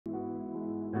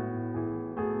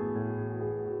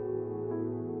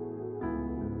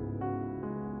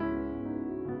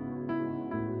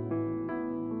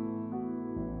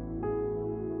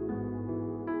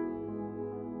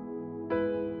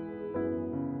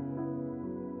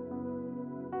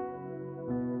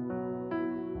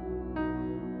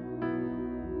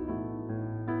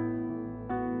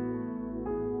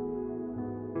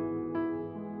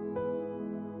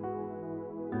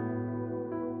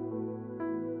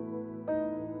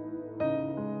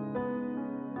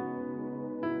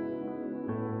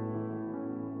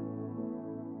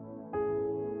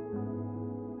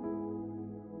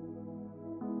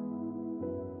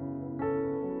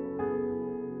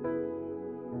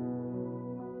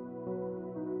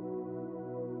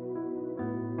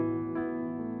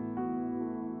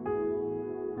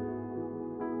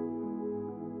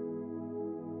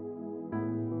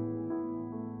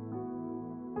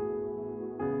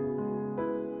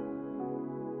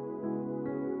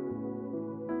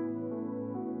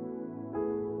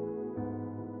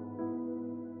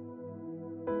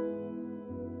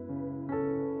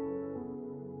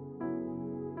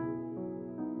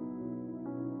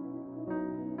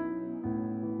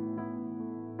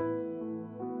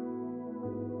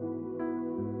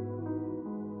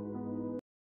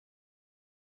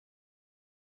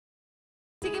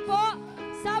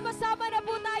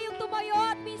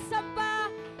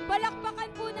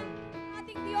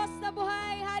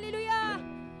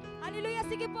Hallelujah.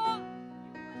 Sige po.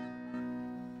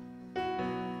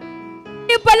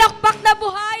 Yung palakpak na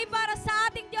buhay para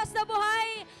sa ating Diyos na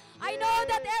buhay. I know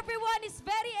that everyone is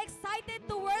very excited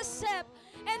to worship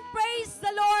and praise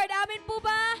the Lord. Amen po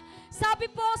ba?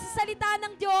 Sabi po sa salita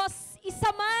ng Diyos,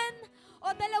 isa man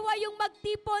o dalawa yung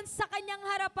magtipon sa kanyang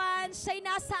harapan, siya'y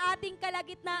nasa ating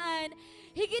kalagitnaan.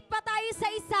 Higit pa tayo sa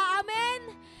isa,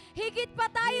 amen? Higit pa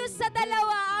tayo sa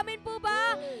dalawa, amen po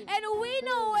ba? And we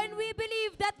know and we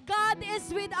believe that God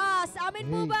is with us, amen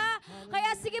po ba?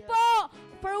 Kaya sige po,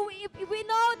 for we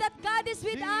know that God is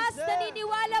with us,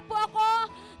 naniniwala po ako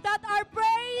that our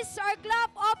praise, our clap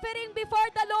offering before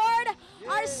the Lord,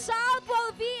 our shout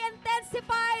will be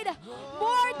intensified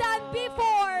more than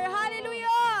before.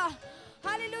 Hallelujah!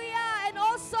 Hallelujah! And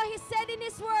also, He said in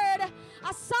His Word,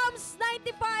 Psalms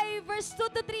 95 verse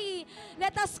 2 to 3,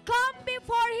 let us come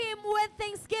before Him with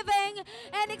thanksgiving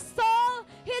and extol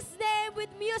His name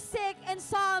with music and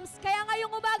psalms. Kaya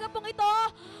ngayong umaga pong ito,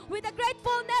 with a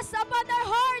gratefulness upon our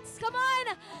hearts, come on,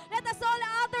 let us all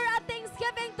utter a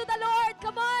thanksgiving to the Lord.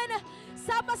 Come on,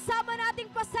 sama-sama nating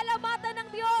pasalamatan ng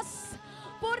Diyos.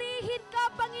 Purihin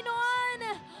ka, Panginoon.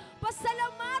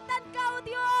 Pasalamatan ka, O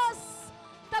Diyos.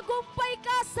 Tagumpay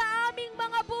ka sa aming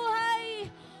mga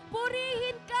buhay.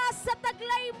 Purihin ka sa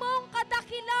taglay mong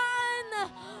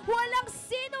kadakilaan. Walang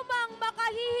sino mang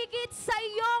makahihigit sa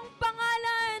iyong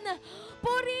pangalan.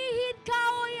 Purihin ka,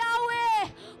 O Yahweh.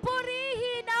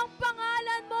 Purihin ang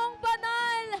pangalan mong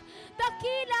banal.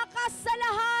 Dakila ka sa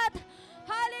lahat.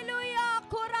 Hallelujah.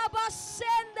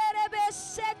 Kurabasende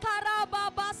rebeshe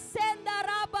karababasenda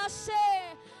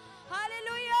rabashe.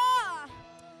 Hallelujah.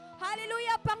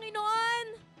 Hallelujah,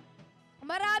 Panginoon.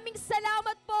 Maraming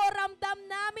salamat po. Ramdam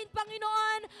namin,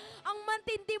 Panginoon, ang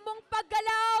mantindi mong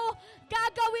paggalaw.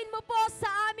 Gagawin mo po sa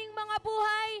aming mga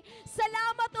buhay.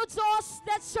 Salamat, O Diyos,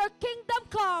 let your kingdom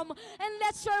come and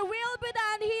let your will be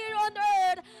done here on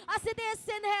earth as it is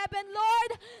in heaven.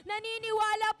 Lord,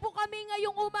 naniniwala po kami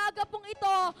ngayong umaga pong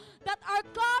ito that our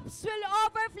cups will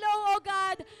overflow, O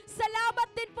God. Salamat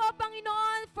din po,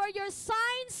 Panginoon, for your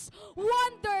signs,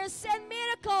 wonders, and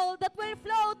miracle that will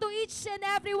flow to each and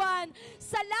everyone.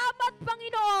 Salamat,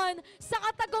 Panginoon, sa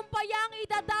katagumpayang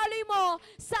idadaloy mo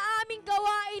sa aming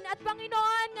gawain. At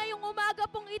Panginoon, ngayong umaga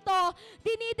pong ito,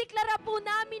 dinideklara po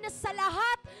namin na sa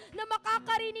lahat na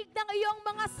makakarinig ng iyong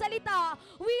mga salita,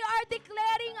 we are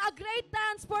declaring a great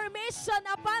transformation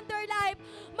upon their life.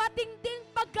 Matinding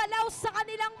paggalaw sa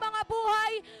kanilang mga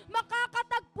buhay.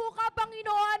 Makakatagpo ka,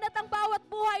 Panginoon, at ang bawat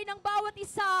buhay ng bawat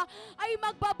isa ay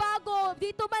magbabago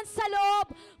dito man sa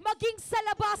loob, maging sa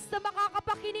labas na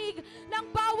makakapakinig ng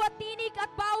bawat tinig at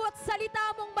bawat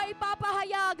salita mong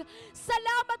maipapahayag.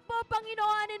 Salamat po,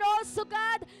 Panginoon, and also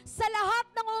God, sa lahat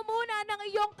ng umuna ng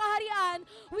iyong kaharian,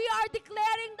 we are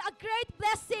declaring a great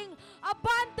blessing,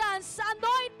 abundance,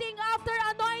 anointing after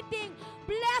anointing,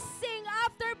 blessing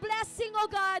after blessing, O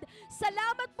God.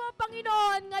 Salamat po,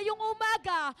 Panginoon, ngayong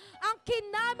umaga, angkin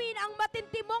namin ang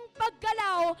matintimong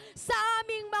paggalaw sa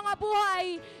aming mga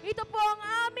buhay. Ito po ang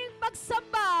aming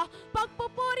pagsamba,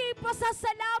 pagpupuri,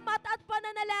 pasasalamat at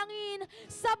pananalangin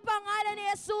sa pangalan ni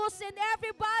Jesus, and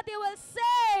everybody will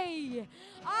say,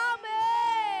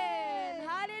 Amen!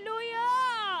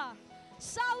 Hallelujah!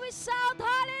 Shall we shout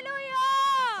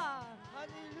Hallelujah?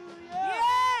 Hallelujah!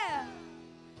 Yeah!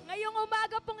 Ngayong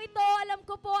umaga pong ito, alam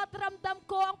ko po at ramdam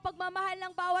ko ang pagmamahal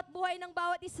ng bawat buhay ng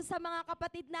bawat isa sa mga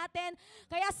kapatid natin.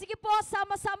 Kaya sige po,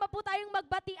 sama-sama po tayong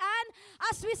magbatian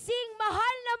as we sing,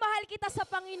 mahal na mahal kita sa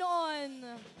Panginoon.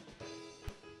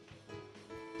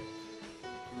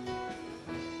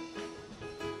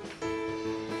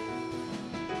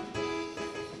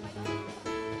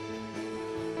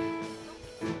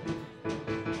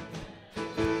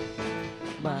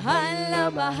 Mahal na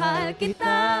mahal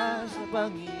kita sa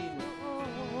Panginoon.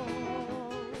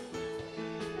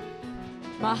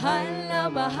 Mahal na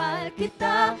mahal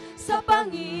kita sa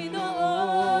Panginoon.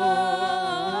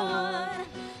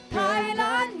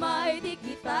 Kailan may di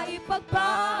kita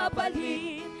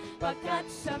ipagpapalit, pagkat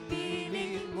sa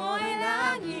piling mo'y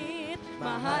langit.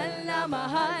 Mahal na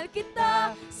mahal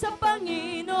kita sa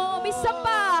Panginoon. Isa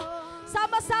pa,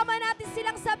 sama-sama natin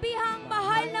silang sabihang,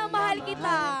 mahal na mahal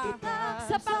kita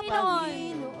sa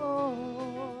Panginoon.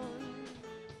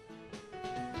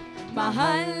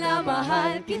 Mahal na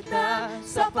mahal kita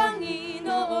sa Panginoon.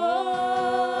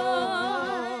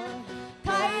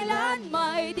 Kailan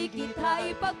may di kita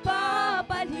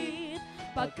ipagpapalit,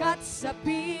 pagkat sa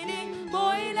piling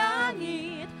mo'y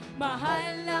langit.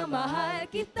 Mahal na mahal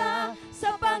kita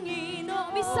sa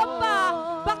Panginoon. Isa pa,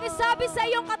 pakisabi sa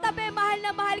iyong katabi, mahal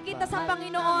na mahal kita sa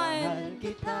Panginoon. Mahal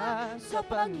kita sa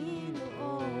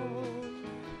Panginoon.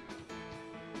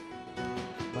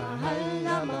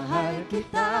 mahal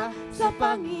kita sa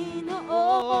Panginoon.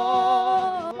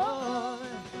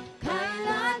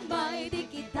 Kailan ba'y di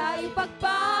kita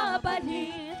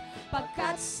ipagpapalit,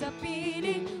 pagkat sa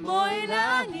piling mo'y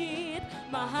langit.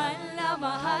 Mahal na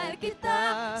mahal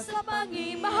kita sa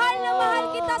Panginoon. Mahal na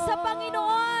mahal kita sa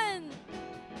Panginoon.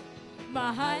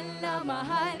 Mahal na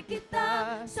mahal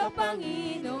kita sa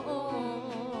Panginoon.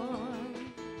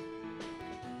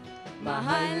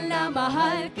 Mahal na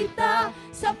mahal kita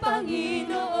sa Panginoon.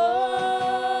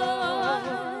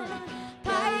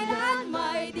 Kailan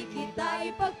may di kita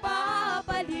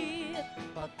ipagpapalit,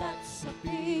 Pagkat sa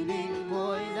piling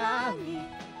mo'y langit.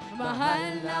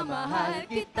 mahal na mahal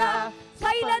kita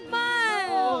kailanman.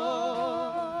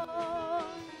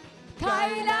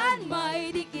 Kailan may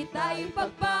di kita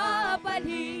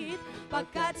ipagpapalit,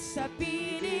 pagkat sa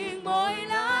piling mo'y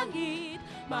langit.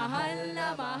 Mahal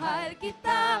na mahal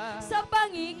kita sa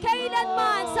Panginoon.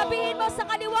 Kailanman, sabihin mo sa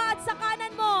kaliwa at sa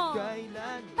kanan mo.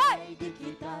 Kailan Hey! di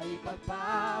kita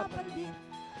ipagpapalit,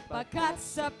 Pagkat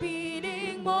sa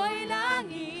piling mo'y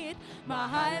langit.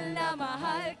 Mahal na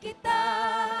mahal kita.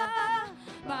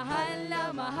 Mahal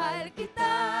na mahal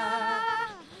kita.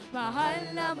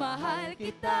 Mahal na mahal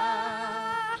kita.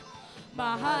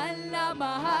 Mahal na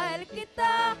mahal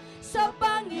kita sa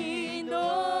Panginoon.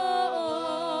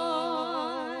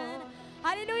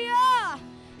 Hallelujah!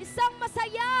 Isang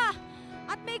masaya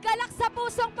at may galak sa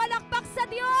pusong palakpak sa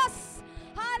Diyos.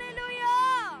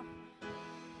 Hallelujah!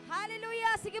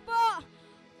 Hallelujah! Sige po,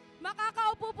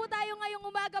 makakaupo po tayo ngayong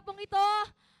umaga pong ito.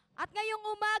 At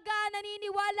ngayong umaga,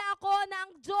 naniniwala ako na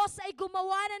ang Diyos ay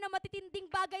gumawa na ng matitinding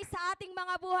bagay sa ating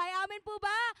mga buhay. Amen po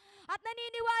ba? At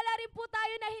naniniwala rin po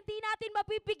tayo na hindi natin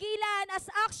mapipigilan. As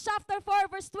Acts chapter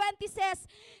 4 verse 20 says,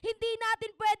 hindi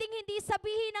natin pwedeng hindi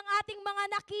sabihin ang ating mga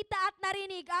nakita at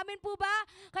narinig. Amen po ba?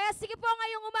 Kaya sige po,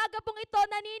 ngayong umaga pong ito,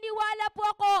 naniniwala po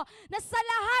ako na sa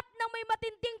lahat ng may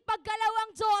matinding paggalaw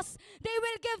ang Diyos, they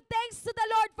will give thanks to the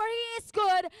Lord for He is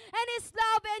good and His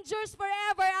love endures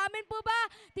forever. Amen po ba?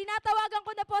 Tinatawagan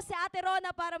ko na po si Ate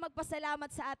Rona para magpasalamat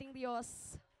sa ating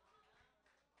Diyos.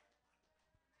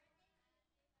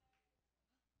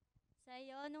 Sa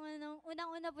iyo,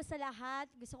 unang-una po sa lahat,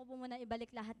 gusto ko po muna ibalik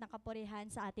lahat ng kapurihan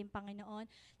sa ating Panginoon.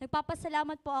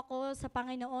 Nagpapasalamat po ako sa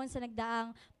Panginoon sa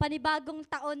nagdaang panibagong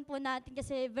taon po natin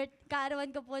kasi kaarawan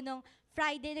ko po nung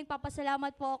Friday,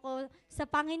 nagpapasalamat po ako sa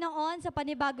Panginoon sa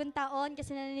panibagong taon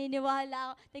kasi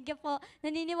naniniwala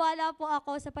po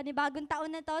ako sa panibagong taon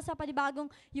na to, sa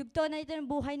panibagong yugto na ito ng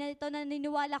buhay na ito,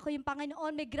 naniniwala ko yung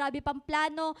Panginoon may grabe pang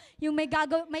plano, yung may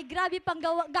grabe pang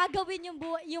gagawin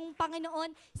yung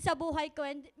Panginoon sa buhay ko.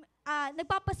 And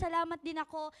nagpapasalamat din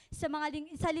ako sa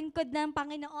sa lingkod ng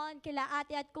Panginoon, kila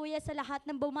ate at kuya, sa lahat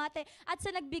ng bumate at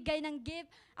sa nagbigay ng gift.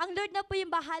 Ang Lord na po yung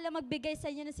bahala magbigay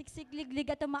sa inyo ng siksik, liglig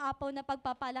at umaapaw na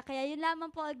pagpapala. Kaya yun lamang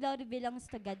po, all glory belongs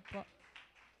to God po.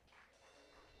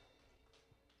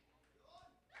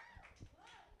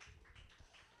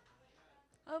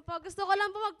 Opo, gusto ko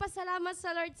lang po magpasalamat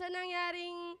sa Lord sa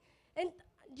nangyaring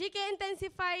GK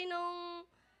Intensify nung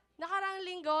nakarang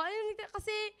linggo.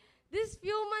 Kasi these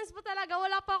few months po talaga,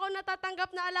 wala pa ako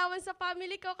natatanggap na allowance sa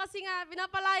family ko kasi nga,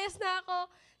 pinapalayas na ako.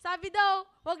 Sabi daw,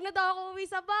 wag na daw ako uwi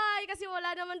sa bahay kasi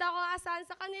wala naman daw ako aasahan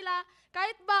sa kanila.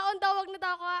 Kahit baon daw, wag na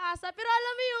daw ako aasa. Pero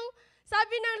alam mo yung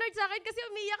sabi ng Lord sa akin, kasi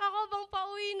umiyak ako bang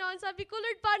pauwi noon. Sabi ko,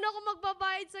 Lord, paano ako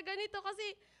magbabayad sa ganito? Kasi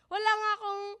wala nga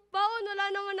akong baon, wala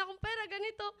naman akong pera,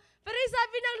 ganito. Pero yung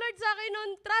sabi ng Lord sa akin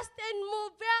noon, trust and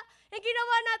move. Kaya yung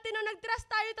ginawa natin noon, nag-trust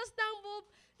tayo, tapos nang move.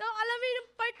 Alam mo yung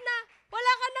part na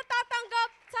wala kang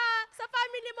natatanggap sa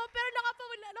family mo, pero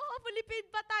nakapulipid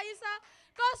pa tayo sa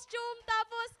costume.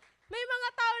 Tapos may mga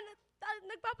tao,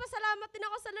 nagpapasalamat din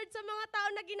ako sa Lord sa mga tao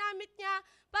na ginamit niya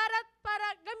para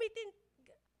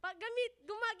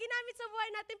ginamit sa buhay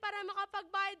natin para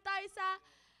makapagbayad tayo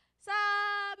sa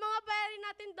mga bayarin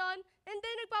natin doon. And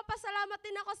then nagpapasalamat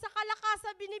din ako sa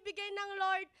kalakasan binibigay ng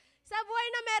Lord sa buhay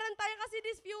na meron tayo kasi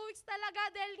these few weeks talaga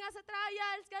dahil nga sa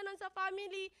trials, ganun sa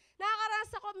family,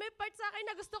 nakakaranas ako, may part sa akin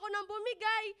na gusto ko nang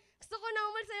bumigay, gusto ko nang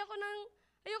umalis,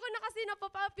 ayoko na kasi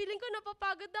feeling ko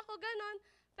napapagod ako, ganun.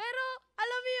 Pero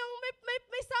alam mo yung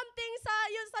may something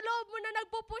sa loob mo na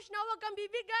nagpo-push na huwag kang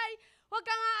bibigay, huwag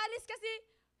kang aalis kasi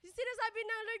sinasabi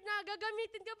ng Lord na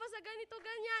gagamitin ka pa sa ganito,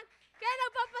 ganyan. Kaya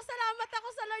nagpapasalamat ako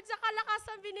sa Lord sa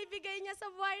kalakasan binibigay niya sa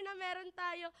buhay na meron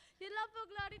tayo. Yun lang po,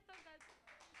 glory to God.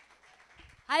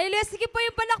 Hallelujah. Sige po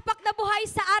yung palakpak na buhay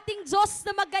sa ating Diyos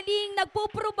na magaling,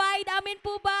 nagpo-provide, amen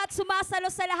po ba, at sumasalo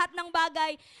sa lahat ng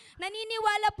bagay.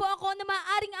 Naniniwala po ako na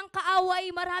maaaring ang kaaway,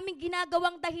 maraming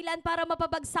ginagawang dahilan para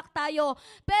mapabagsak tayo.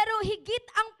 Pero higit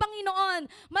ang Panginoon,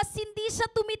 mas hindi siya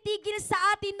tumitigil sa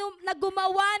atin na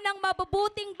gumawa ng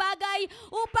mabubuting bagay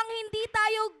upang hindi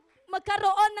tayo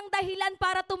magkaroon ng dahilan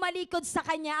para tumalikod sa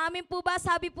Kanya. Amen po ba?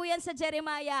 Sabi po yan sa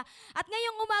Jeremiah. At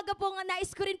ngayong umaga po nga,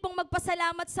 nais ko rin pong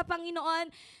magpasalamat sa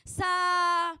Panginoon sa,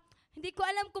 hindi ko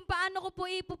alam kung paano ko po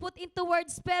ipuput into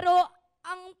words, pero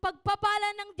ang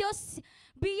pagpapala ng Diyos,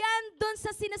 beyond dun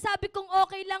sa sinasabi kong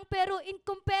okay lang, pero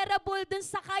incomparable dun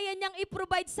sa kaya niyang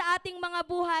i-provide sa ating mga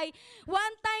buhay.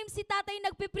 One time, si tatay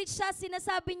nagpipreach siya,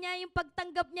 sinasabi niya yung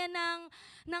pagtanggap niya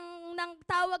ng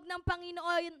tawag ng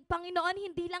Panginoon,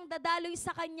 hindi lang dadaloy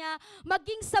sa kanya,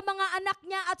 maging sa mga anak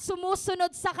niya at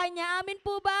sumusunod sa kanya. Amen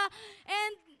po ba?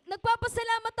 And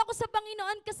nagpapasalamat ako sa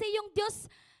Panginoon kasi yung Diyos,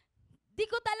 di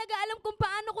ko talaga alam kung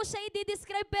paano ko siya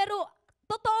i-describe, pero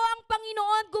totoo ang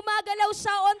Panginoon, gumagalaw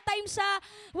siya, on time siya.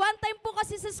 One time po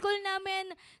kasi sa school namin,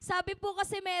 sabi po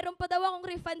kasi meron pa daw akong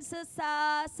refund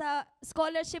sa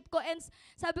scholarship ko, and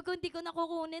sabi ko hindi ko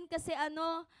nakukunin kasi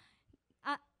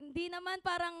hindi naman,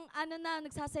 parang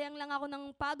nagsasayang lang ako ng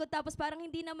pagod, tapos parang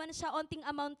hindi naman siya, onting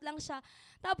amount lang siya.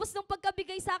 Tapos nung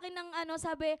pagkabigay sa akin ng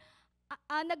sabi,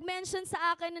 nag-mention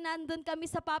sa akin na nandun kami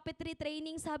sa puppetry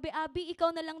training, sabi, Abi,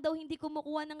 ikaw na lang daw hindi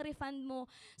kumukuha ng refund mo.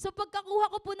 So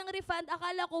pagkakuha ko po ng refund,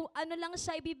 akala ko lang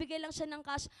siya, ibibigay lang siya ng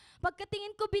cash.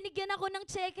 Pagkatingin ko, binigyan ako ng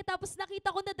cheque, tapos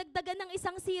nakita ko na dagdagan ng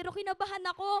 1 zero, kinabahan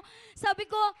ako. Sabi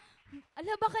ko,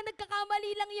 baka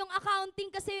nagkakamali lang yung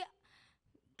accounting kasi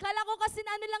kala ko kasi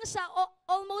lang siya,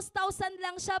 almost 1,000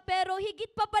 lang siya, pero higit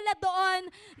pa pala doon,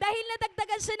 dahil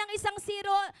nadagdagan siya ng 1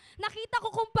 zero, nakita ko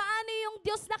kung paano yung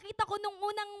Diyos, nakita ko nung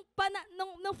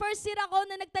first year ako,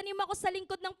 na nagtanim ako sa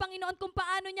lingkod ng Panginoon, kung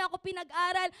paano niya ako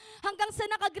pinag-aral, hanggang sa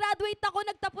nakagraduate ako,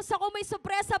 nagtapos ako, may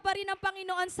sorpresa pa rin ng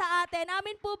Panginoon sa atin.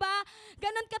 Amen po ba?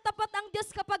 Ganon katapat ang Diyos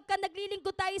kapag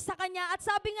naglilingkod tayo sa Kanya. At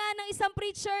sabi nga ng isang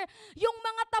preacher, yung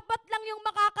mga tapat lang yung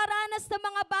makakaranas ng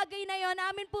mga bagay na yon.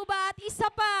 Amen po ba? At isa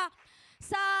pa,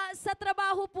 sa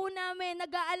trabaho po namin,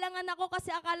 nag-aalangan ako kasi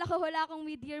akala ko wala akong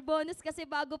mid-year bonus kasi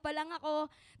bago pa lang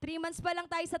ako, 3 months pa lang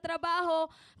tayo sa trabaho.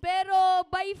 Pero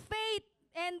by faith,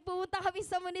 and pumunta kami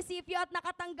sa munisipyo at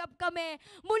nakatanggap kami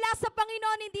mula sa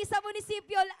Panginoon, hindi sa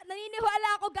munisipyo.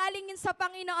 Naniniwala ako galing yun sa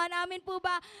Panginoon. Amin po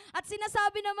ba? At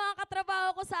sinasabi ng mga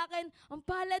katrabaho ko sa akin, ang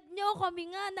palad nyo,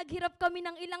 kami nga, naghirap kami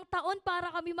ng ilang taon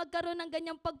para kami magkaroon ng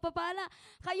ganyang pagpapala.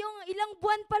 Kayong ilang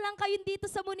buwan pa lang kayo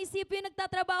dito sa munisipyo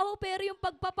nagtatrabaho, pero yung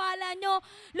pagpapala nyo,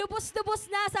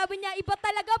 lubos-lubos na. Sabi niya, iba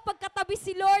talaga pagkatabi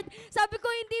si Lord. Sabi ko,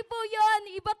 hindi po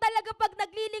yon. Iba talaga pag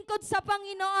naglilingkod sa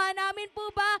Panginoon. Amin po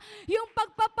ba? Yung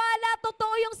pagpapala,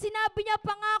 totoo yung sinabi niya,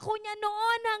 pangako niya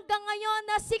noon hanggang ngayon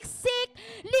na siksik,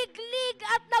 liglig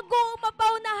at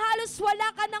nag-uumapaw na halos wala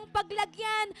ka ng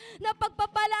paglagyan na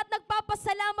pagpapala, at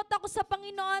nagpapasalamat ako sa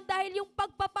Panginoon dahil yung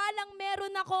pagpapalang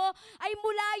meron ako ay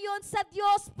mula yon sa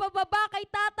Diyos, pababa kay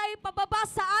tatay, pababa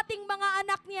sa ating mga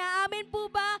anak niya. Amen po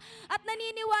ba? At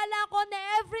naniniwala ako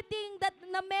na everything that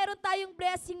na meron tayong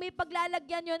blessing, may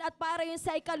paglalagyan yon at para yun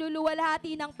sa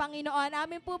ikaluluwalhati ng Panginoon.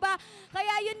 Amen po ba?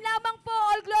 Kaya yun lamang po,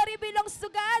 all glory belongs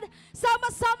to God.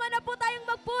 Sama-sama na po tayong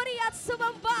magpuri at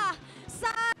sumamba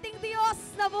sa ating Diyos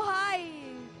na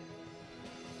buhay.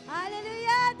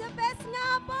 Hallelujah! The best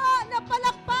nga po na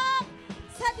palakpak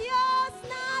sa Diyos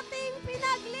na ating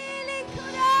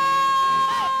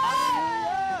pinaglilingkuran!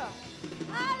 Hallelujah!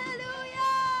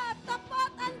 Hallelujah!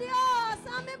 Tapat ang Diyos.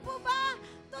 Amen po ba?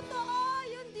 Totoo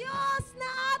yung Diyos na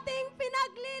ating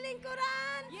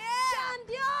pinaglilingkuran. Siya ang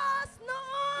Diyos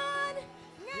noon,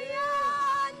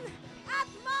 ngayon, at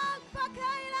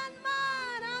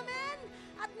magpakailanman. Amen?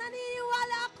 At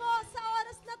naniniwala ako sa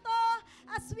oras na to,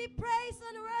 as we praise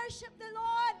and worship the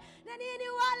Lord,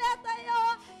 naniniwala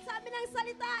tayo, sabi ng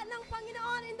salita ng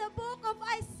Panginoon in the book of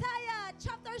Isaiah,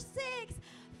 chapter 6,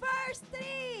 verse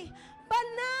 3,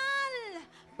 banal,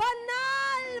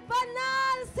 banal,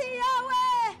 banal si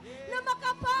Yahweh na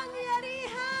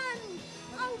makapangyarihan.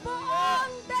 Ang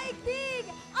buong daigdig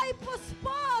ay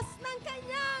puspos ng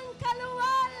kanyang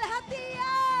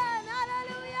kaluwalhatian.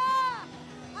 Hallelujah!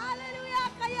 Hallelujah!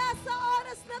 Kaya sa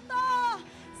oras na to,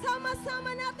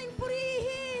 sama-sama nating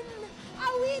purihin,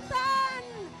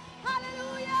 awitan,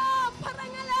 hallelujah,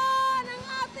 parangalan ang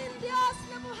ating Diyos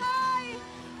na buhay,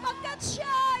 pagkat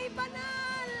siya ay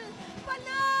banal,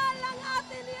 banal ang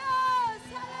ating Diyos.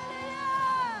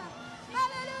 Hallelujah!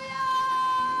 Hallelujah!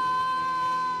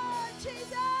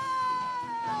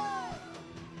 Jesus!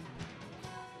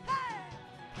 Hey!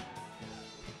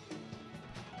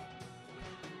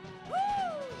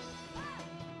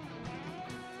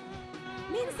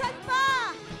 Minsan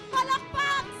pa,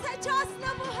 palakpak sa Diyos na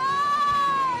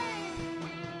buhay!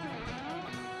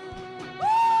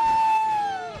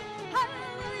 Woo!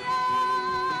 Hallelujah!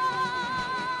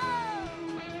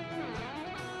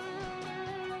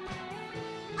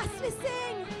 As we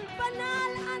sing,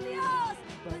 banal ang Diyos!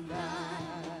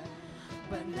 Banal,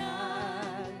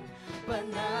 banal,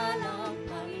 banal ang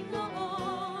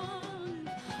Panginoon.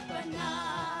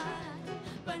 Banal,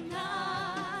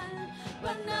 banal,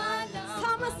 banal ang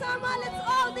Sama-sama, let's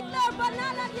all declare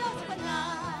banal ang Diyos!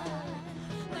 banal,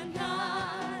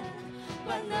 banal,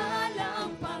 banal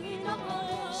ang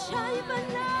Panginoon. Siya'y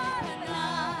banal!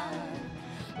 Banal,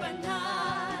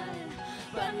 banal,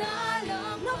 banal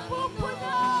ang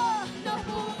Napupuno!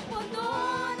 napupuno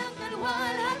ng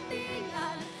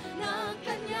kalwalhatian ng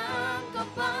kanyang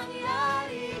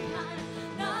kapangyarihan,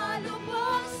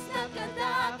 nalubos ng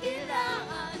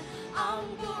kadakilaan ang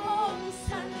buong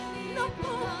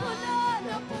sanlibutan.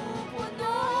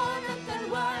 Napupuno ng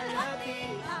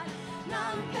kalwalhatian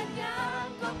ng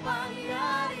kanyang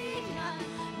kapangyarihan,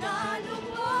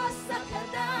 nalubos sa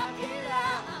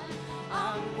kadakilaan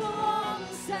ang buong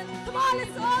sanlibutan. Come on,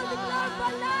 let's all declare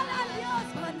banal ang Diyos!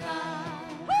 Banal,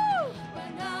 Woo!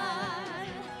 banal,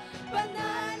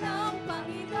 banal ang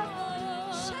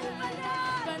Panginoon. Siya'y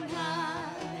banal!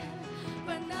 Banal,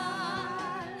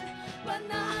 banal,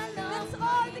 banal ang Let's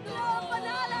all declare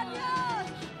banal ang Diyos!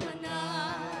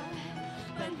 Banal,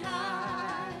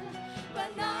 banal,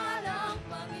 banal ang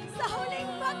Panginoon. Sa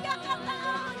huling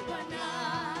pagkakataon,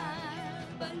 banal,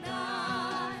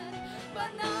 banal,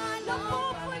 banal ang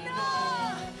napupuno!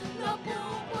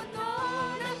 napupuno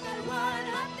ng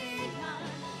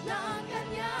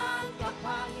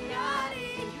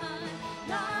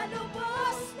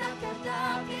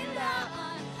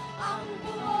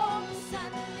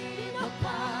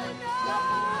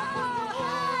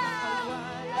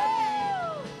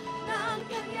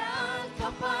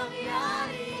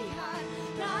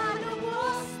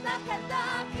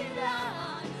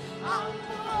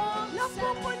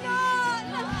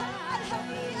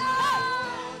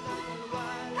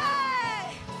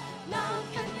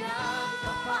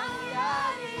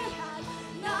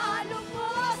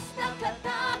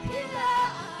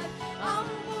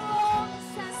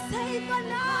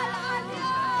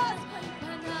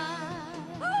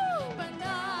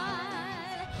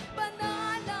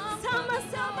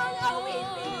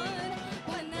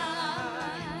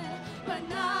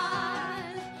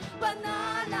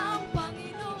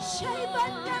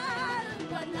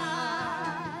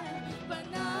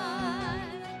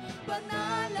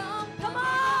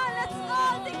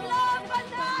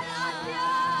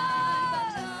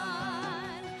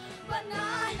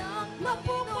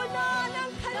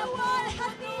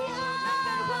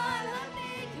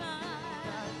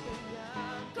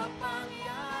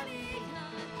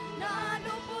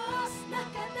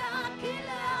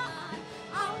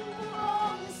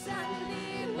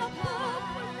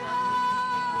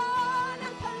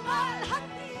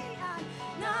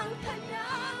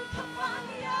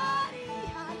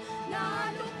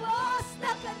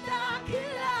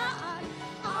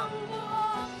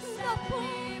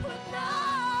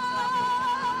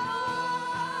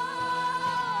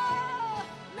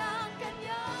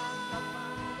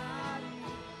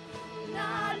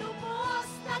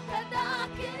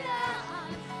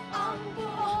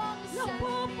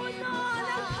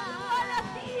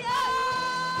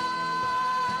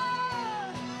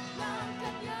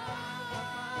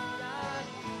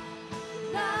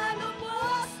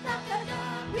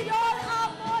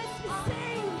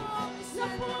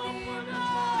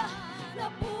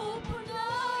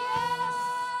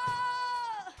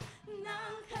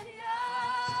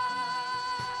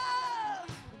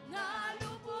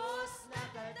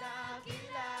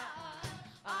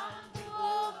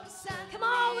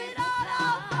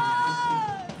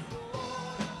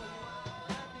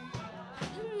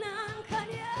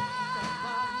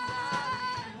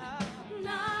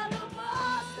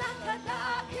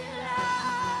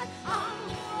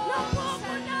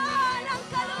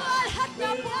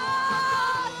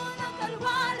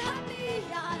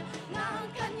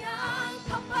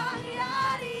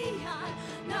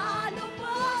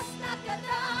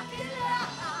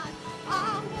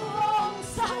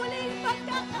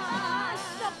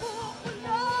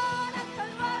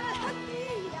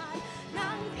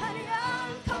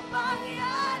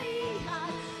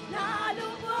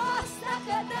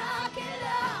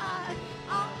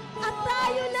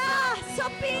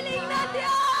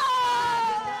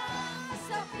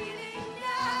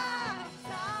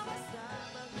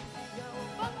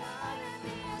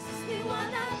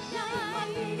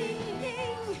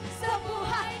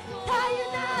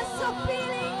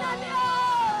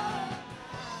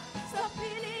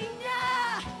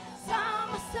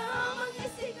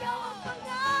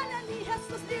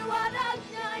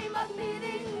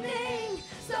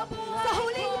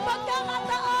mga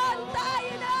taon,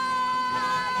 tayo na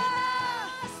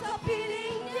sa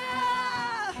piling niya.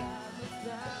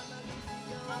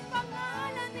 Ang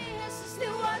pangalan ni Jesus,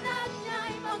 liwanag niya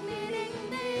ay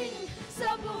magniningning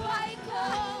sa buhay ko.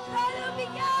 Todo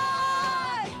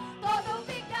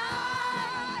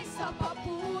bigay sa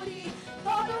papuri,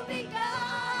 todo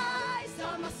bigay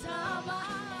sama-sama,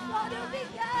 todo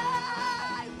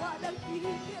bigay, walang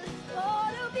tigil,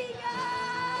 todo bigay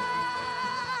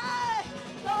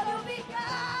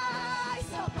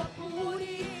sa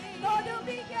papuri, todo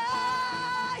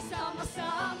bigay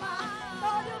sama-sama,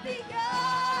 todo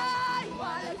bigay,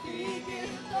 walang tigil,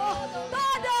 todo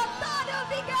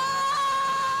bigay.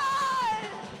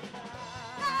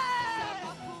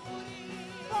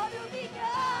 Todo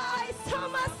bigay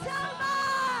sama-sama,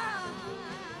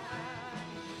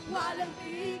 walang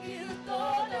tigil,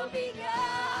 todo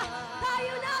bigay.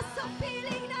 Tayo na sa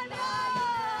piling na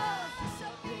Diyos, sa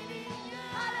piling niya.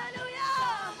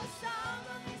 Hallelujah!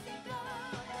 Masamang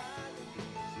isigaw,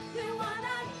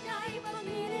 liwanag niya'y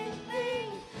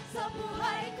manginigting sa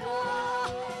buhay ko.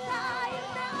 Tayo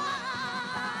na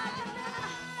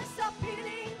sa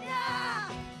piling niya,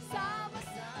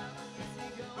 sama-samang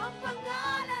isigaw. Ang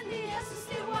pangalan ni Jesus,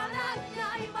 liwanag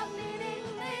niya'y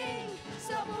magniningning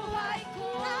sa buhay ko.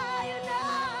 Tayo na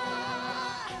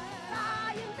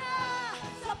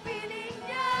sa piling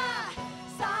niya,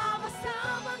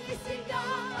 sama-samang isigaw.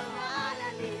 Ang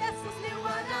pangalan ni Jesus,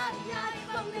 liwanag niya'y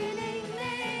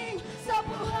magniningning sa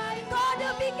buhay ko. Todo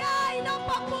bigay ng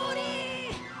papuri,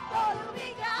 todo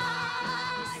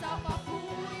bigay sa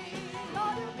papuri,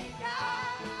 todo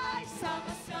bigay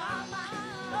sama-sama,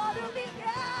 todo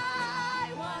bigay,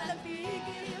 walang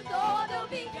tigil, todo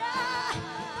bigay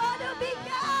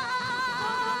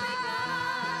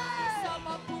sa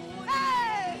papuri,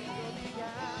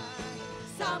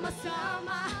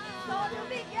 sama-sama, todo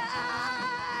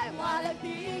bigay, walang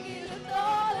tigil,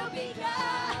 todo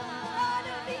bigay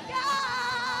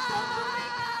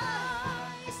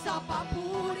sa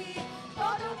papuri,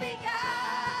 todo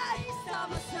bigay,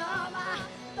 sama-sama,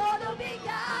 todo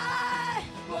bigay,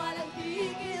 walang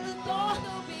tigil,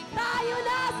 todo bigay. Tayo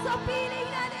na sa piling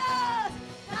na Diyos,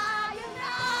 tayo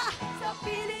na sa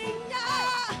piling niya,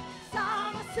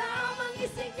 sama-samang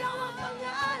isigaw ang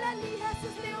pangalan ni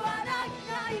Jesus, liwanag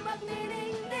niya'y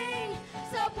magniningning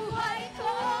sa buhay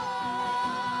ko.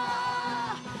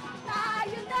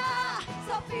 Tayo na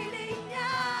sa piling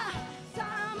niya,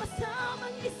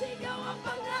 sama-samang isigaw ang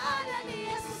pangalan ni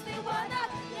Jesus,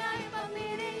 liwanag niya'y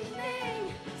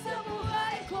magniningning sa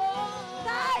buhay ko.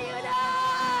 Tayo na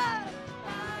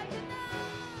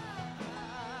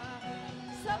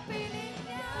sa piling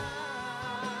niya,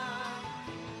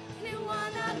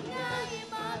 liwanag niya'y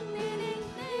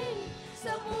magniningning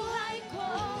sa buhay ko.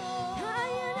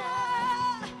 Tayo na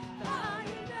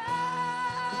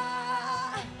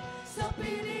sa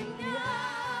piling niya,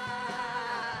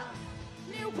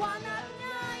 liwanag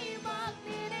niya'y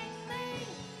magniningning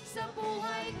sa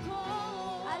buhay ko.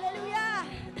 Hallelujah!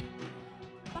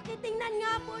 Pakitingnan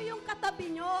nga po yung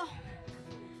katabi nyo.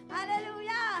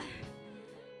 Hallelujah!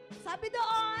 Sabi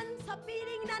doon, sa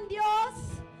piling ng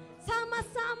Diyos,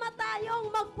 sama-sama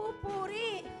tayong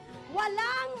magpupuri.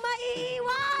 Walang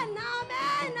maiiwan.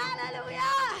 Amen!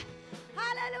 Hallelujah!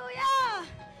 Hallelujah!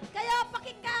 Kaya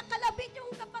pakikakalabit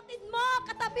yung kapatid mo,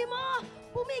 katabi mo,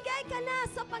 pumigay ka na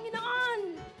sa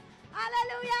Panginoon.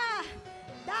 Hallelujah!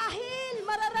 Dahil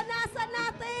mararanasan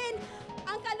natin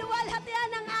ang kaluwalhatian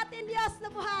ng ating Diyos na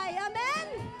buhay. Amen?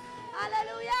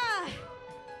 Hallelujah!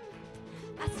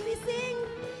 As we sing,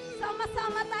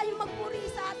 sama-sama tayong magpuri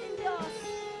sa ating Diyos.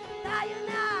 Tayo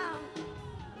na!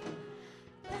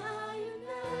 Tayo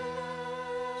na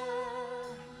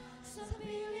sa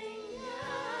piling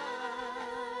niya,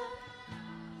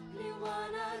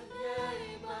 liwanag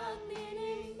niya'y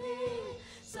magniningning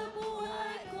sa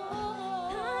buhay ko.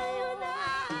 Tayo na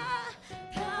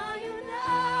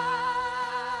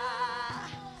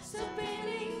sa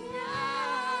piling niya,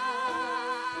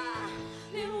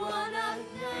 liwanag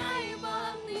niya'y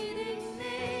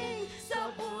magniningning sa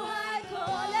buhay ko.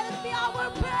 Let it be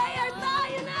our prayer.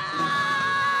 Tayo na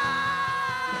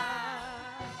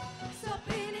sa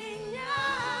piling niya,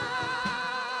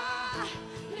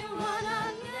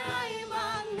 liwanag niya'y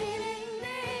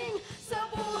magniningning sa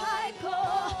buhay ko.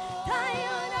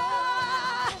 Tayo na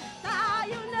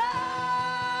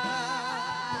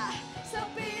sa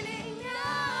piling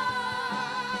niya,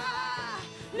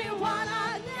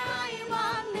 liwanag niya'y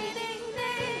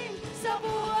magniningning sa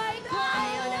buhay ko.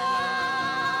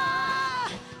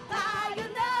 Tayo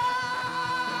na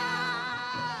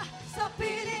sa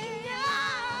piling niya,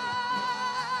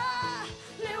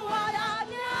 liwanag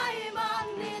niya'y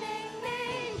magniningning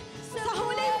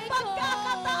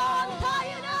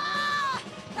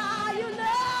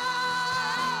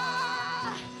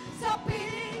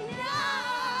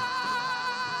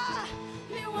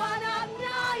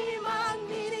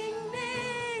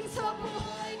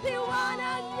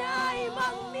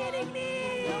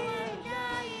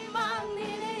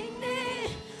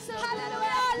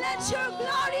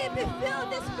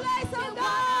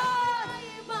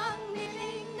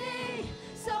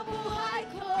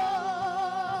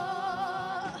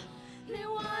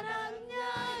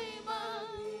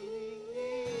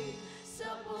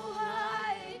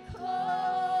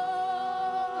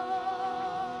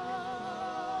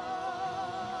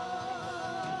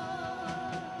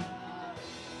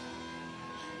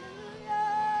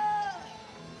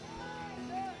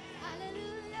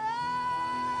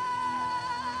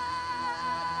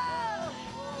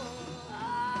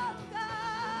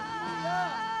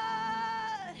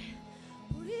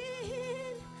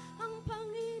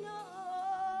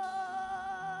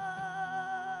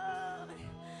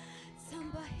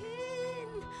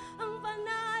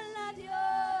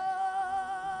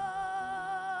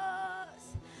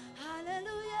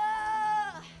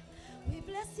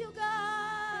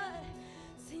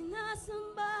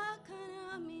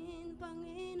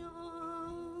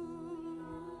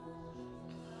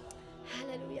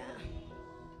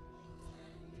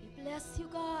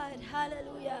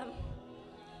hallelujah.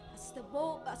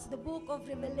 As the book of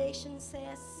Revelation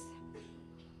says,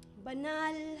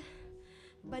 banal,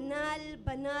 banal,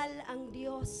 banal ang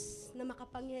Diyos na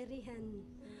makapangyarihan.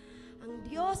 Ang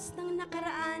Diyos ng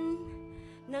nakaraan,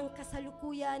 ng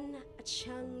kasalukuyan at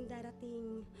siyang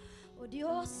darating. O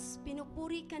Diyos,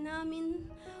 pinupuri ka namin.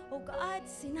 O God,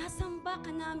 sinasamba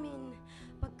ka namin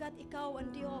pagkat ikaw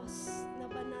ang Diyos na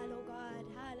banal, O God.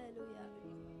 Hallelujah.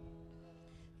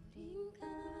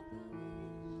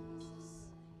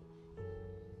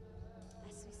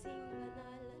 As we sing,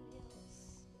 banal ang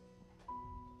Diyos.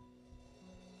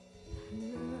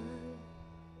 Banal,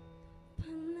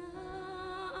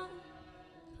 banal,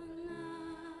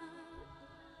 banal.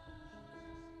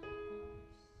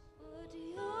 O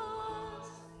Diyos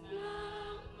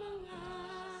ng mga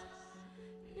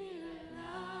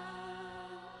nilalang,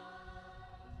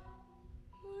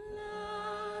 mula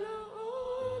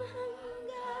noon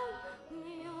hanggang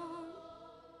ngayon,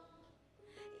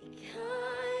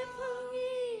 Ika'y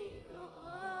Panginoon.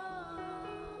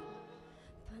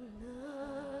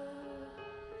 Banal,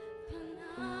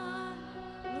 banal.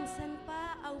 Minsan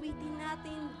pa awitin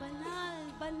natin, banal,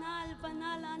 banal,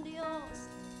 banal ang Diyos.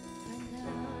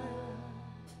 Banal,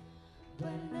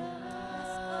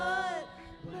 banal,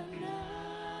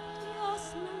 banal,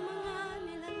 Diyos ng mga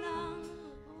nilalang.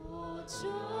 O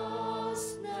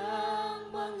Diyos ng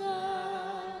mga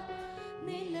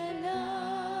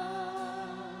nilalang,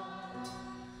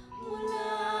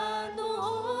 mula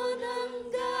noon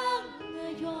hanggang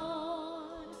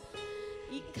ngayon,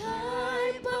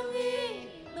 Ika'y Panginoon.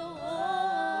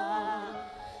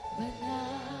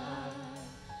 Banal,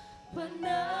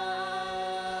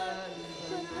 banal,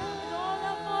 banal. All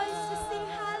our voices sing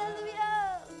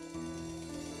hallelujah.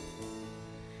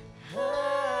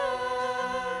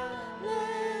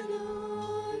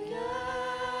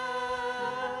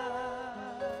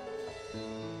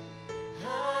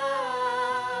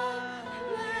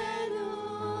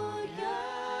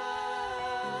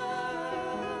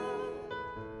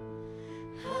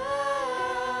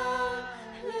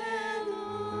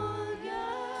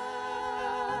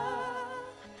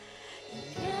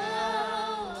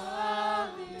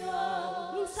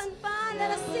 Minsan pa, let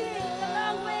us sing the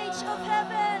language of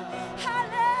heaven.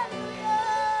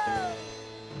 Hallelujah.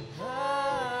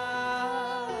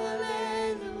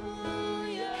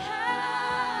 Hallelujah.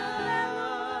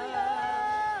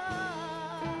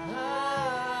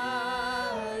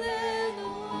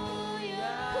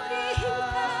 Hallelujah. Purihin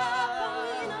ka,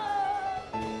 Panginoon.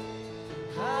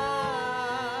 Hallelujah.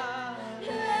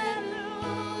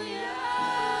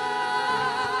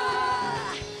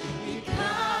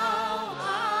 Ikaw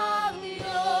ang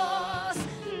Diyos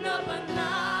na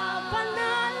banal,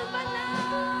 banal,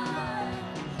 banal.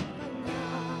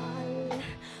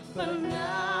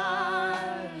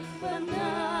 Banal,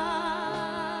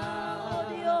 banal, O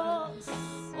Diyos.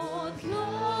 O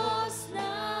Diyos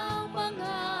ng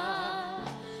mga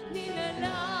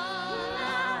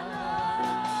nilalang,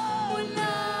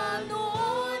 mula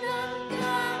noon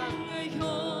hanggang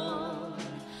ngayon,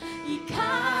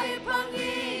 Ika'y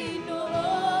Panginoon.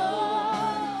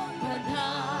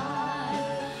 Banal,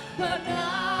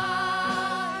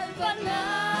 banal, banal.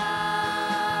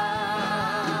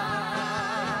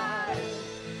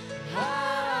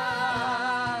 Hallelujah.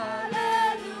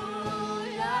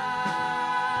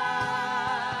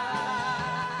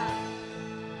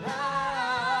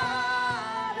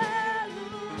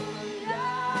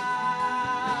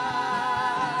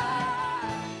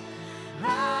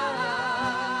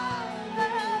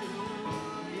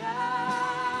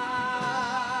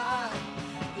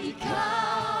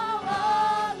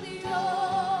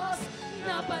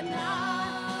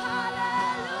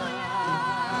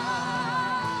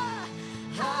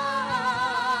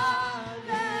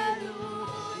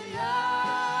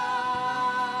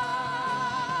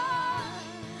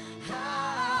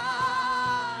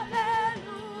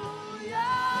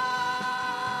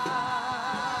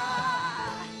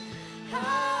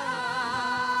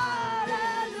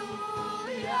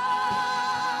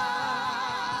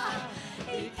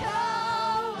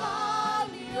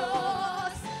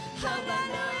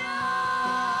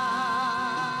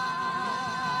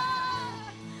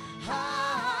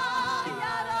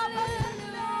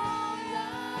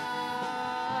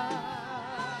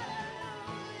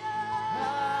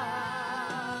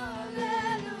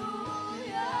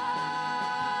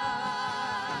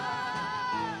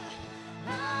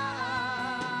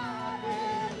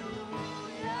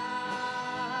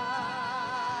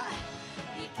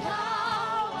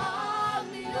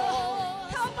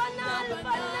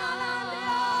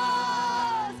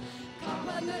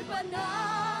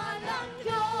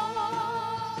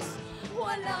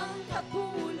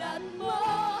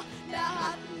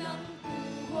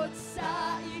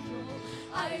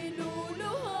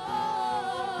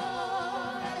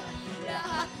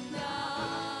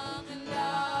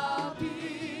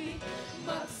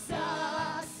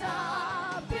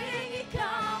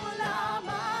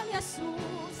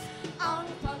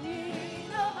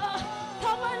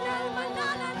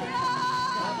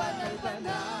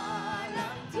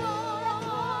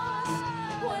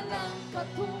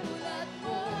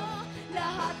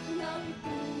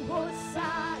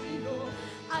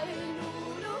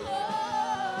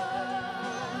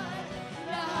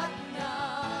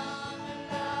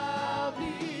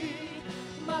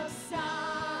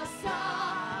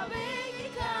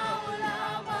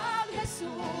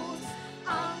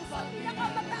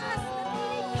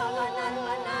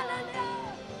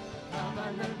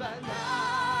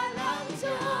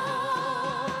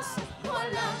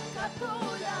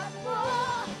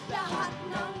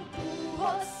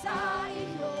 sa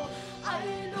iyo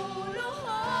ay luluhod.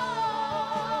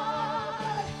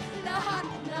 Lahat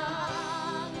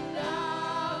ng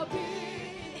labi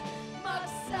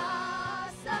magsasabing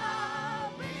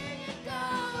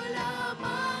ikaw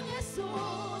lamang,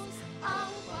 Jesus, ang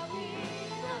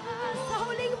Panginoon. Sa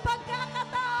huling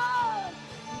pagkakataon,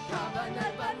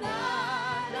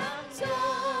 kabanal-banal ang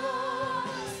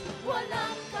Diyos,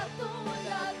 walang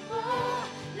katulad mo.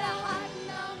 Lahat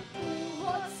ng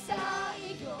puhot sa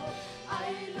iyo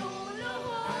ay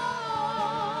luluhod.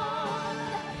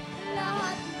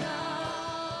 Lahat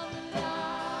ng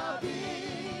labi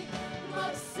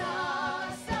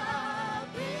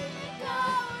magsasabing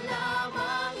ikaw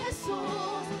lamang,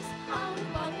 Jesus, ang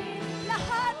Panginoon.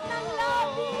 Lahat ng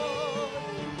labi,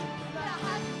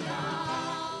 lahat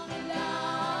ng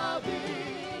labi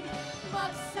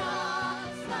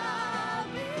magsasabing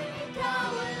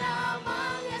ikaw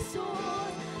lamang,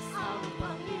 Jesus, ang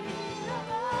Panginoon.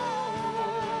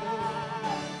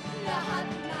 Lahat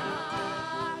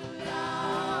ng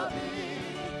labi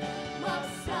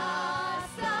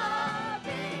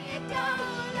magsasabing ikaw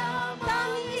lamang,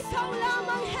 tanging ikaw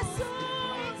lamang, Jesus.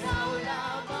 Ikaw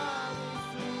lamang,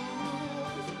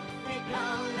 Jesus.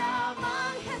 Ikaw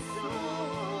lamang, Jesus,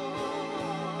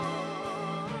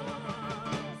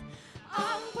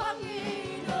 ang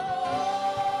Panginoon.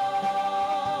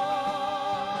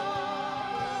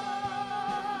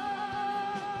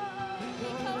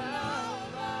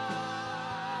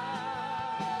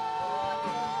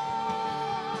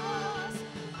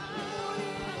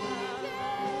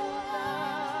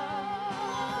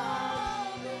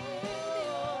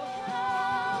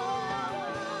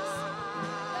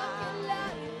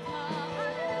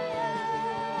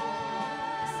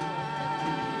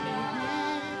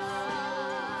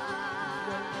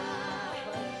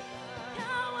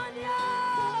 Ikaw lamang,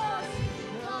 Diyos.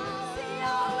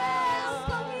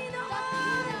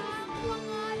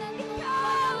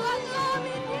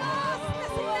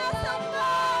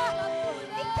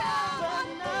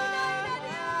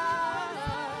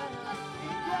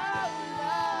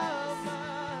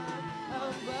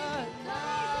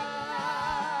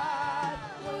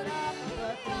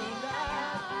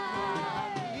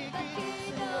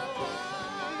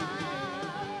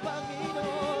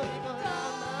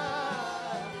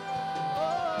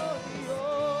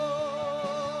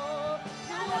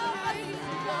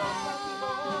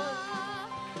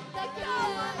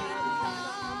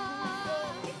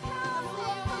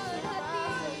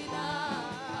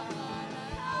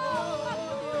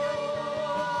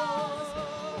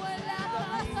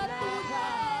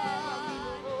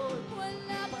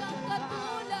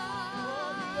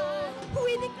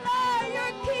 We declare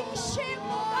your kingship,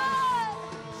 O God.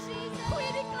 We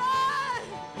declare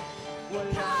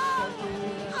ikaw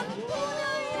ang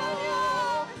tunay na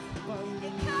Diyos.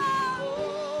 Ikaw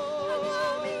ang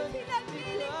aming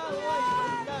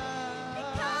pinaglilingkuran.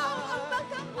 Ikaw ang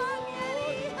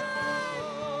makapangyarihan.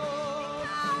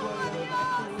 Ikaw ang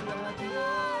Diyos na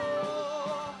matagal.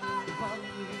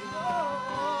 Panginoon,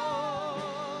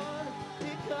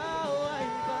 ikaw ay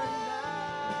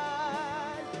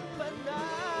banal, banal,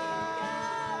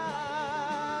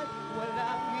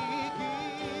 walang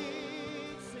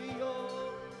higit sa'yo,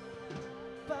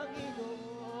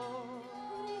 Panginoon.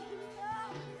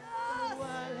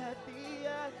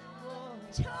 Walhatian mo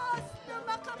Diyos na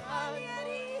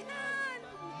makapangyarihan.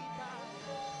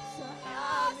 sa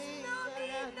Diyos aming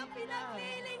namin na kalagitnaan,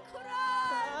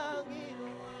 pinaglilingkuran.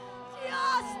 Panginoon.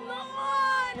 Diyos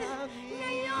noon,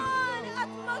 ngayon, at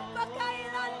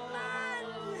magpakailanman.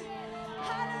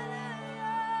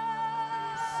 Hallelujah!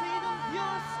 Sinong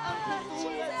Diyos ang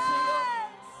katulad Jesus! sa'yo?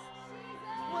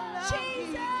 Walang Jesus!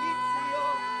 higit sa'yo.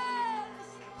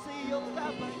 Sa iyong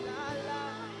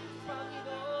kabanalan,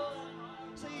 Panginoon,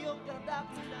 sa iyong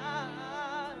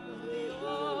kadakilaan,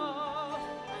 Diyos.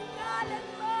 Ang ngalan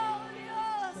mo, O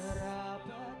Diyos.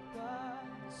 Marapat ka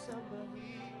sa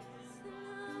bahin,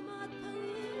 Salamat, O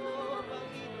Panginoon.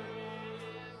 Panginoon,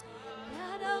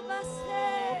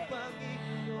 Yarabase. O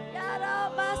Panginoon.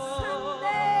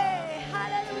 Yarabasande.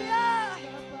 Hallelujah!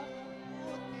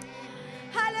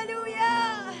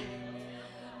 Hallelujah!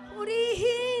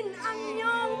 Purihin ang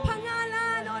iyong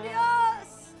pangalan, O Diyos.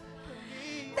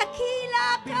 Dakila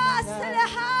ka sa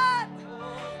lahat.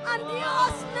 Ang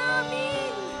Diyos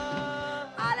namin.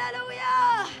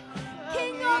 Hallelujah!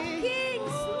 King of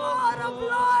kings, Lord of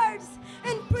lords,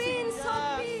 and Prince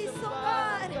of peace, O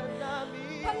God.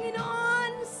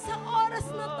 Panginoon, sa oras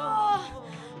na to,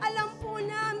 alam po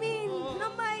namin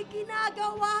na may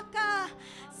ginagawa ka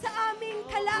sa aming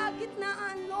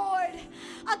kalagitnaan, Lord.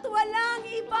 At walang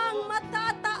ibang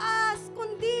matataas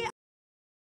kundi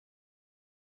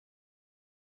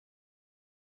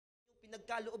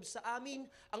ipinagkaloob sa amin.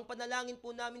 Ang panalangin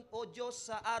po namin, O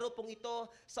Diyos, sa araw pong ito,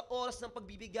 sa oras ng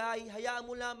pagbibigay, hayaan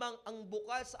mo lamang ang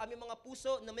bukal sa aming mga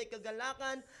puso na may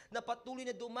kagalakan, na patuloy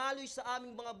na dumaloy sa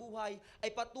aming mga buhay, ay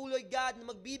patuloy, God,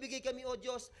 na magbibigay kami, O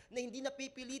Diyos, na hindi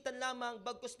napipilitan lamang,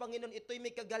 bagkus, Panginoon, ito'y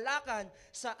may kagalakan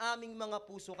sa aming mga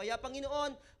puso. Kaya,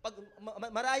 Panginoon, pag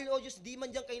marahil, O Diyos, di man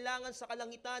diyang kailangan sa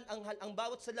kalangitan ang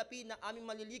bawat salapi na aming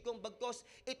malilikom, bagkus,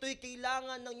 ito'y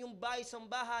kailangan ng iyong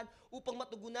bahay-sambahan upang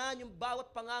matugunan yung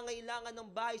bawat pangangailangan ng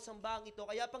bahay-sambahan ito.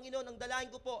 Kaya, Panginoon, ang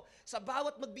dalahin ko po, sa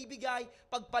bawat magbibigay,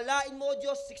 pagpalain mo, O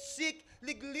Diyos, siksik,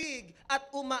 liglig, at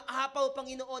umaapaw,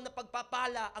 Panginoon, na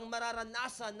pagpapala ang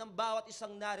mararanasan ng bawat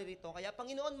isang naririto. Kaya,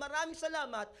 Panginoon, maraming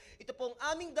salamat. Ito pong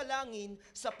aming dalangin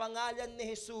sa pangalan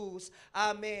ni Jesus.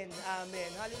 Amen.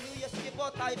 Amen. Hallelujah. Sige po,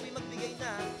 tayo po'y magbigay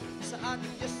na sa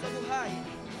ating Diyos sa buhay.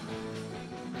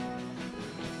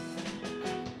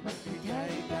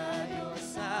 Magbigay tayo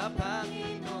sa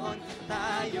Panginoon,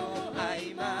 tayo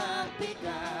ay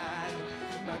magbigay.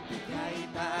 Magbigay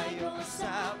tayo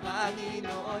sa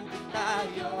Panginoon,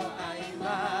 tayo ay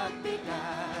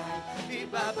magbigay.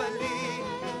 Ibabalik,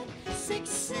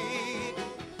 siksik,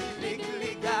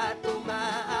 liglig at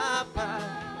umaapaw.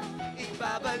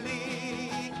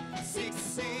 Ibabalik,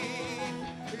 siksik,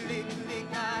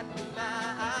 liglig at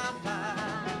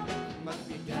umaapaw.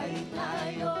 Magbigay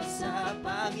tayo sa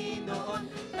Panginoon,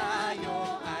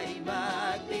 tayo ay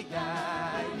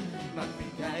magbigay.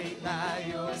 Magbigay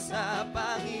tayo sa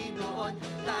Panginoon,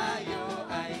 tayo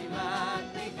ay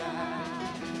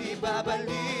magbigay.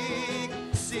 Ibabalik,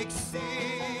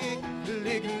 siksik,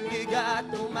 liglig at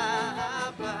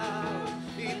umaapaw.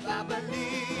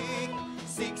 Ibabalik,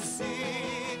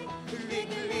 siksik,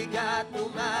 liglig at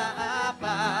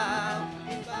umaapaw.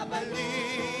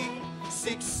 Ibabalik,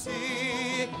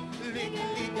 siksik,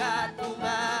 liglig at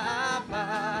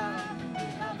umaapaw.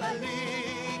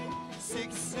 Ibabalik,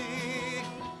 siksik,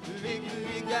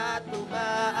 liglig at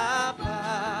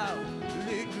umaapaw.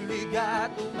 Liglig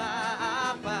at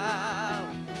umaapaw.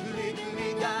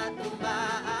 Liglig at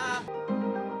umaapaw.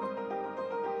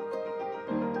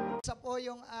 Isa po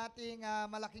yung ating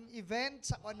malaking event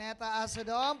sa Cuneta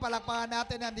Asadom. Palakpakan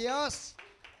natin ang Diyos.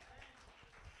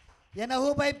 Yan na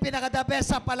ho ba yung pinaka-the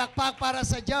best sa palakpak para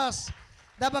sa Diyos?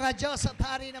 Na mga Diyos at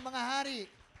hari ng mga hari.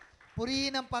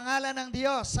 Purihin ang pangalan ng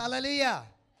Diyos. Hallelujah.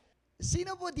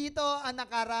 Sino po dito ang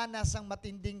nakaranas ng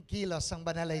matinding kilos ng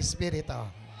Banal na Espiritu?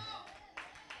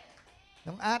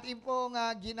 Nung ating pong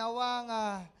ginawang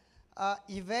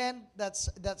event, that's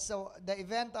the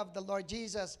event of the Lord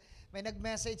Jesus, may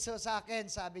nag-message sa akin,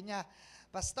 sabi niya,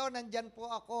 Pastor, nandyan po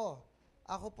ako.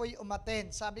 Ako po'y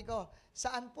umaten. Sabi ko,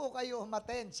 saan po kayo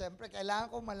umaten? Siyempre,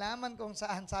 kailangan kong malaman kung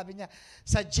saan. Sabi niya,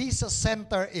 sa Jesus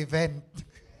Center event.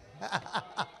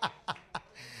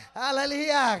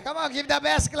 Hallelujah. Come on, give the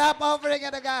best clap offering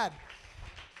unto God.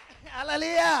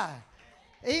 Hallelujah.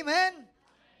 Amen.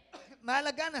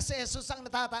 Mahalaga na si Jesus ang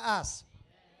natataas.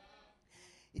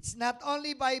 It's not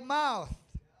only by mouth,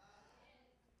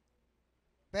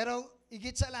 pero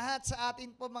higit sa lahat sa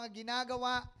atin po mga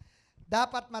ginagawa,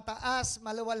 dapat mataas,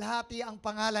 maluwalhati ang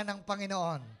pangalan ng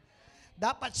Panginoon.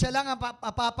 Dapat siya lang ang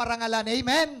mapaparangalan.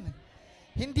 Amen?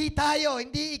 Hindi tayo,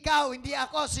 hindi ikaw, hindi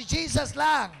ako, si Jesus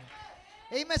lang.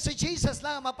 Amen, si Jesus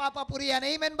lang ang mapapapurihan.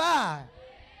 Amen ba?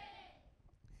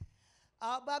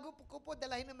 Bago ko po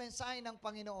dalahin ang mensahe ng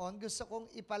Panginoon, gusto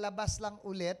kong ipalabas lang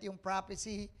ulit yung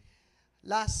prophecy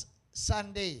last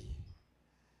Sunday.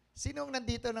 Sinong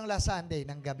nandito ng last Sunday,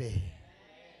 ng gabi?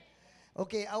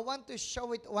 Okay, I want to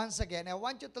show it once again. I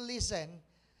want you to listen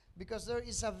because there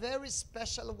is a very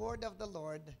special word of the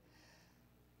Lord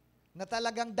na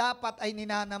talagang dapat ay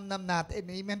ninanamnam natin.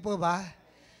 Amen po ba?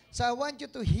 So I want you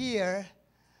to hear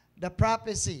the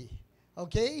prophecy.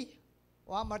 Okay?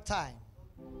 One more time.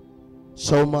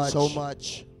 So much.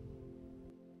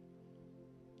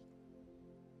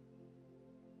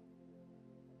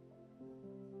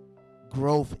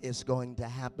 Growth is going to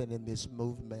happen in this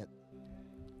movement.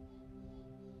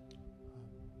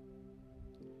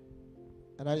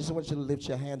 And I just want you to lift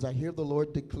your hands. I hear the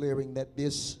Lord declaring that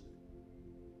this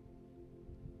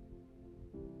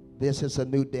is a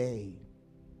new day.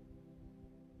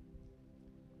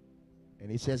 And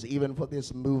he says, even for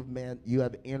this movement, you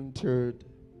have entered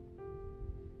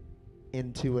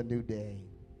into a new day.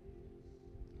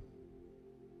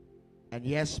 And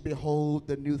yes, behold,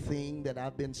 the new thing that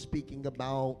I've been speaking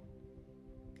about,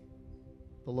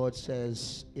 the Lord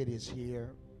says, it is here.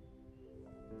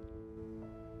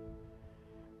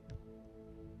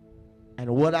 And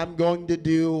what I'm going to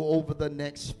do over the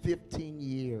next 15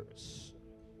 years,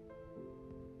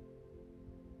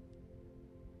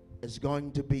 is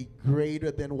going to be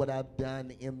greater than what I've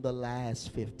done in the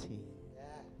last 15.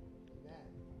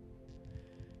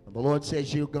 And the Lord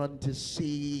says you're going to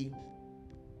see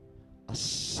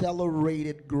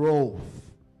accelerated growth.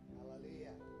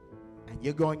 And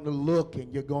you're going to look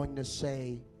and you're going to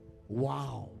say,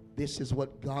 wow, this is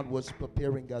what God was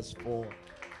preparing us for.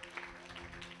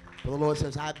 The Lord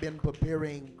says, I've been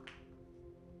preparing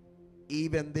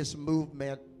even this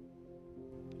movement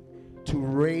to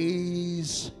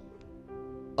raise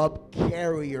up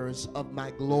carriers of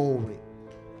my glory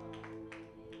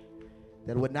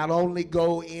that would not only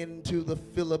go into the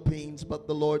Philippines, but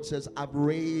the Lord says, I've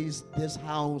raised this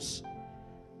house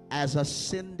as a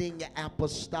sending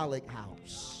apostolic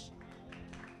house.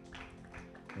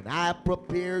 And I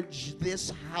prepared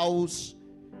this house,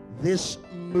 this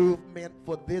movement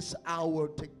for this hour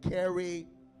to carry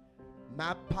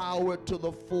my power to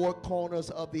the four corners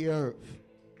of the earth.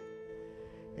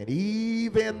 And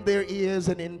even there is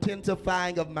an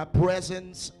intensifying of my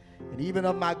presence and even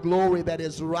of my glory that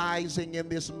is rising in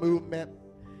this movement.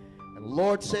 And the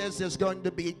Lord says there's going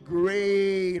to be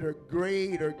greater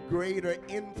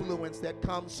influence that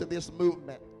comes to this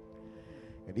movement.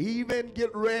 And even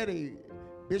get ready,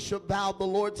 Bishop Val, the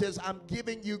Lord says, I'm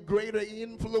giving you greater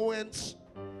influence,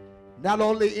 not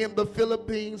only in the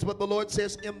Philippines, but the Lord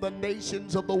says in the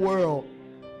nations of the world.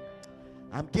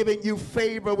 I'm giving you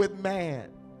favor with man.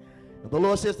 And the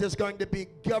Lord says there's going to be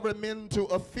governmental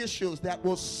officials that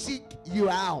will seek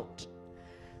you out.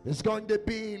 There's going to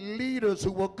be leaders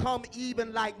who will come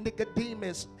even like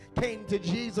Nicodemus came to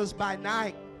Jesus by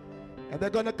night. And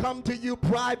they're going to come to you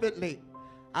privately.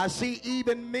 I see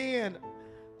even men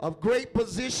of great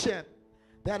position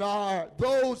that are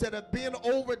those that have been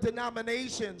over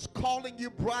denominations calling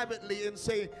you privately and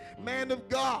say, man of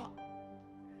God,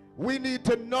 we need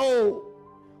to know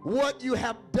what you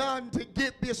have done to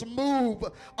get this move.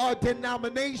 Our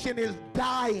denomination is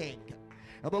dying.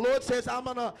 And the Lord says, I'm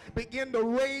going to begin to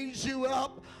raise you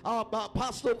up,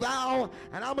 Apostle Val,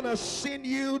 and I'm going to send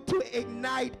you to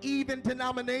ignite even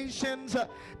denominations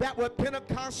that were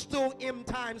Pentecostal in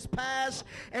times past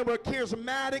and were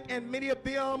charismatic, and many of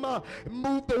them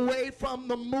moved away from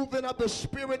the movement of the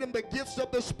Spirit and the gifts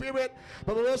of the Spirit.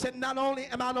 But the Lord said, not only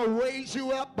am I going to raise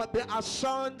you up, but there are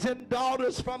sons and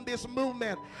daughters from this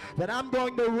movement that I'm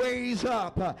going to raise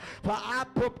up. For I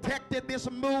protected this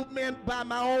movement by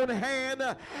my own hand.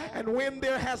 And when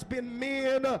there has been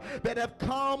men that have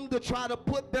come to try to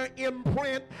put their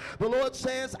imprint, the Lord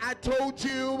says, I told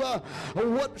you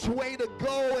which way to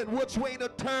go and which way to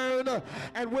turn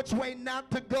and which way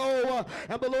not to go.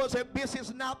 And the Lord said, this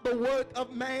is not the work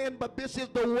of man, but this is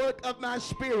the work of my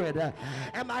Spirit.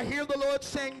 And I hear the Lord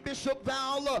saying, Bishop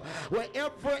Val,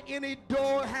 wherever any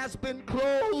door has been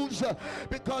closed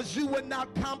because you would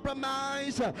not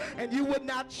compromise and you would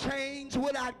not change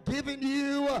what I've given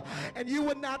you and you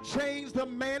would not change the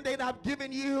mandate I've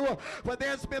given you. For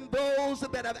there's been those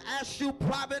that have asked you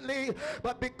privately,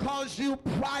 but because you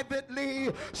privately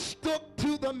stuck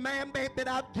to the mandate that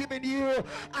I've given you,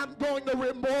 I'm going to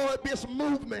reward this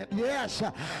movement. Yes,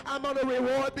 I'm going to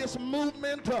reward this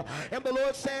movement. And the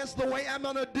Lord says the way I'm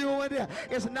going to do it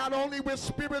is not only with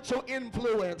spiritual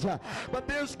influence, but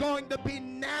there's going to be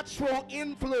natural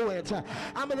influence.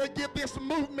 I'm going to give this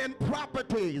movement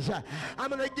properties. I'm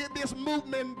going to give this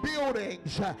movement buildings.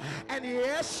 And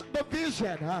yes, the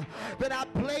vision that I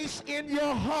place in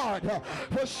your heart,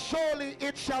 for surely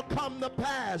it shall come to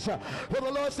pass. For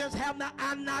the Lord says, have not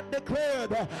I not declared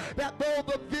that though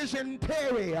the vision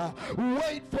tarry,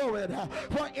 wait for it,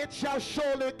 for it shall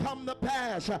surely come to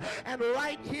pass. And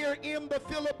right here in the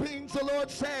Philippines, the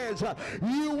Lord says,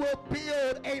 you will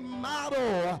build a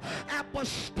model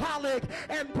apostolic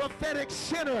and prophetic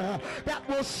center that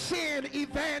will send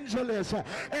evangelists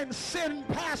and send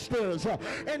pastors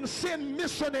and send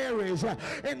missionaries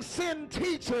and send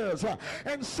teachers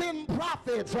and send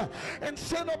prophets and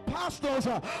send apostles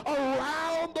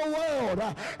around the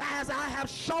world. As I have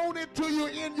shown it to you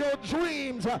in your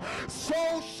dreams,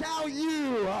 so shall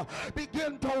you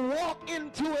begin to walk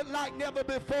into it like never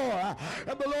before.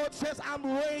 And the Lord says, I'm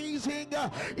raising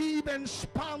even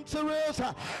sponsors.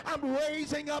 I'm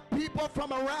raising up people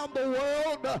from around the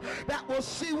world that will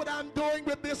see what I'm doing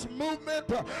with this movement,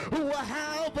 who will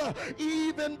have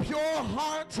even pure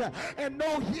hearts and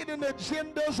no hidden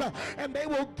agendas, and they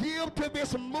will give to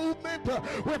this movement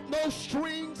with no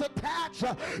strings attached.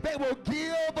 They will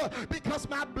give because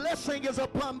my blessing is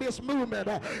upon this movement.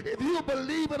 If you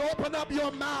believe it, open up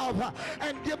your mouth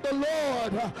and give the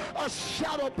Lord a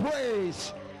shout of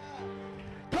praise.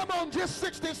 Come on, just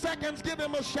 60 seconds, give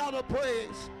him a shout of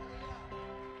praise.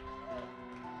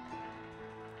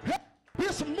 This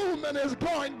This movement is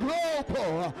going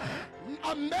global.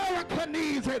 America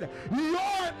needs it.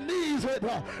 Europe needs it.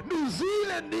 New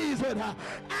Zealand needs it.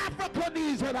 Africa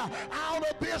needs it. Out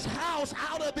of this house,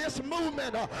 out of this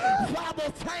movement. Father,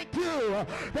 thank you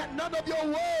that none of your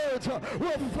words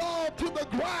will fall to the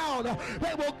ground.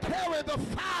 They will carry the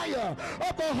fire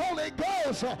of the Holy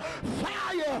Ghost,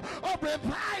 fire of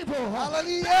revival.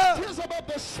 Hallelujah. Baptism of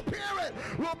the Spirit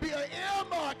will be an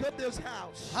earmark of this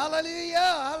house. Hallelujah.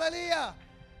 Hallelujah.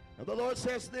 And the Lord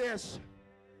says this.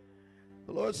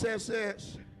 The Lord says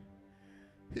this.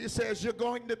 He says, you're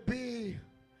going to be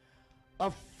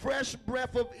a fresh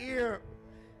breath of air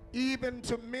even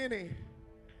to many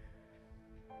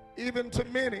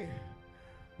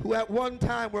who at one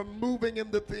time were moving in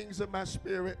the things of my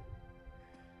spirit.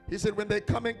 He said, when they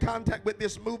come in contact with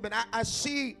this movement, I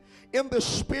see in the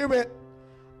spirit,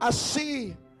 I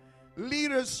see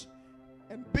leaders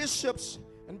and bishops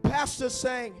and pastors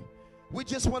saying, we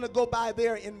just want to go by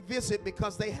there and visit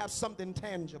because they have something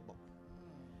tangible.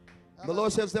 The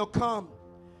Lord says they'll come.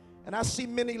 And I see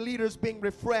many leaders being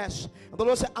refreshed. And the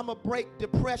Lord said, I'm going to break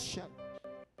depression.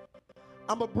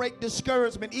 I'm going to break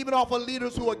discouragement, even off of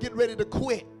leaders who are getting ready to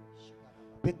quit.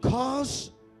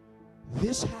 Because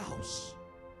this house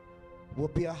will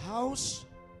be a house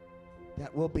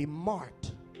that will be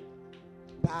marked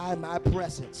by my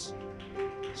presence,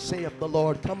 saith the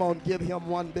Lord. Come on, give him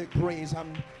one big praise.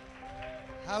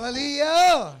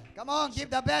 Hallelujah! Come on,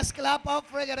 give the best clap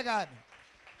offering to God.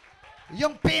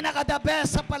 Yung pinaka-the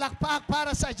best sa palakpak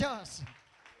para sa Diyos.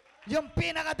 Yung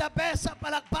pinaka-the best sa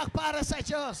palakpak para sa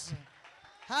Diyos.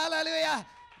 Hallelujah!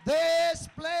 This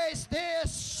place,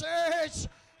 this church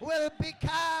will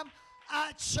become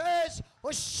a church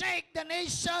who shake the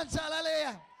nations.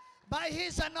 Hallelujah! By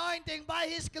His anointing, by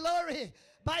His glory,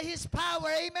 by His power.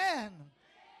 Amen.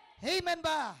 Amen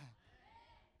ba?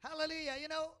 Hallelujah. You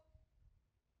know,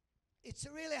 it's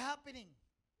really happening.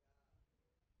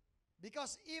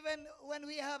 Because even when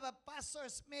we have a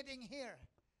pastor's meeting here,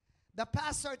 the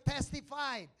pastor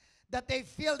testified that they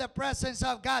feel the presence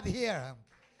of God here.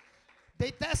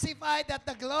 They testified that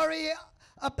the glory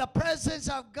of the presence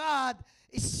of God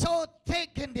is so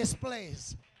thick in this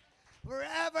place.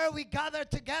 Wherever we gather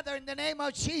together in the name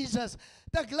of Jesus,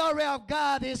 the glory of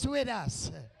God is with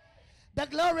us. The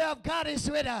glory of God is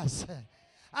with us.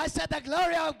 I said the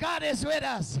glory of God is with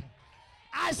us.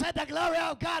 I said the glory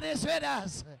of God is with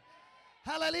us.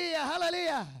 Hallelujah,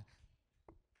 hallelujah.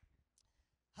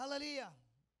 Hallelujah.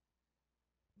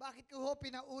 Bakit ko ho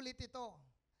pinaulit ito?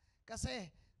 Kasi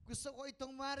gusto ko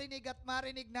itong marinig at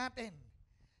marinig natin.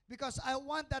 Because I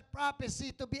want that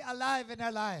prophecy to be alive in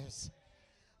our lives.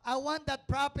 I want that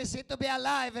prophecy to be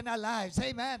alive in our lives.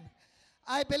 Amen.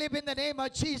 I believe in the name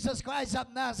of Jesus Christ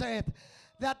of Nazareth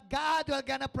that God will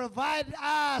gonna provide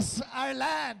us our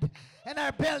land and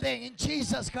our building in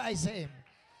Jesus Christ's name.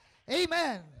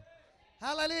 Amen.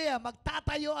 Hallelujah.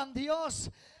 Magtatayo ang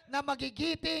Diyos na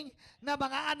magigiting na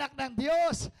mga anak ng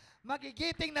Diyos,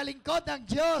 magigiting na lingkod ng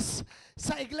Diyos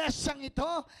sa iglesyang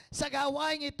ito, sa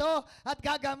gawain ito, at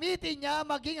gagamitin niya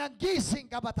maging ang gising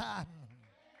kabataan.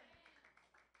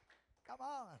 Come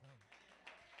on.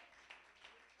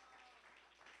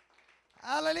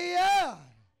 Hallelujah.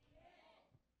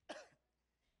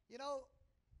 You know,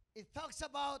 it talks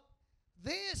about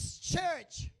this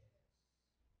church.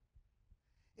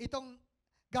 Itong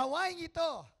gawain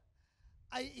ito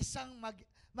ay isang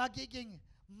magiging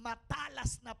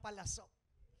matalas na palaso.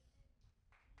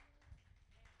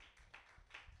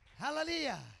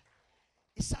 Hallelujah.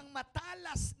 Isang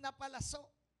matalas na palaso.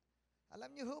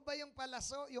 Alam niyo ho ba yung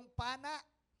palaso, yung pana?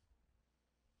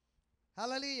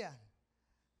 Hallelujah.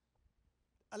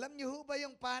 Alam niyo ho ba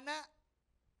yung pana?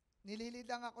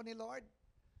 Nililidang ako ni Lord.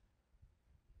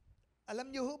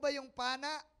 Alam niyo ho ba yung pana?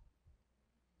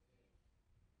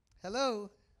 Hello?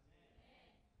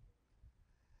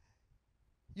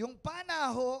 Yung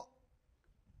pana ho,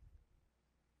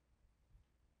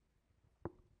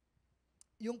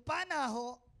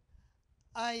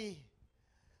 ay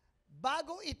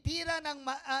bago itira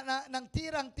ng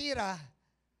tirang-tira,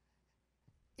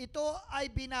 ito ay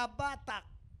binabatak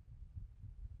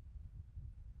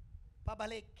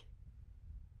pabalik.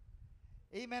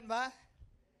 Amen ba?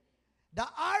 The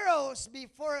arrows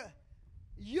before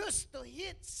used to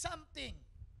hit something,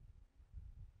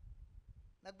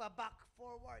 nagbaback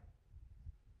forward.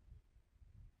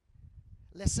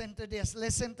 Listen to this,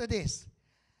 listen to this.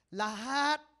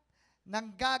 Lahat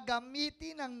ng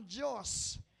gagamitin ng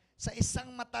Diyos sa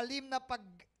isang matalim na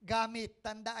paggamit,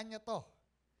 tandaan nyo to,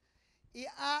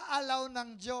 iaalaw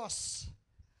ng Diyos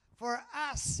for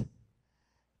us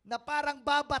na parang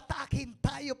babatakin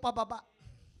tayo pababa.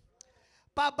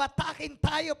 pabatakin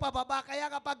tayo pababa.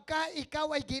 Kaya kapag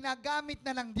ikaw ay ginagamit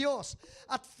na ng Diyos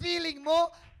at feeling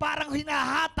mo parang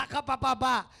hinahata ka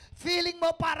pababa, feeling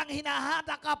mo parang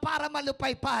hinahata ka para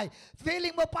malupaypay,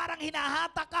 feeling mo parang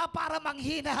hinahata ka para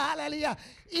manghina, hallelujah,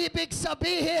 ibig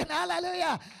sabihin,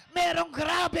 hallelujah, merong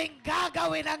grabing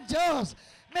gagawin ng Diyos.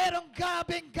 Merong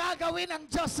grabing gagawin ng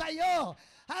Diyos sa iyo.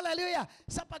 Hallelujah.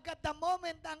 Sapagkat the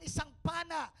moment ang isang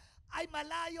pana ay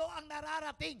malayo ang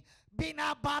nararating,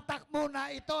 binabatak muna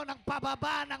ito ng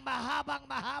pababa ng mahabang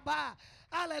mahaba.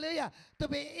 Hallelujah. To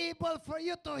be able for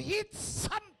you to hit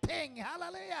something.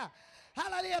 Hallelujah.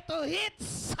 Hallelujah. To hit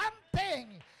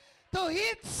something. To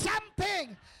hit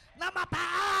something na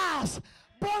mataas,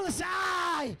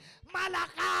 bullseye,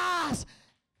 malakas.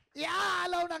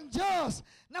 Iaalaw ng Diyos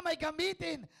na may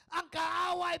gamitin ang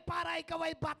kaaway para ikaw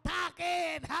ay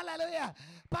batakin. Hallelujah.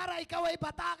 Para ikaw ay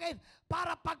batakin.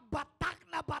 Para pagbatak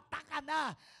na batak ka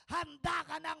na, handa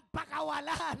ka ng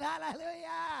pakawalan.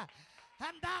 Hallelujah.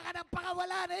 Handa ka ng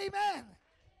pakawalan. Amen.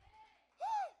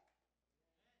 Woo!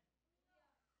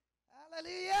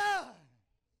 Hallelujah.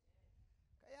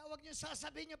 Kaya huwag niyo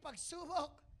sasabihin yung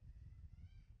pagsubok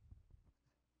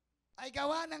ay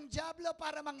gawa ng dyablo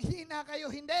para manghina kayo.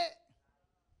 Hindi.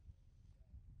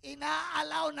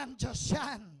 Inaalaw ng Diyos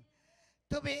yan.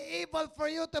 To be able for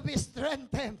you to be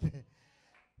strengthened.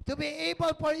 To be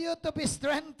able for you to be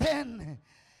strengthened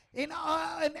in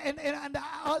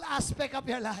all aspect of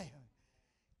your life.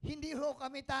 Hindi ho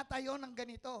kami tatayo ng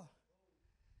ganito.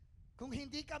 Kung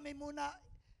hindi kami muna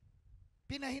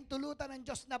pinahintulutan ng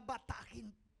Diyos na batakin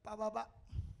pababa.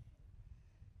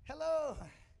 Hello.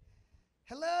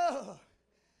 Hello.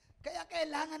 Kaya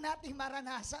kailangan nating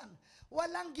maranasan.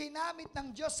 Walang ginamit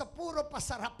ng Diyos sa puro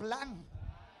pasarap lang.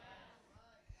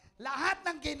 Lahat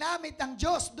ng ginamit ng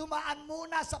Diyos dumaan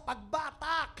muna sa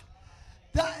pagbatak.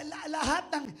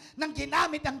 Lahat ng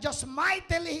ginamit ng Diyos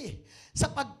mightily sa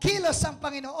pagkilos ng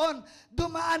Panginoon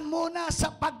dumaan muna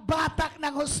sa pagbatak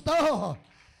ng husto.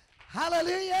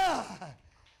 Hallelujah.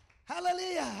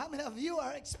 Hallelujah. How many of you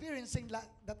are experiencing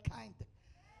that kind?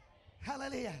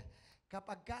 Hallelujah.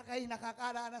 Kapag kayo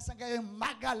nakakaranas ng kayo,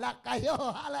 magalak kayo.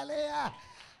 Hallelujah.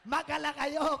 Magalak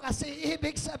kayo kasi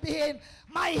ibig sabihin,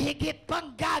 may higit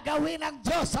pang gagawin ng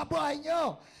Diyos sa buhay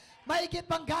nyo. May higit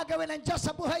pang gagawin ng Diyos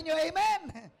sa buhay nyo. Amen?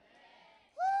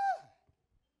 Woo!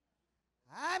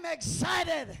 I'm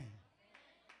excited.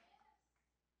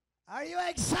 Are you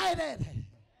excited?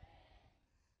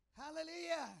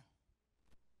 Hallelujah.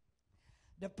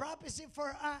 The prophecy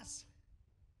for us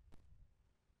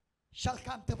shall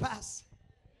come to pass.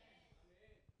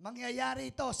 Mangyayari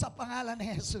ito sa pangalan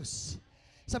ni Jesus.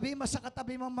 Sabihin mo sa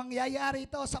katabi mo, mangyayari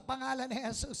ito sa pangalan ni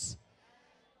Jesus.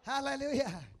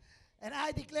 Hallelujah. And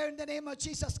I declare in the name of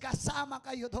Jesus, kasama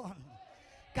kayo doon.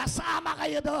 Kasama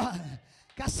kayo doon.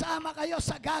 Kasama kayo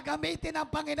sa gagamitin ng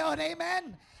Panginoon.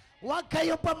 Amen. Huwag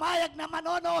kayo pumayag na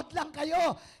manonood lang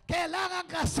kayo. Kailangan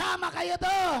kasama kayo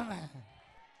doon.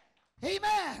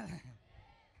 Amen.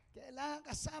 Kailangan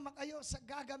kasama kayo sa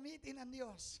gagamitin ng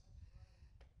Diyos.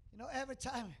 You know, every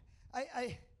time,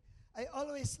 I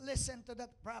always listen to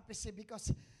that prophecy because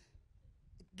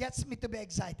it gets me to be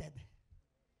excited.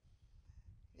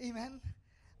 Amen?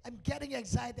 I'm getting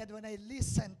excited when I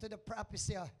listen to the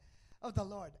prophecy of the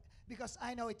Lord because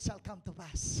I know it shall come to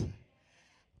pass.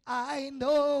 I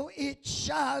know it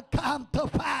shall come to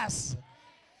pass.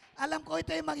 Alam ko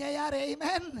ito yung mangyayari.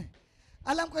 Amen?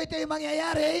 Alam ko ito yung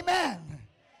mangyayari. Amen?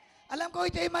 Alam ko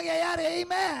ito yung mangyayari.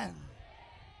 Amen.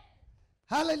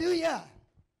 Hallelujah.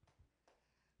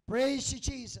 Praise you,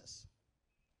 Jesus.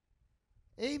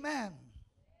 Amen.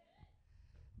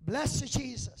 Bless you,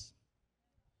 Jesus.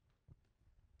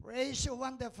 Praise your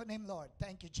wonderful name, Lord.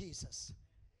 Thank you, Jesus.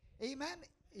 Amen.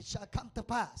 It shall come to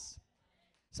pass.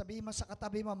 Sabihin mo sa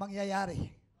katabi mo,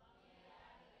 mangyayari.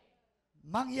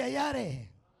 Mangyayari.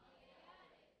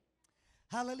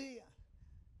 Hallelujah.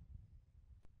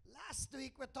 Last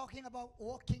week, we're talking about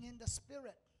walking in the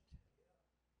Spirit.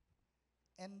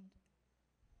 And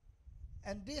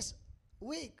this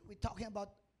week, we're talking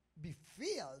about be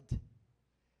filled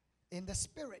in the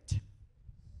Spirit.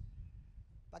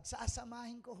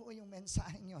 Pagsasamahin ko ho yung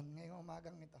mensaheng yun ngayong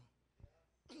umagang ito.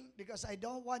 Because I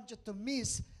don't want you to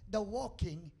miss the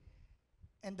walking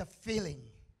and the feeling.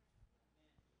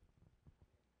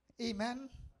 Amen?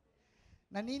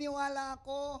 Naniniwala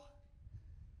ako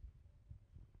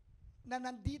na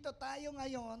nandito tayo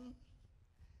ngayon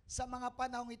sa mga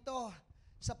panahong ito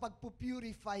sa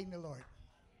pagpupurify ni Lord.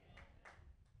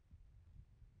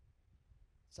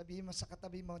 Sabihin mo sa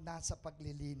katabi mo, nasa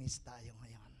paglilinis tayo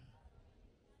ngayon.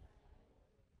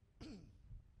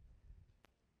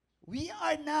 We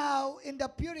are now in the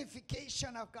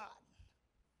purification of God.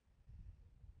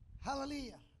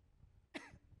 Hallelujah.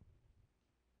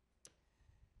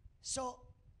 So,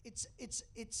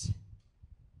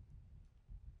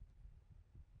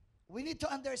 we need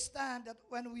to understand that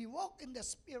when we walk in the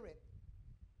Spirit,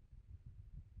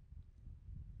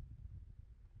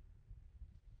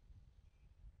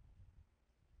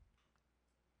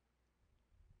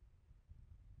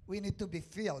 we need to be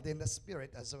filled in the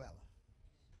Spirit as well.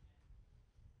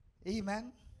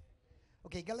 Amen?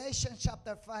 Okay, Galatians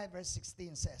chapter 5 verse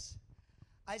 16 says,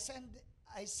 I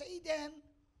say then,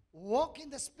 walk in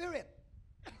the Spirit,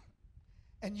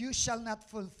 and you shall not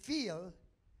fulfill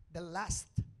the lust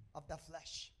of the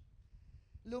flesh.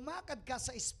 Lumakad ka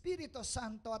sa Espiritu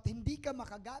Santo at hindi ka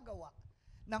makagagawa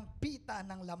ng pita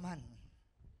ng laman.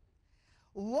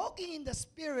 Walking in the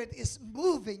Spirit is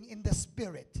moving in the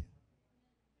Spirit.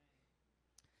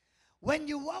 When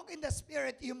you walk in the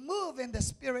Spirit, you move in the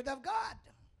Spirit of God.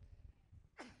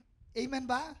 Amen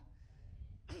ba?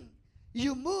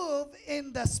 You move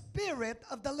in the Spirit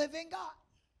of the living God.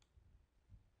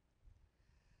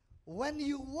 When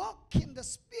you walk in the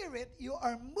Spirit, you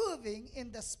are moving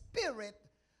in the Spirit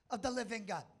of the living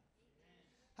God.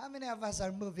 How many of us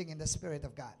are moving in the Spirit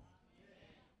of God?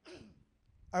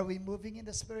 Are we moving in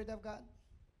the Spirit of God?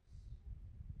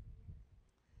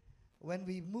 When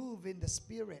we move in the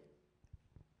Spirit,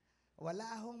 wala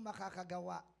hong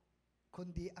makakagawa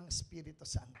kundi ang Espiritu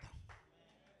Santo.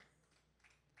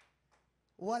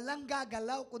 Walang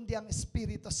gagalaw kundi ang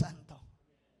Espiritu Santo.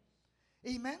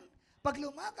 Amen? Pag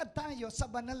lumakad tayo sa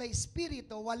banal na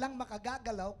Espiritu, walang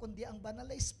makagagalaw kundi ang banal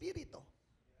na Espiritu.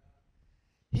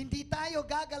 Hindi tayo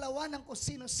gagalawan ng kung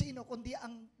sino-sino, kundi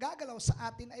ang gagalaw sa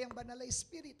atin ay ang banal na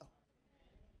Espiritu.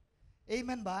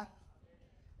 Amen ba?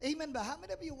 Amen ba? How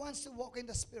many of you wants to walk in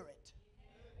the Spirit?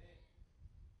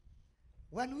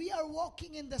 When we are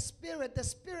walking in the Spirit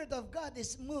of God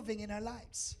is moving in our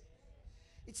lives.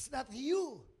 It's not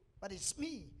you, but it's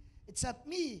me. It's not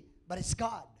me, but it's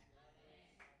God.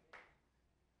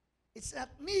 It's not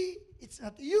me, it's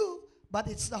not you, but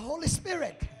it's the Holy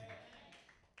Spirit.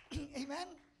 Amen?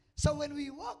 So when we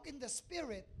walk in the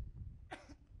Spirit,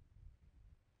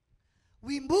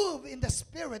 we move in the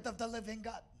Spirit of the living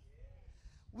God.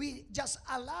 We just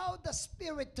allow the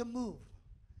Spirit to move.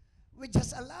 We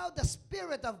just allow the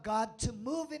Spirit of God to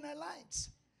move in our lives.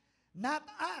 Not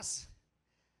us,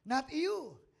 not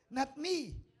you, not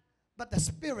me, but the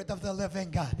Spirit of the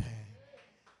living God.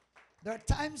 There are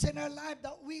times in our life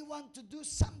that we want to do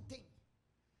something,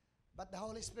 but the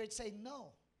Holy Spirit say,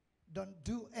 no, don't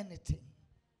do anything.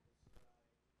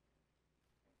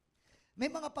 May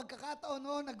mga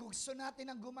pagkakataon na gusto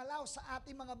natin ang gumalaw sa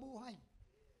ating mga buhay.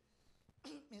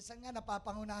 Minsan nga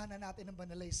napapangunahan na natin ng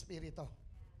banal na Espiritu.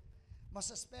 Mas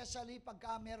especially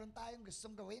pagka meron tayong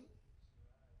gustong gawin.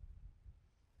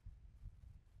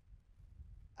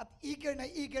 At eager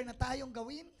na tayong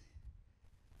gawin.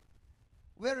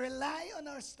 We rely on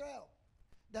our strength.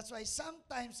 That's why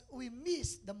sometimes we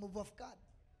miss the move of God.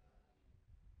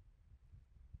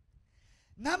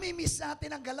 Nami-miss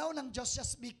natin ang galaw ng Diyos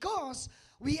just because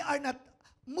we are not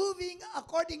moving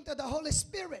according to the Holy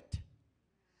Spirit.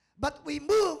 But we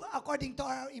move according to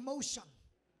our emotion.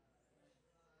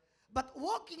 But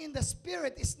walking in the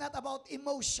Spirit is not about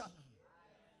emotion.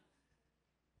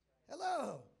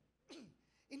 Hello?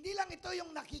 Hindi lang ito yung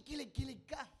nakikilig-kilig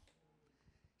ka.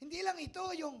 Hindi lang ito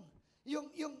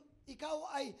yung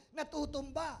ikaw ay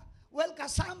natutumba. Well,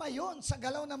 kasama yon sa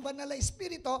galaw ng banal na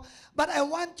Espiritu, but I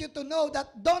want you to know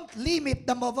that don't limit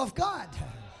the move of God.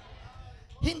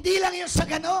 Hindi lang yun sa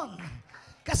ganon.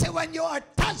 Kasi when you are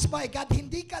touched by God,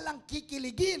 hindi ka lang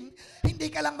kikiligin, hindi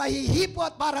ka lang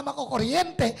mahihipot para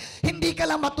makukuryente, hindi ka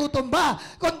lang matutumba,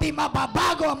 kundi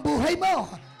mababago ang buhay mo.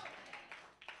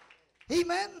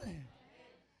 Amen?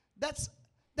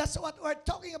 That's what we're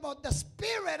talking about, the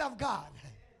Spirit of God.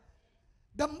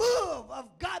 The move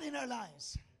of God in our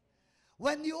lives.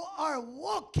 When you are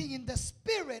walking in the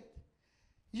Spirit,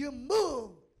 you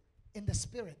move in the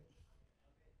Spirit.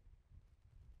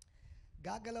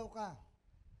 Gagalaw ka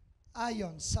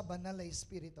ayon sa banal na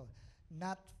Espiritu,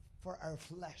 not for our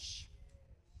flesh,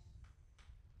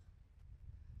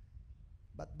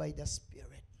 but by the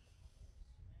Spirit.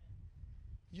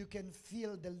 You can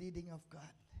feel the leading of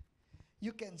God.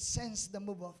 You can sense the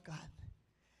move of God.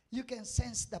 You can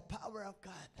sense the power of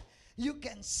God. You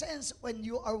can sense when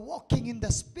you are walking in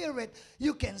the Spirit,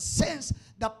 you can sense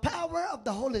the power of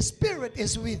the Holy Spirit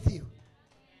is with you.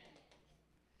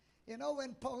 You know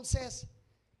when Paul says,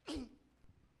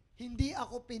 hindi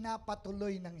ako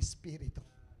pinapatuloy ng Espiritu.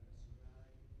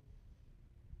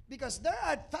 Because there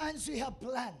are times we have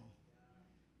planned.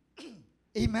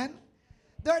 Amen?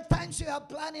 There are times we have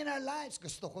plan in our lives.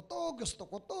 Gusto ko to, gusto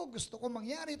ko to, gusto ko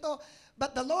mangyari to.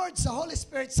 But the Lord, the Holy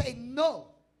Spirit say,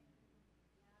 no.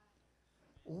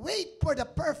 Wait for the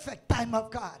perfect time of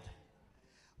God.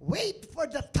 Wait for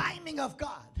the timing of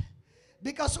God.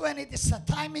 Because when it is the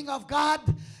timing of God,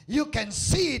 you can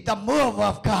see the move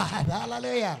of God.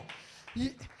 Hallelujah.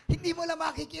 Hindi mo lang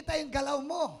makikita yung galaw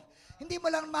mo. Hindi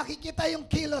mo lang makikita yung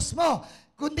kilos mo.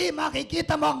 Kundi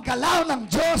makikita mo ang galaw ng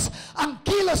Diyos, ang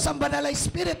kilos ng Banal na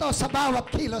Espiritu sa bawat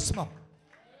kilos mo.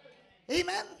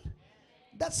 Amen?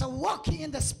 That's a walking in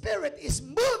the Spirit, is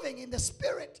moving in the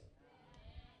Spirit.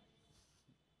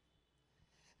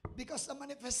 Because the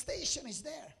manifestation is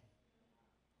there.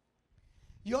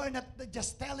 You're not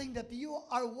just telling that you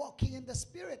are walking in the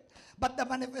Spirit, but the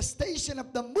manifestation of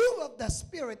the move of the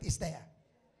Spirit is there.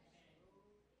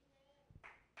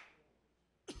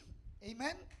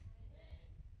 Amen?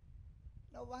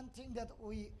 Now, one thing that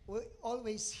we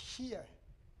always hear,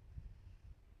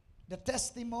 the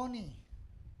testimony,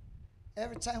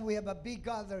 every time we have a big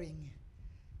gathering,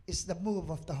 is the move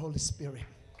of the Holy Spirit.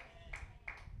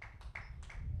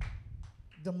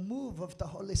 The move of the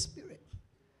Holy Spirit.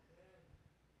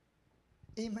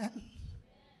 Amen?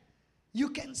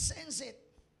 You can sense it.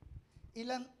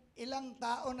 Ilang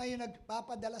tao na yung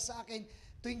nagpapadala sa akin,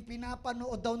 tuwing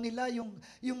pinapanood daw nila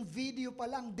yung video pa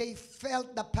lang, they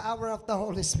felt the power of the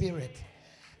Holy Spirit.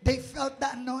 They felt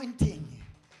the anointing.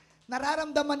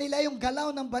 Nararamdaman nila yung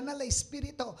galaw ng Banal na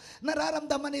Espiritu.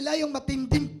 Nararamdaman nila yung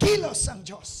matinding kilos ng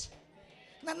Diyos.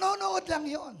 Nanonood lang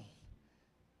yon.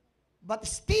 But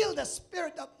still the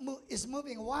Spirit is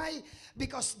moving. Why?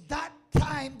 Because that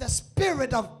time the Spirit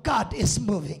of God is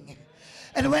moving.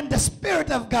 And when the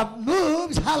Spirit of God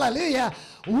moves, hallelujah,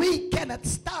 we cannot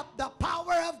stop the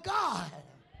power of God.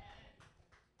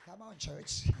 Come on,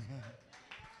 church.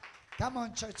 Come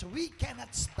on, church. We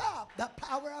cannot stop the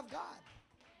power of God.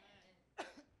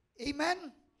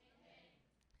 Amen?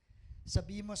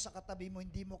 Sabi mo sa katabi mo,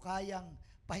 hindi mo kayang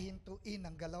pahintuin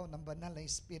ang galaw ng Banal na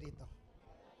Espiritu.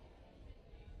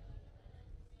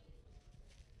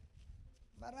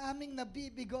 Maraming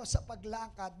nabibigo sa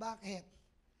paglakad. Bakit?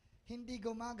 Hindi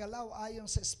gumagalaw ayon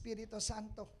sa Espiritu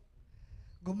Santo.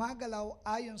 Gumagalaw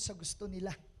ayon sa gusto nila.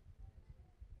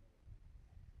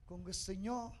 Kung gusto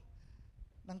nyo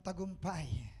ng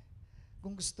tagumpay,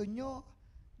 kung gusto nyo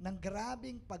ng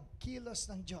grabing pagkilos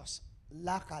ng Diyos,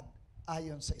 lakad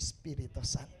ayon sa Espiritu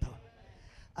Santo.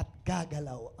 At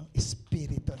gagalaw ang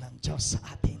Espiritu ng Diyos sa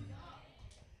atin.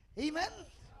 Amen?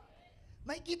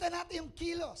 Makikita natin yung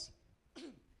kilos.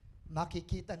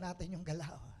 Makikita natin yung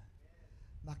galaw.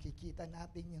 Makikita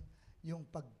natin yung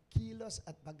pagkilos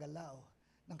at paggalaw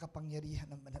ng kapangyarihan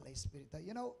ng Banal na Espiritu.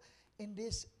 You know, in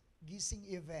this Gising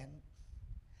event,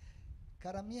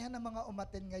 karamihan ng mga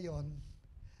umaten ngayon,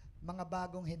 mga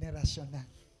bagong henerasyon na.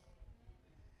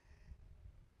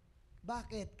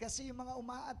 Bakit? Kasi yung mga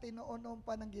umaatin noon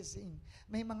pa ng Gising,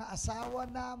 may mga asawa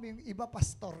na, may iba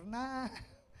pastor na.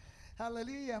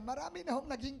 Hallelujah. Marami na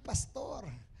naging pastor.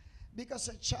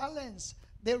 Because the challenge,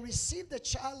 they received the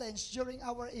challenge during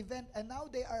our event and now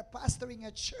they are pastoring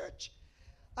a church.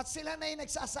 At sila na yung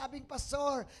nagsasabing,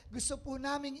 Pastor, gusto po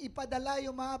naming ipadala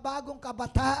yung mga bagong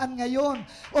kabataan ngayon.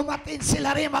 Umatin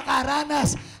sila rin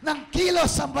makaranas ng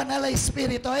kilos ng Banal na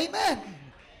Espiritu. Amen?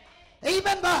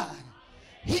 Amen ba?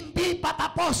 Hindi pa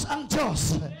tapos ang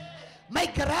Diyos.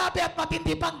 May grabe at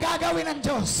matindi pang gagawin ng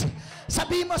Diyos.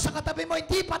 Sabi mo sa katabi mo,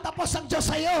 hindi pa tapos ang Diyos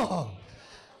sa'yo.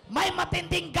 May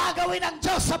matinding gagawin ng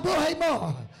Diyos sa buhay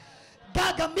mo.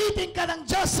 Gagamitin ka ng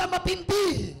Diyos sa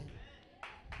matindi.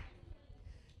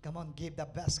 Come on, give the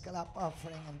best clap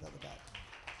offering unto God.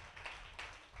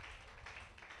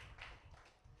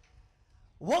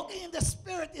 Walking in the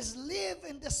Spirit is live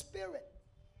in the Spirit.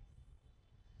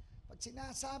 Pag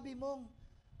sinasabi mong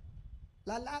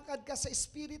lalakad ka sa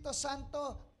Espiritu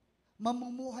Santo,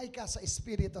 mamumuhay ka sa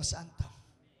Espiritu Santo.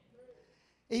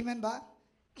 Amen ba?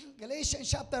 Galatians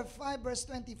chapter 5 verse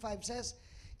 25 says,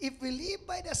 if we live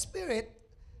by the Spirit,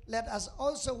 let us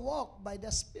also walk by the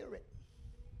Spirit.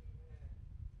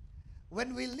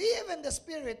 When we live in the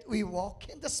Spirit, we walk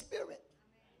in the Spirit.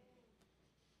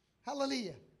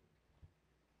 Hallelujah.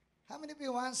 How many of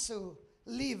you want to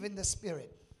live in the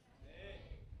Spirit?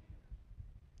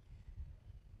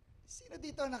 Sino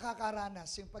dito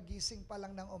nakakaranas yung pagising pa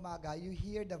lang ng umaga, you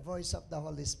hear the voice of the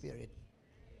Holy Spirit?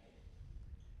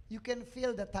 You can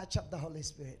feel the touch of the Holy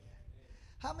Spirit.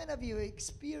 How many of you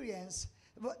experience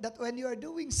that when you are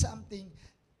doing something,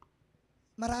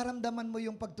 mararamdaman mo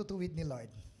yung pagtutuwid ni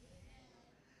Lord?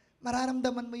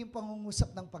 Mararamdaman mo yung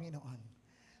pangungusap ng Panginoon.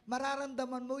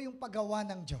 Mararamdaman mo yung paggawa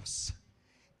ng Diyos.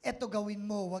 eto gawin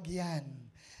mo, wag yan.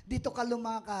 Dito ka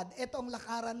lumakad, eto ang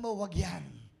lakaran mo, wag yan.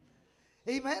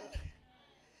 Amen?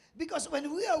 Because when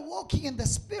we are walking in the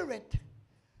Spirit,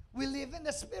 we live in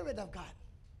the Spirit of God.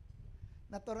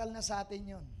 Natural na sa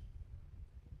atin yun.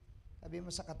 Sabi mo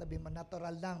sa katabi mo,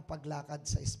 natural lang paglakad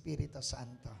sa Espiritu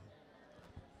Santo.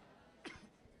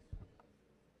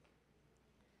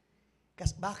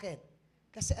 Bakit?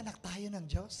 Kasi anak tayo ng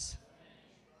Diyos.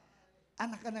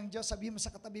 Anak ka ng Diyos, sabi mo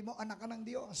sa katabi mo, anak ka ng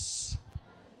Diyos.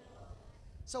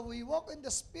 So we walk in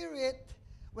the Spirit.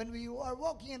 When we are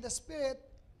walking in the Spirit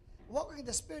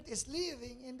is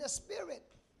living in the Spirit.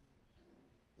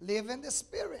 Live in the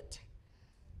Spirit.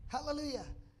 Hallelujah.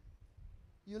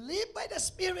 You live by the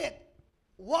Spirit.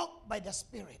 Walk by the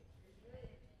Spirit.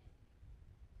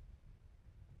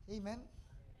 Amen?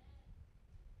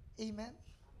 Amen?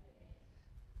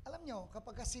 Alam nyo,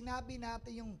 kapag sinabi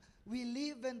natin yung we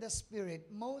live in the Spirit,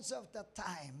 most of the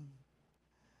time,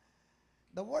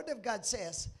 the Word of God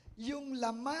says, yung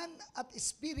laman at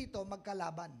espiritu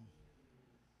magkalaban.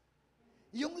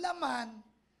 Yung laman,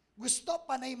 gusto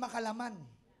panay makalaman.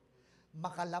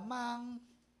 Makalamang.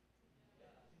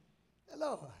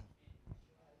 Hello?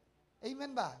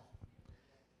 Amen ba?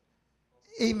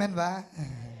 Amen ba?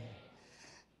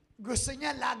 Gusto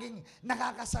niya laging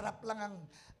nakakasarap lang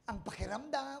ang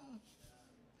pakiramdam.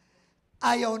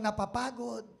 Ayaw na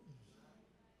papagod.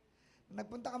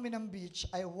 Nagpunta kami ng beach,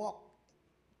 I walk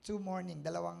 2 morning,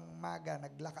 2 maga,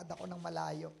 naglakad ako ng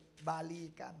malayo,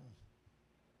 balikan.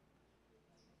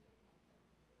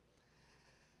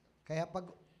 Kaya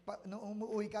nung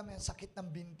umuwi kami, ang sakit ng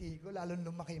binti ko, lalong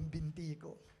lumaki yung binti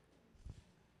ko.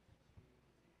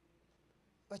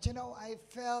 But you know, I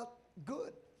felt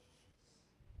good.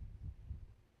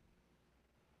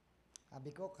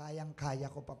 Sabi ko,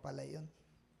 kayang-kaya ko pa pala yun.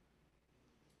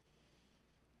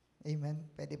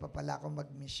 Amen? Pwede pa pala akong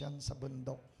mag-mission sa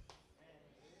bundok.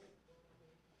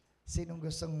 Sinong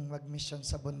gustong mag-mission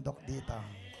sa bundok dito?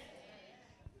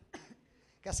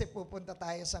 Kasi pupunta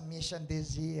tayo sa mission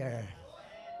this year.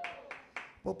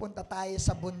 Pupunta tayo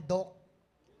sa bundok.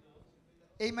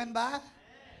 Amen ba?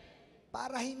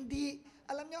 Para hindi,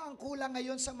 alam nyo, ang kulang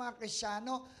ngayon sa mga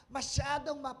Kristyano,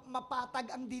 masyadong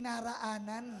mapatag ang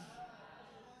dinaraanan.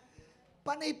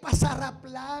 Panay pasarap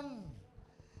lang.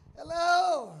 Hello?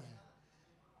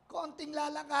 Konting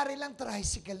lalakarin lang,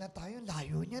 tricycle na tayo,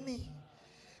 layo niyan eh.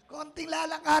 Konting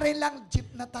lalakarin lang, jeep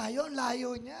na tayo,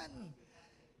 layo niyan.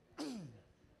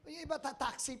 Yung iba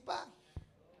taxi pa.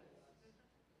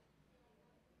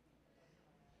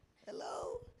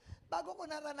 Hello? Bago ko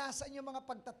naranasan yung mga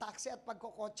pagtataksi at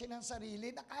pagkokotse ng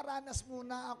sarili, nakaranas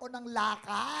muna ako ng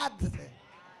lakad.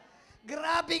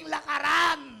 Grabing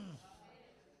lakaran.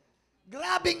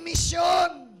 Grabing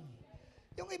misyon.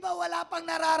 Yung iba wala pang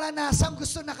nararanasan,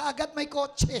 gusto na kaagad may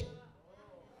kotse.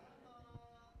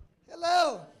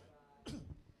 Hello?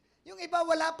 Yung iba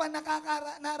wala pang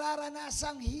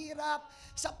nararanasang hirap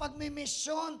sa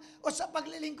pagmimisyon o sa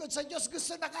paglilingkod sa Diyos,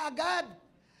 gusto na kaagad.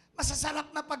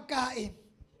 Masasarap na pagkain.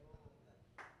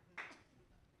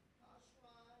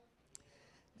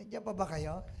 Nandiyan pa ba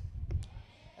kayo?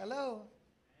 Hello?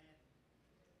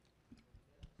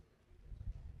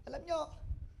 Alam nyo,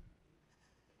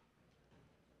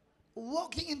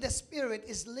 walking in the Spirit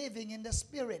is living in the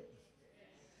Spirit.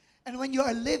 And when you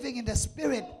are living in the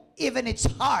Spirit, even it's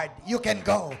hard, you can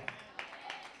go.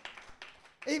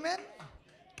 Amen?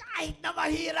 Kahit na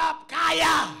mahirap,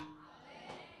 kaya.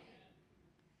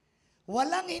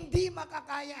 Walang hindi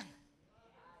makakaya.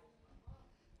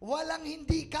 Walang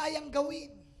hindi kayang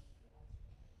gawin.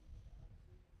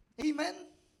 Amen?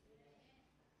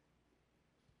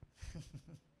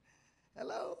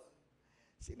 Hello?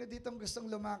 Sino ditong gustong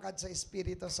lumakad sa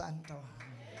Espiritu Santo?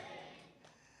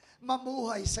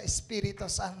 Mamuhay sa Espiritu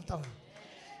Santo.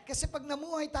 Kasi pag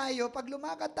namuhay tayo, pag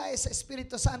lumakad tayo sa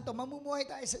Espiritu Santo, mamumuhay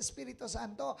tayo sa Espiritu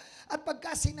Santo. At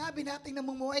pagka sinabi natin na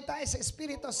mamumuhay tayo sa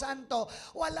Espiritu Santo,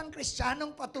 walang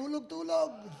Kristiyanong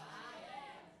patulog-tulog.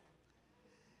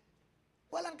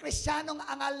 Walang Kristiyanong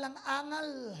angal ng angal.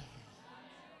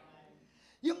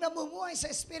 Yung namumuhay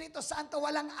sa Espiritu Santo,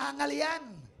 walang angal yan.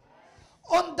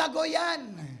 On the go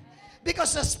yan.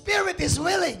 Because the Spirit is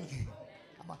willing.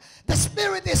 The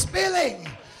Spirit is willing.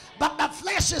 But the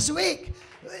flesh is weak.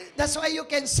 That's why you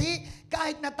can see,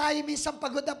 kahit na tayo minsan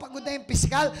pagod na yung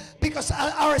physical, because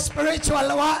our spiritual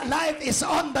life is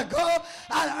on the go,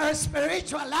 our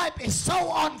spiritual life is so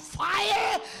on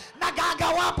fire,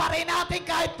 nagagawa pa rin natin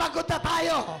kahit pagod na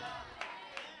tayo.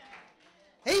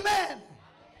 Amen.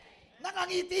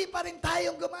 Nakangiti pa rin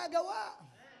tayong gumagawa.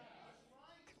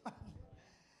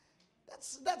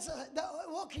 That's the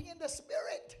walking in the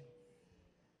Spirit.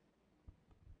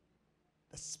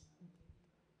 The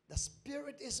The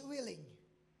spirit is willing,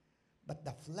 but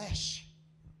the flesh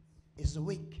is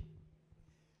weak.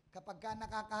 Kapag ka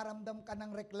nakakaramdam ka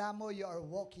ng reklamo, you are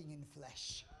walking in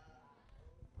flesh.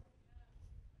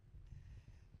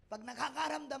 Pag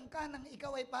nakakaramdam ka ng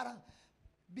ikaw ay parang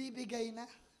bibigay na,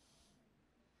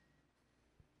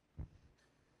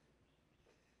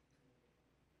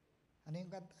 ano yung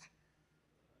kanta?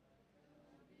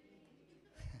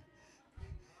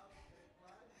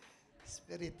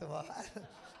 Spiritual.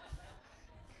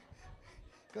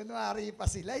 Kunwari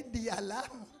pa sila, hindi alam.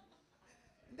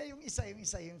 Hindi,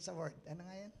 yung sa word. Ano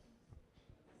nga yan?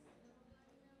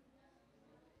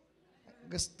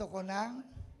 Gusto ko nang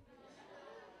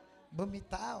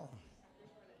bumitaw.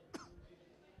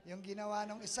 Yung ginawa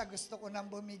nung isa, gusto ko nang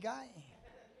bumigay.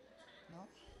 No?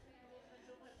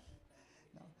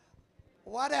 No?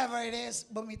 Whatever it is,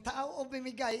 bumitaw o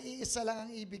bumigay, iisa lang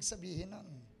ang ibig sabihin nun.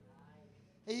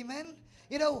 Amen?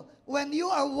 You know, when you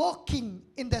are walking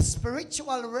in the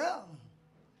spiritual realm,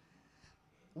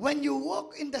 when you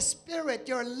walk in the Spirit,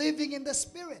 you're living in the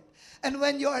Spirit. And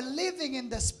when you are living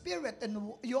in the Spirit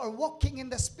and you are walking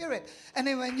in the Spirit, and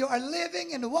when you are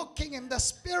living and walking in the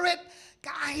Spirit,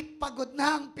 kahit pagod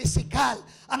na ang pisikal,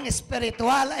 ang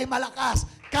espiritual ay malakas.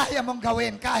 Kaya mong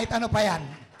gawin kahit ano pa yan.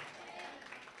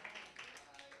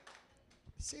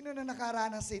 Sino na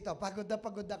nakaranas dito? Pagod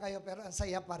na kayo pero ang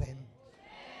saya pa rin.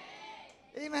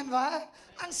 Amen ba?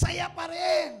 Ang saya pa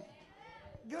rin.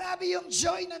 Grabe yung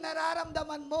joy na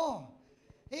nararamdaman mo.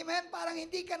 Amen? Parang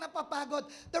hindi ka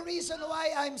napapagod. The reason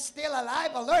why I'm still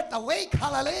alive, alert, awake,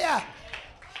 hallelujah.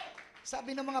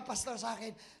 Sabi ng mga pastor sa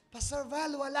akin, Pastor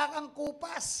Val, wala kang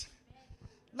kupas.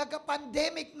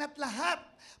 Nagka-pandemic na't lahat.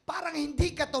 Parang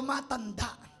hindi ka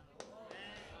tumatanda.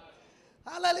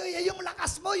 Hallelujah. Yung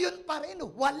lakas mo, yun pa rin.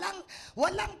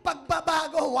 Walang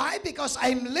pagbabago. Why? Because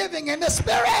I'm living in the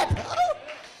Spirit.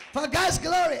 For God's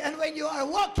glory. And when you are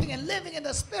walking and living in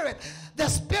the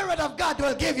Spirit of God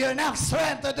will give you enough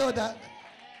strength to do that.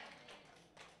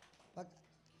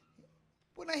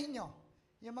 Punahin nyo,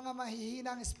 yung mga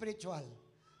mahihinang spiritual,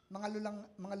 mga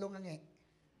lungangi.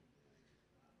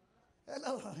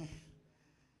 Hello.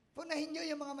 Punahin nyo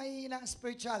yung mga mahihinang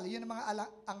spiritual, yun ang mga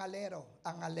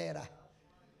angalera.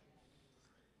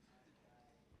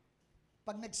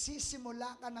 Pag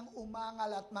nagsisimula ka ng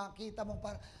umangal at makita mong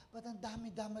parang, ba't ang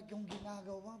dami-dami yung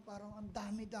ginagawa? Parang ang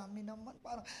dami-dami naman.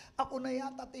 Parang ako na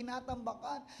yata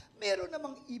tinatambakan. Meron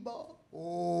namang iba.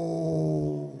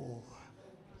 Oh.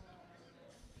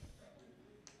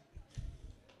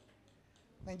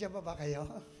 Nandiyan ba kayo?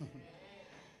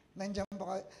 Nandiyan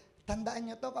ba kayo?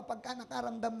 Tandaan nyo to, kapag ka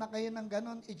nakaramdam na kayo ng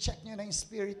ganun, i-check nyo na yung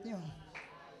spirit nyo.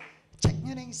 Check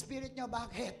nyo na yung spirit nyo.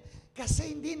 Bakit?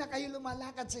 Kasi hindi na kayo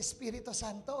lumalakad sa Espiritu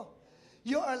Santo.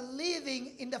 You are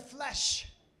living in the flesh.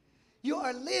 You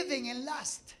are living in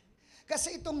lust.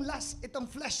 Kasi itong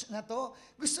flesh na to,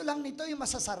 gusto lang nito yung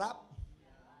masasarap.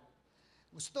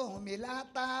 Gusto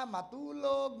humilata,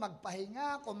 matulog,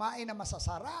 magpahinga, kumain na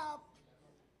masasarap.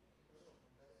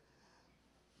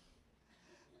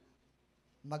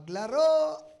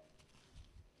 Maglaro.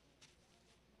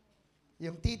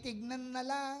 Yung titignan na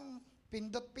lang,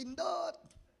 pindot-pindot.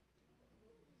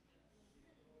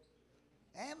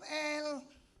 ML.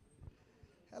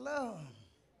 Hello.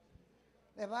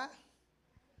 Diba?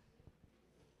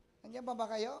 Nandiyan ba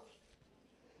kayo?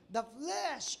 The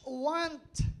flesh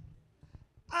want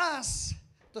us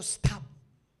to stop.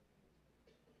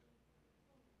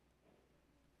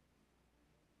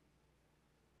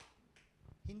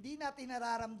 Hindi natin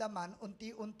nararamdaman,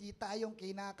 unti-unti tayong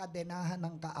kinakadenahan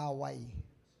ng kaaway.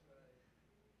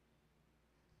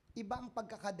 Iba ang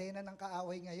pagkakadena ng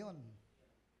kaaway ngayon.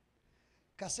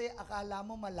 Kasi akala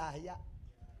mo malaya.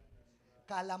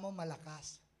 Akala mo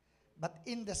malakas. But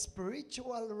in the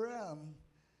spiritual realm,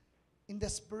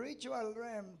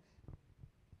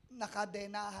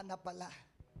 nakadenahan na pala.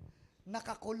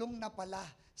 Nakakulong na pala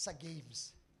sa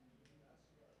games.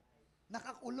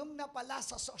 Nakakulong na pala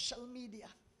sa social media.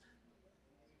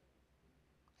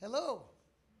 Hello?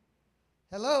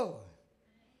 Hello?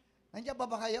 Nandiyan ba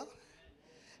kayo?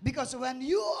 Because when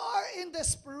you are in the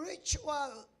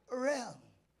spiritual realm,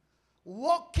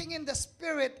 walking in the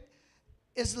Spirit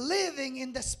is living in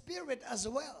the Spirit as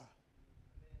well.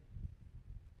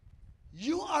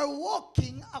 You are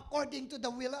walking according to the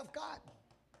will of God.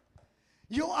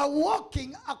 You are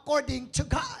walking according to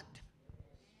God.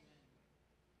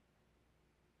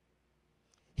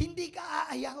 Hindi ka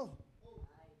aayaw.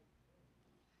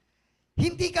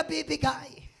 Hindi ka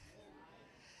bibigay.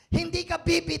 Hindi ka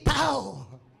bibitaw.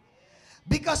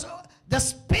 Because the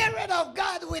Spirit of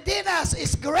God within us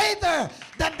is greater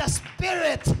than the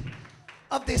spirit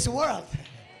of this world.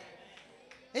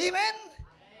 Amen?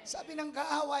 Sabi ng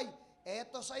kaaway,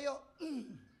 eto sa'yo.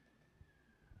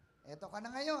 Eto ka na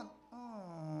ngayon.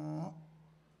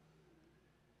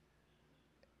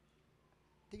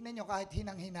 Tingnan nyo, kahit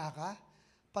hinang-hina ka,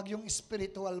 pag yung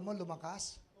spiritual mo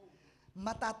lumakas,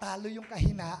 matatalo yung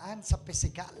kahinaan sa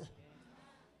physical.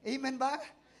 Amen ba?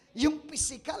 Yung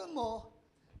physical mo,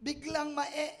 biglang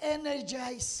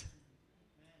ma-energize.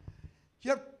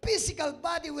 Your physical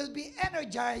body will be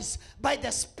energized by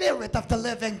the Spirit of the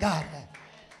living God.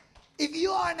 If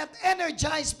you are not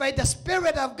energized by the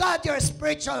Spirit of God, your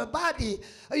spiritual body,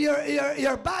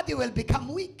 your body will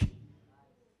become weak.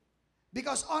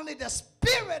 Because only the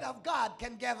Spirit of God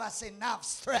can give us enough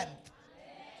strength.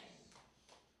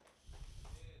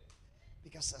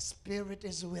 Because the Spirit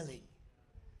is willing,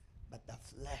 but the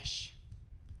flesh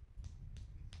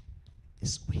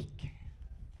is weak.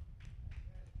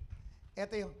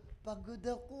 Ito yung, pagod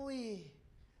ako eh.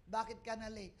 Bakit ka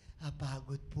na late?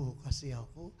 Hapagod po kasi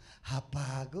ako.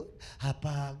 Hapagod.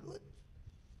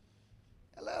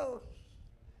 Hello?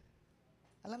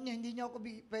 Alam niyo, hindi niyo ako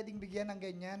pwedeng bigyan ng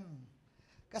ganyan.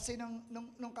 Kasi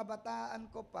nung kabataan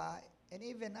ko pa, and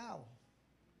even now,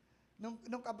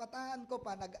 nung kabataan ko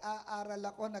pa, nag-aaral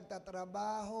ako,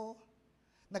 nagtatrabaho,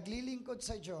 naglilingkod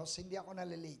sa Diyos, hindi ako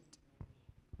nalilate.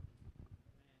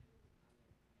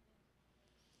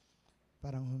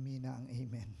 Parang humina ang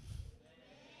amen.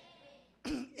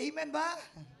 Amen ba?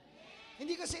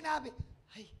 Hindi ko sinabi,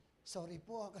 ay, sorry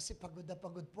po kasi pagod na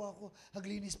pagod po ako,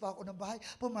 naglinis pa ako ng bahay,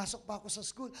 pumasok pa ako sa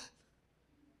school.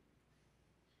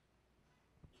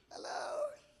 Hello?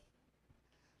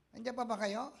 Nandiyan pa ba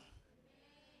kayo?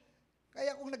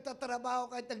 Kaya kung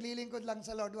nagtatrabaho kahit naglilingkod lang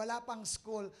sa Lord, wala pang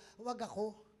school, huwag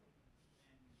ako.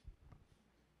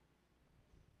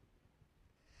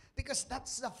 Because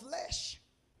that's the flesh.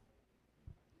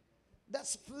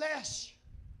 That's flesh.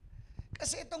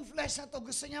 Kasi itong flesh na to,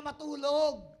 gusto niya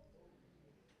matulog.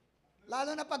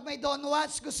 Lalo na pag may don't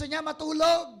watch, gusto niya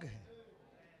matulog.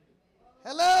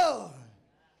 Hello?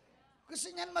 Gusto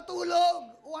niya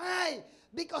matulog. Why?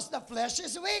 Because the flesh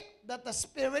is weak, that the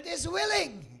spirit is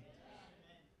willing.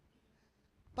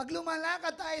 Pag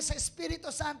lumalakad tayo sa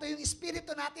Espiritu Santo, yung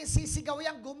Espiritu natin sisigaw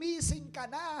yan, gumising ka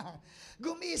na.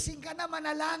 Gumising ka na,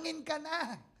 manalangin ka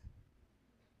na.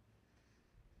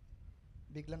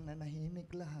 Biglang nanahimik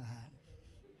lahat.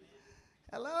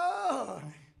 Hello?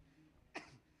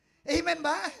 Amen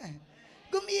ba?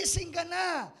 Gumising ka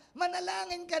na,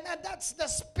 manalangin ka na. That's the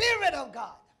Spirit of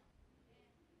God.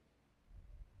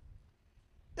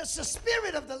 That's the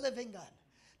Spirit of the living God.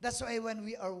 That's why when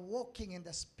we are walking in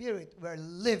the Spirit, we're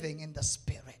living in the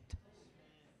Spirit.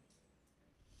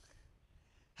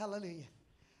 Hallelujah.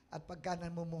 At pagka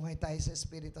namumuhay tayo sa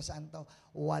Espiritu Santo,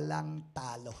 walang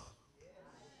talo.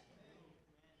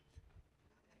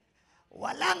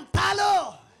 Walang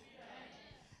talo.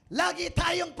 Lagi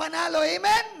tayong panalo.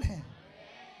 Amen?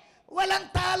 Walang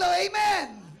talo.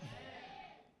 Amen?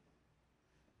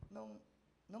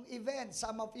 Nung event,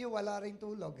 some of you wala ring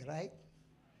tulog, right?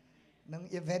 Nung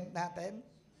event natin.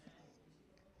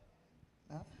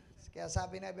 No? Kaya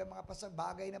sabi na mga pastor,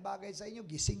 bagay na bagay sa inyo,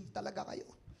 gising talaga kayo.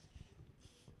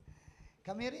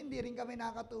 Kami rin, di rin kami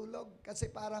nakatulog.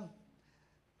 Kasi parang,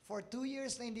 for 2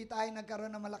 years na hindi tayo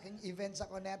nagkaroon ng malaking event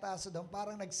sa Cuneta Sodom,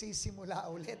 parang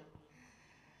nagsisimula ulit.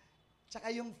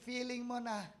 Tsaka yung feeling mo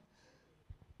na,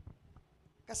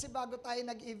 kasi bago tayo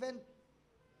nag-event,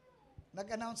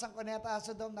 nag-announce ang Cuneta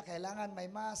Sodom na kailangan may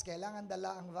mask, kailangan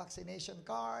dala ang vaccination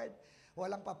card,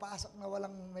 walang papasok na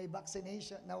walang may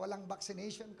vaccination, na walang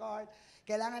vaccination card,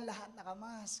 kailangan lahat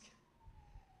nakamask.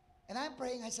 And I'm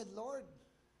praying, I said, Lord,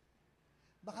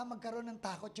 baka magkaroon ng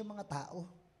takot yung mga tao.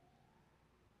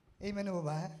 Amen mo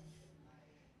ba?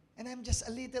 And I'm just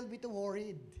a little bit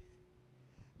worried.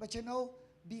 But you know,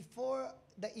 before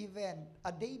the event,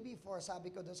 a day before,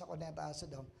 sabi ko doon sa Cuneta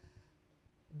Sodom,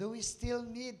 do we still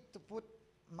need to put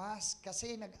mask?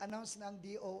 Kasi nag-announce na ang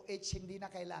DOH, hindi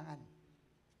na kailangan.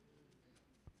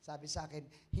 Sabi sa akin,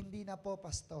 hindi na po,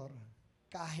 Pastor.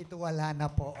 Kahit wala na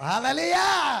po.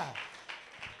 Hallelujah!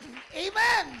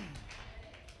 Amen!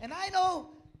 And I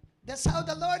know, that's how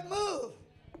the Lord moved.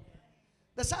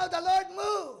 That's how the Lord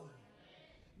moved.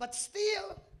 But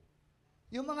still,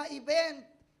 yung mga event,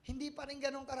 hindi pa rin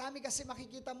ganun karami kasi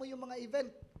makikita mo yung mga event,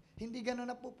 hindi ganun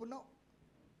napupuno.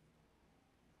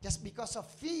 Just because of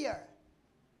fear.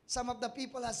 Some of the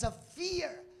people has a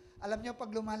fear. Alam nyo, pag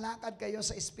lumalakad kayo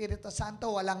sa Espiritu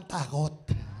Santo, walang takot.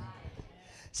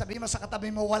 Sabi mo sa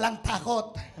katabi mo, walang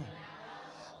takot.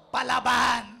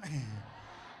 Palaban.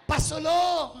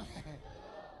 Pasulong.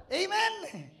 Amen?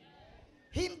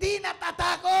 Hindi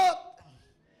natatakot.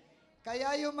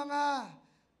 Kaya yung mga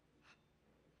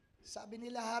Sabi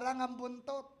nila, harang ang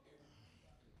buntot.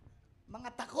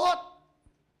 Mga takot.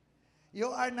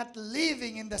 You are not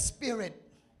living in the Spirit.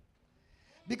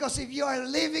 Because if you are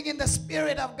living in the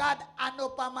Spirit of God,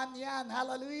 ano pa man yan,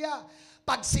 hallelujah.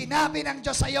 Pag sinabi ng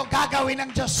Diyos sa'yo, gagawin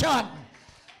ng Diyos yun.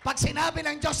 Pag sinabi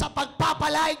ng Diyos sa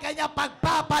pagpapalain ka niya,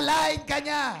 pagpapalain ka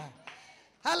niya.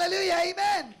 Hallelujah,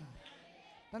 amen.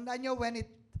 Tandaan nyo, when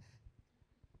it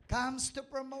comes to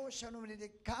promotion, when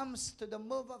it comes to the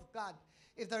move of God,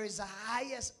 if there is a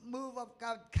highest move of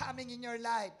God coming in your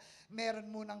life,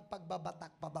 meron munang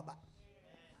pagbabatak pababa.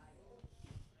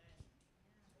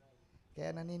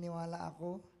 Kaya naniniwala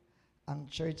ako, ang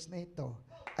church na ito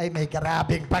ay may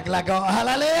grabing paglago.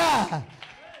 Hallelujah!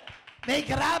 May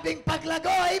grabing paglago.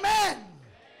 Amen!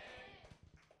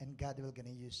 And God will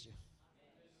gonna use you.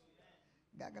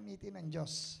 Gagamitin ng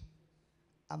Diyos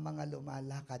ang mga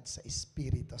lumalakad sa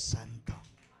Espiritu Santo.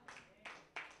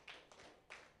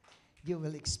 You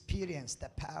will experience the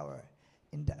power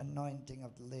in the anointing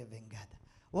of the living God.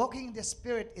 Walking in the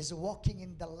Spirit is walking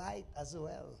in the light as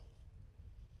well.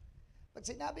 Pag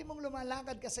sinabi mong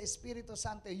lumalakad ka sa Espiritu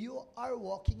Santo, you are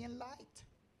walking in light.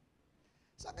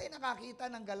 Saan kayo nakakita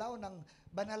ng galaw ng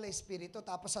banal na Espiritu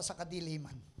tapos sa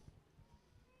kadiliman?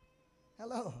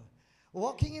 Hello.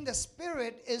 Walking in the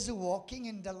Spirit is walking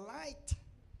in the light.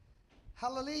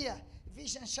 Hallelujah.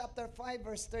 Ephesians chapter 5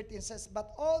 verse 13 says,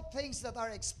 but all things that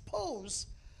are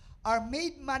exposed are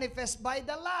made manifest by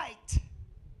the light.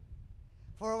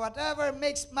 For whatever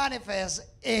makes manifest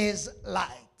is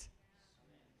light.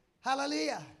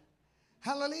 Hallelujah.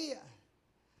 Hallelujah.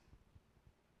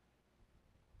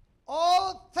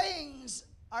 All things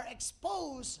are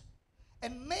exposed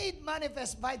and made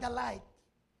manifest by the light.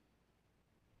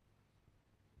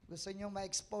 Gusto nyo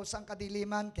ma-expose ang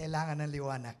kadiliman, kailangan ng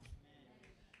liwanag.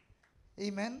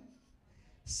 Amen?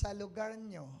 Sa lugar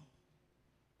nyo,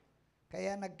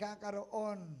 kaya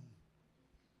nagkakaroon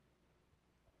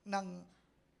ng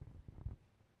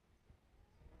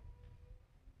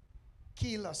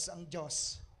kilos ang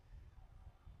Diyos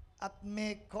at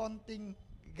may konting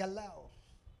galaw,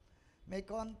 may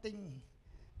konting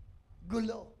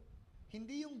gulo.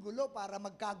 Hindi yung gulo para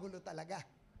magkagulo talaga.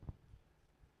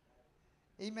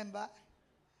 Amen ba?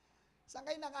 Saan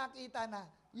kayo nakakita na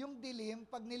yung dilim,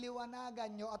 pag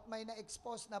niliwanagan nyo at may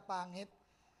na-expose na pangit,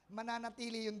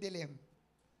 mananatili yung dilim?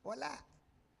 Wala.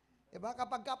 Diba?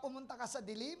 Kapag ka pumunta ka sa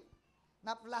dilim,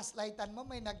 na flashlightan mo,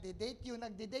 may nagde-date, yung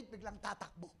nagde-date biglang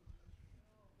tatakbo.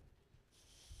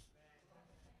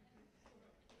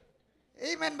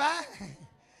 Amen ba?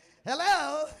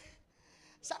 Hello?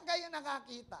 Saan kayo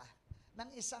nakakita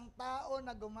ng isang tao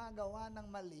na gumagawa ng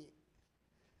mali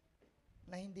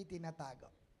na hindi tinatago?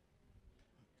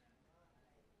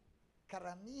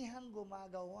 Karamihan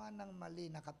gumagawa ng mali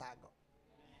na katago.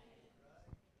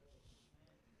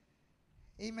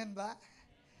 Amen ba?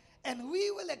 And we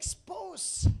will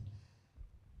expose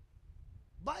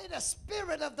by the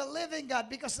Spirit of the living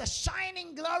God because the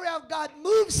shining glory of God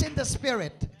moves in the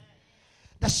Spirit.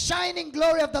 The shining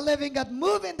glory of the living God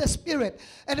move in the Spirit.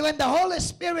 And when the Holy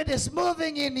Spirit is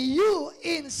moving in you,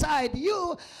 inside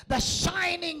you, the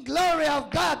shining glory of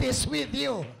God is with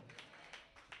you.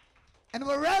 And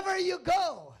wherever you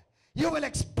go, you will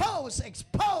expose the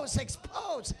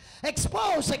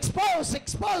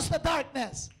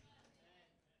darkness.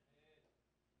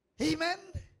 Amen?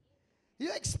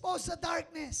 You expose the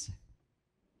darkness.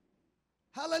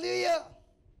 Hallelujah.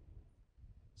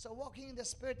 So walking in the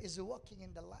Spirit is walking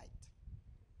in the light.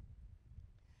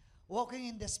 Walking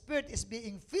in the Spirit is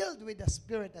being filled with the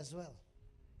Spirit as well.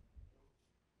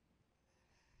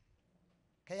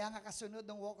 Kaya nga kasunod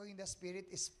ng walking in the Spirit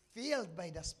is filled by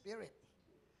the Spirit.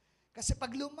 Kasi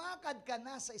pag lumakad ka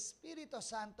na sa Espiritu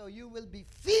Santo, you will be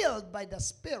filled by the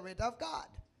Spirit of God.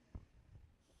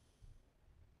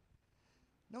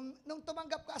 Nung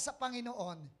tumanggap ka sa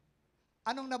Panginoon,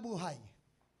 anong nabuhay?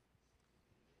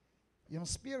 Yung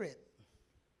Spirit.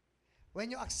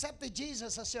 When you accepted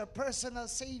Jesus as your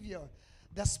personal Savior,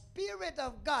 the Spirit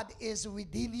of God is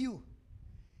within you,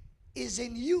 is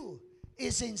in you,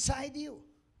 is inside you.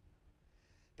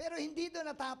 Pero hindi doon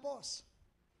natapos.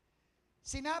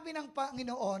 Sinabi ng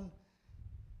Panginoon,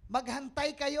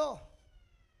 maghantay kayo.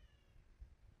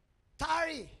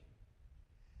 Tarry.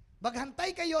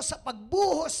 Maghantay kayo sa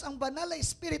pagbuhos ang banal na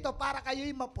Espiritu para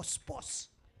kayo'y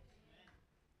mapuspos.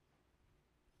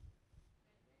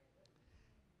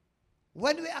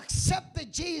 When we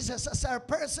accepted Jesus as our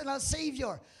personal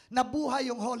Savior, nabuhay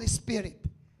yung Holy Spirit.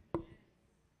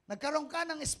 Nagkaroon ka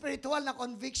ng spiritual na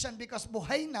conviction because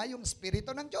buhay na yung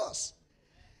Espiritu ng Diyos.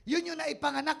 Yun yung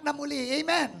naipanganak na muli.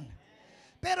 Amen?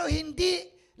 Pero hindi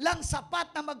lang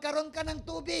sapat na magkaroon ka ng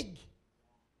tubig.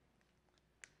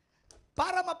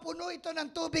 Para mapuno ito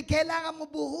ng tubig, kailangan mo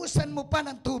buhusan mo pa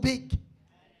ng tubig.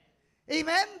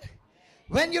 Amen?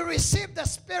 When you receive the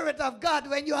Spirit of God,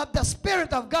 when you have the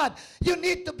Spirit of God, you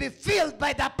need to be filled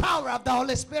by the power of the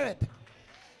Holy Spirit.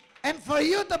 And for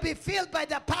you to be filled by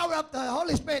the power of the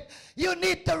Holy Spirit, you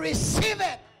need to receive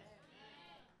it.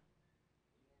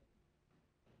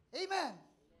 Amen.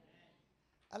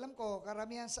 Alam ko,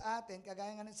 karamihan sa atin,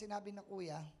 kagaya nga ng sinabi na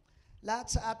kuya,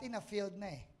 lahat sa atin na filled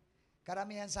na eh.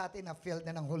 Karamihan sa atin na filled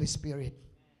na ng Holy Spirit.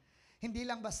 Hindi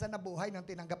lang basta nabuhay nang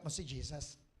tinanggap mo si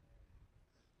Jesus.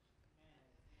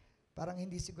 Parang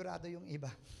hindi sigurado yung iba.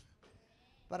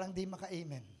 Parang di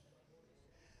maka-amen.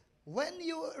 When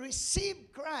you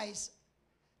receive Christ,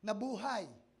 nabuhay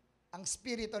ang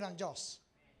Espiritu ng Diyos.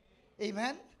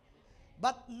 Amen?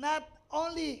 But not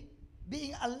only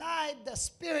being alive, the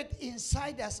Spirit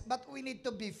inside us, but we need to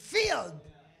be filled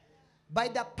by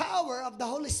the power of the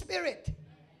Holy Spirit.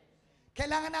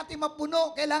 Kailangan natin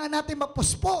mapuno, kailangan natin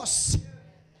mapuspos.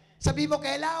 Sabi mo,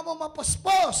 kailangan mo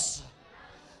mapuspos.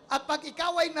 At pag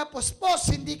ikaw ay napuspos,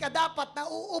 hindi ka dapat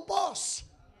nauupos.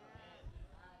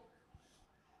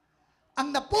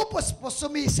 Ang napupuspos,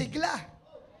 sumisigla.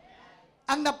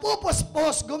 Ang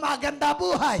napupuspos, gumaganda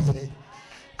buhay.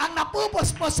 Ang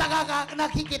napupuspos,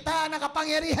 nakikita ang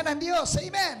kapangyarihan ng Diyos.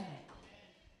 Amen.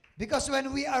 Because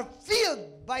when we are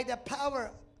filled by the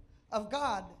power of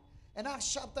God, and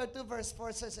Acts chapter 2 verse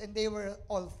 4 says, and they were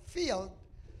all filled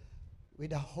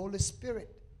with the Holy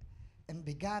Spirit and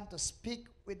began to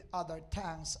speak with other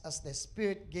tongues as the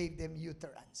Spirit gave them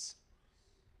utterance.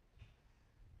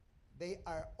 They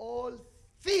are all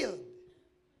filled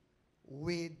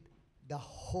with the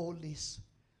Holy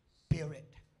Spirit.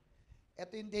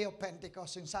 Ito yung Day of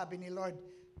Pentecost, yung sabi ni Lord,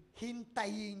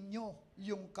 hintayin nyo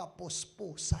yung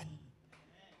kapuspusan.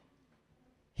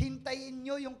 Hintayin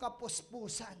nyo yung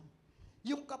kapuspusan.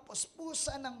 Yung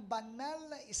kapuspusan ng banal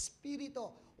na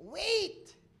Espiritu.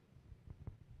 Wait!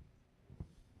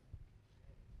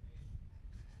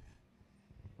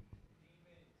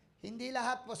 Hindi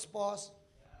lahat puspos.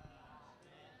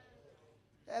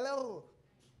 Hello.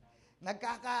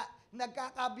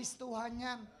 Nagkakabistuhan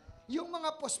yan. Yung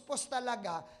mga puspos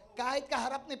talaga, kahit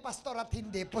kaharap ni pastor at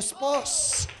hindi,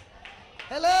 puspos.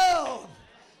 Hello.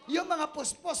 Yung mga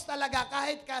puspos talaga,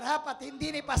 kahit kaharap at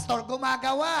hindi ni pastor,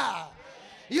 gumagawa.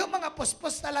 Yung mga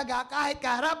puspos talaga, kahit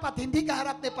kaharap at hindi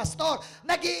kaharap ni pastor,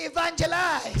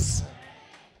 nag-i-evangelize.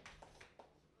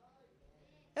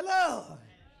 Hello.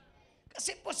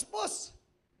 Kasi puspos.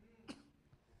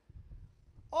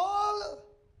 All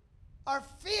are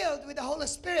filled with the Holy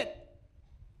Spirit.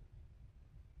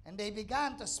 And they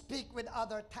began to speak with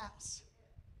other tongues.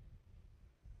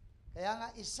 Kaya nga,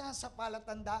 isa sa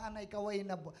palatandaan na ikaw ay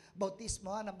bautismo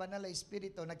ng banal na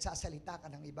Espiritu, nagsasalita ka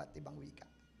ng iba't ibang wika.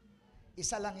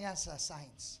 Isa lang yan sa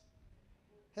signs.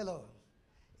 Hello.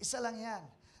 Isa lang yan.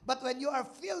 But when you are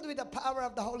filled with the power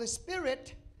of the Holy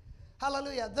Spirit,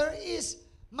 hallelujah, there is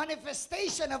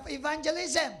manifestation of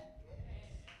evangelism.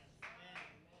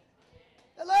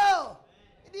 Hello.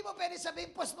 Hindi mo pwede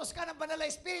sabihin, puspos ka ng banal na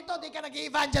Espiritu, di ka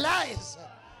nag-evangelize.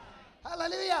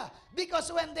 Hallelujah. Because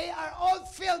when they are all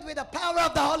filled with the power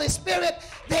of the Holy Spirit,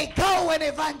 they go and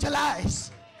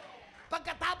evangelize.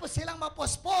 Pagkatapos silang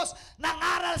mapuspos,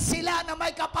 nangaral sila na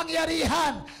may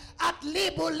kapangyarihan at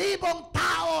libo-libong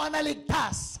tao ang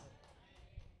naligtas.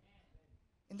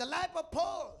 In the life of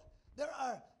Paul, there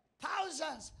are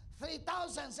thousands,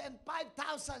 3,000 and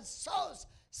 5,000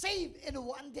 souls saved in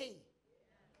one day.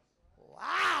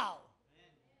 Wow!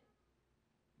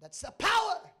 That's the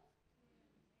power.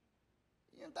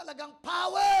 Yung talagang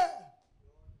power.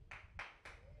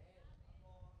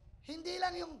 Hindi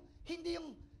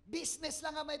yung business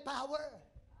lang ang may power.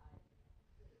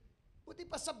 Buti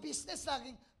pa sa business,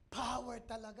 laging power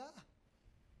talaga.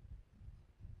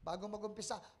 Bago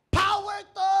mag-umpisa, power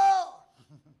to!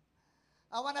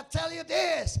 I want to tell you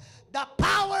this. The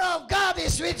power of God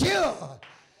is with you.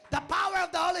 The power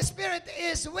of the Holy Spirit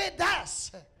is with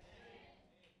us.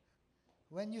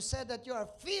 When you said that you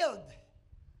are filled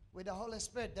with the Holy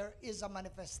Spirit, there is a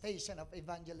manifestation of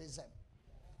evangelism.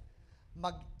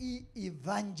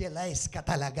 Mag-i-evangelize ka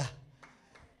talaga.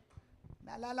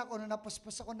 Naalala ko, nung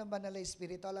napuspos ako ng banal na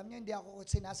Espiritu, alam niyo, hindi ako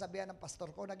sinasabihan ng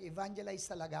pastor ko, nag-evangelize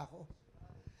talaga ako.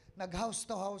 Nag-house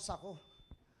to house ako.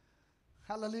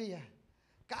 Hallelujah.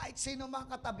 Kahit sino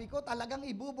mga katabi ko, talagang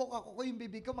ibubok ako yung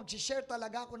bibig ko, mag-share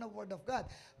talaga ako ng Word of God.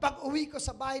 Pag uwi ko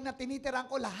sa bahay na tinitiran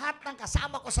ko, lahat ng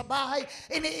kasama ko sa bahay,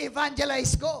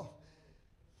 ini-evangelize ko.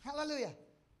 Hallelujah.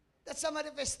 That's a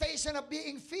manifestation of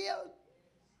being filled.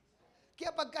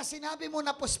 Kaya pagka sinabi mo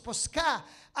na puspos ka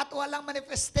at walang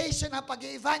manifestation na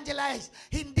pag-evangelize,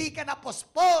 hindi ka na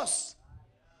puspos.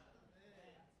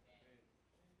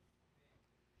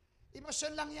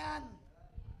 Emosyon lang yan.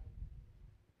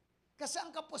 Kasi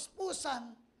ang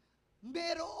kapuspusan,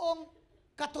 merong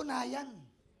katunayan.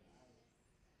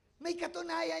 May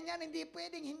katunayan yan, hindi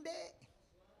pwedeng hindi.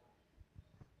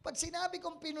 Pag sinabi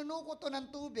kong pinuno ko to ng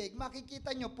tubig,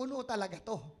 makikita nyo, puno talaga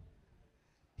to.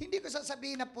 Hindi ko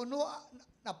sasabihin na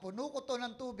puno ko to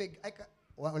ng tubig, ay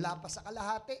wala pa sa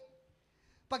kalahati.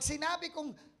 Pag sinabi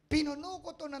kong pinuno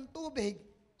ko to ng tubig,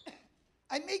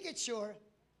 I make it sure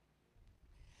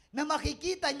na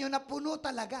makikita nyo na puno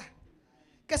talaga.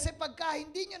 Kasi pagka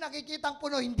hindi nyo nakikita ang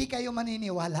puno, hindi kayo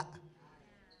maniniwala.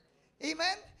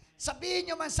 Amen? Sabihin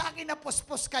nyo man sa akin na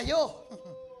puspos kayo.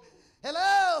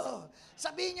 Hello!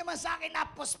 Sabihin nyo man sa akin na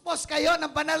puspos kayo ng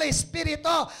banal na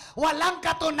Espiritu. Walang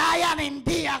katunayan,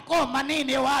 hindi ako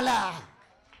maniniwala.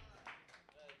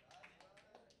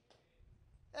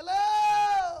 Hello!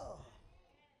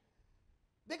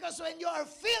 Because when you are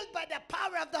filled by the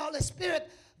power of the Holy Spirit,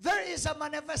 there is a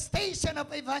manifestation of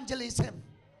evangelism.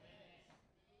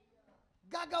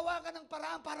 Gagawa ka ng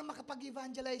paraan para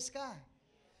makapag-evangelize ka.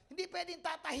 Hindi pwedeng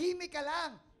tatahimik ka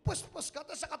lang. Puspos ka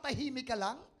to sa katahimik ka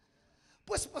lang.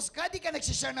 Puspos ka, di ka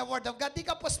nagsishare na word of God, di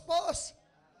ka puspos.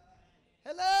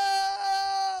 Hello!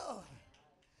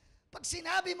 Pag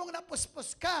sinabi mong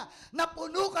napuspos ka,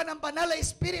 napuno ka ng banal na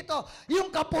Espiritu,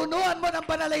 yung kapunuan mo ng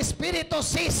banal na Espiritu,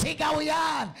 sisigaw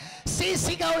yan.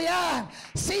 Sisigaw yan.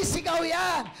 Sisigaw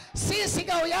yan.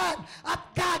 Sisigaw yan. At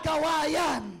gagawa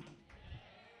yan.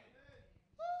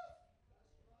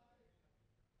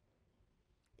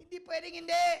 Hindi pwedeng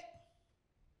hindi.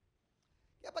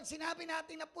 Kaya pag sinabi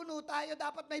natin na puno tayo,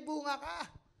 dapat may bunga ka.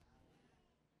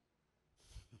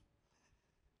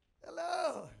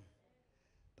 Hello?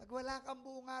 Pag wala kang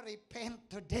bunga, repent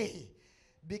today.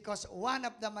 Because one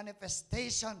of the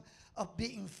manifestation of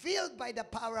being filled by the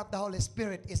power of the Holy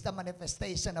Spirit is the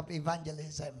manifestation of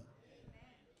evangelism.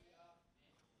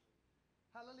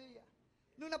 Hallelujah.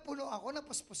 Nung napuno ako,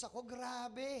 napuspos ako,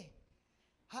 grabe.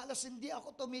 Halos hindi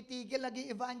ako tumitigil,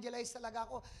 nag-evangelize talaga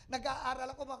ako.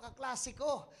 Nag-aaral ako, mga kaklase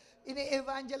ko.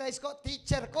 Ini-evangelize ko,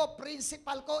 teacher ko,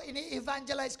 principal ko,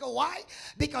 ini-evangelize ko. Why?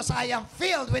 Because I am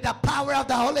filled with the power of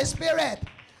the Holy Spirit.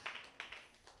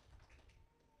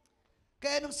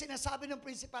 Kaya nung sinasabi ng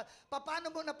principal, paano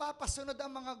mo napapasunod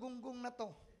ang mga gunggong na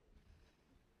to?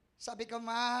 Sabi ko,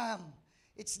 ma'am,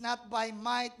 it's not by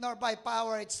might nor by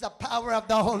power, it's the power of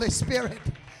the Holy Spirit.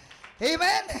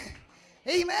 Amen?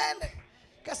 Amen?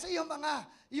 Kasi yung mga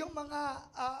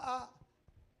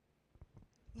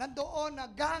nandoon na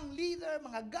gang leader,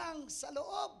 mga gang sa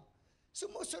loob,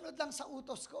 sumusunod lang sa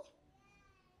utos ko.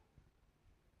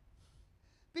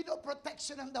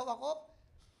 Pinoproteksyonan daw ako.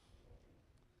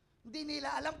 Hindi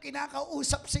nila alam,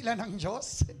 kinakausap sila ng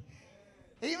Diyos.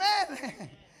 Amen!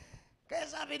 Kaya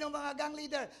sabi ng mga gang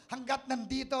leader, hanggat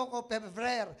nandito ako,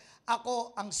 Febrer,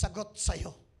 ako ang sagot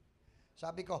sa'yo.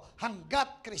 Sabi ko,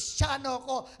 hanggat Kristiyano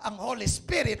ko, ang Holy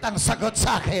Spirit ang sagot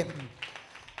sa akin.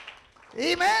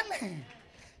 Amen?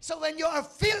 So when you are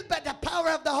filled by the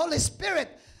power of the Holy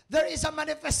Spirit, there is a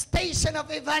manifestation of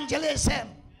evangelism.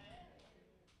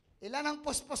 Ilan ang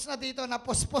puspos na dito, na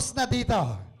puspos na dito?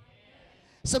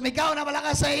 Sumigaw na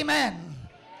malakas sa amen.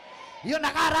 Yung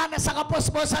nakaranas sa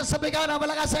kapusposan, sumigaw na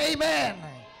malakas sa amen.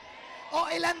 O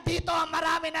ilan dito ang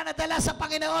marami na nadala sa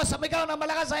Panginoon, sumigaw na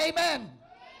malakas sa amen.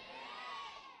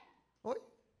 Uy,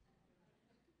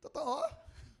 totoo?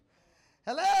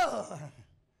 Hello?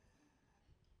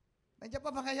 Nandiyan pa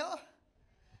ba kayo?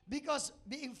 Because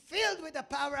being filled with the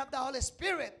power of the Holy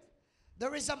Spirit,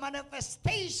 there is a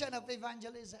manifestation of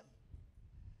evangelism.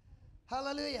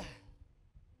 Hallelujah.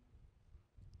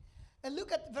 And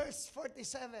look at verse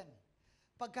 47.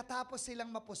 Pagkatapos silang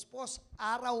mapuspos,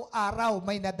 araw-araw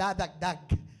may nadadagdag.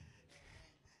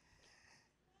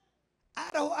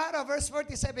 Araw-araw, verse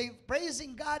 47,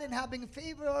 praising God and having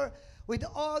favor with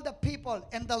all the people.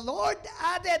 And the Lord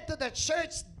added to the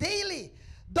church daily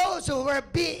those who were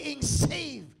being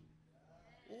saved.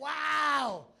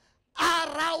 Wow!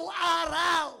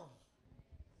 Araw-araw!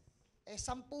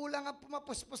 10 lang ang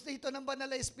pumapuspos dito ng banal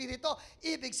na Espiritu.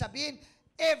 Ibig sabihin,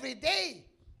 every day,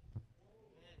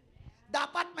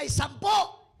 dapat may 10.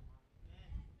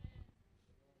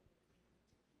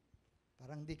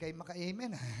 Parang di kayo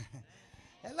maka-amen.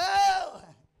 Hello!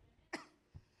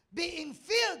 Being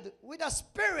filled with the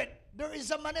Spirit, there is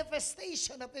a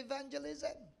manifestation of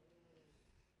evangelism.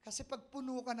 Kasi pag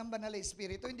puno ka ng banal na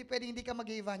Espiritu, hindi pwedeng hindi ka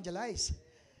mag-evangelize.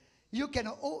 You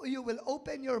will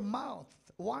open your mouth.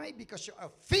 Why? Because you are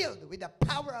filled with the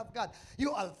power of God.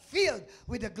 You are filled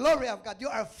with the glory of God. You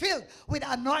are filled with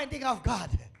the anointing of God.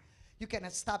 You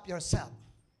cannot stop yourself.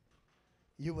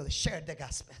 You will share the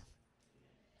gospel.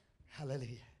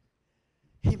 Hallelujah.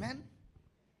 Amen?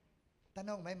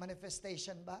 Tanong, may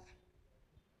manifestation ba?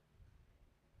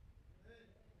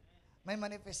 May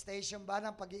manifestation ba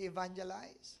ng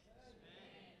pag-i-evangelize?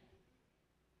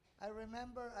 I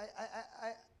remember,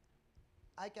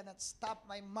 I cannot stop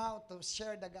my mouth to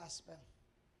share the gospel.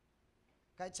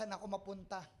 Kahit saan ako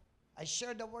mapunta, I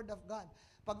share the word of God.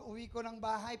 Pag uwi ko ng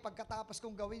bahay, pagkatapos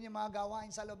kong gawin yung mga gawain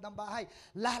sa loob ng bahay,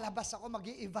 lalabas ako,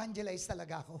 mag-i-evangelize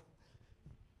talaga ako.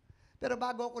 Pero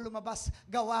bago ako lumabas,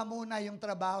 gawa muna yung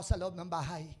trabaho sa loob ng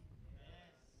bahay.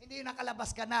 Hindi yung nakalabas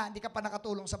ka na, hindi ka pa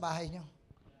nakatulong sa bahay nyo.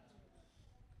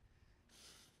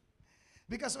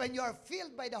 Because when you are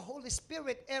filled by the Holy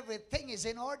Spirit, everything is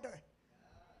in order.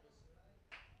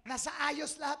 Nasa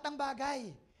ayos lahat ng bagay.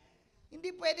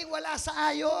 Hindi pwedeng wala sa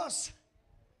ayos.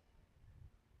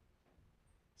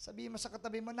 Sabihin mo sa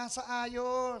katabi mo, nasa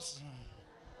ayos.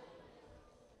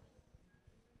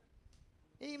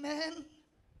 Amen?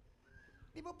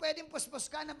 Hindi mo pwedeng puspos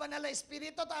ka ng banal na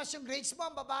espiritu, tapos yung grades mo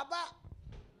ang bababa.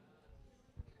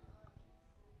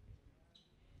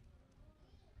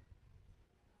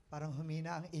 Parang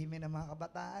humina ang amen ng mga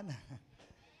kabataan.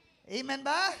 Amen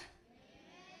ba?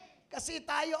 Kasi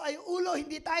tayo ay ulo,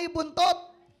 hindi tayo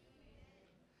buntot.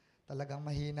 Talagang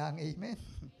mahina ang amen.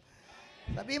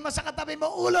 Sabihin mo sa katabi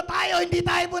mo, ulo tayo, hindi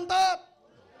tayo buntot.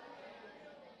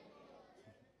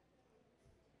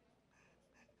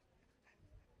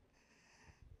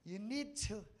 You need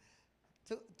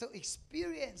to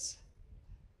experience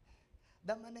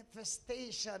the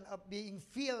manifestation of being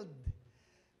filled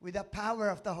with the power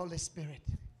of the Holy Spirit.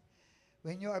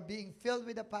 When you are being filled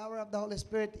with the power of the Holy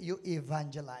Spirit, you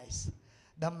evangelize.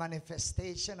 The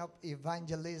manifestation of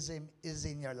evangelism is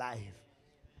in your life.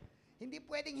 Hindi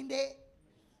pwedeng hindi.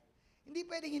 Hindi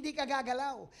pwedeng hindi ka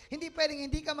gagalaw. Hindi pwedeng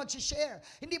hindi ka mag-share.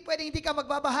 Hindi pwedeng hindi ka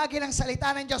magbabahagi ng salita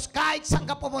ng Diyos kahit saan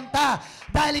ka pumunta.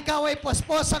 Dahil ikaw ay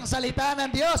puspos ang salita ng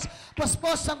Diyos.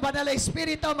 Puspos ang banal na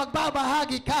Espiritu,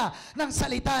 magbabahagi ka ng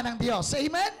salita ng Diyos.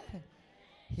 Amen?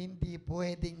 Hindi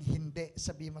pwedeng hindi.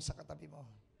 Sabi mo sa katabi mo.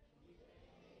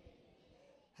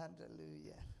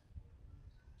 Hallelujah.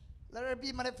 Let there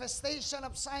be manifestation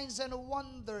of signs and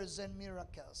wonders and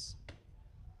miracles.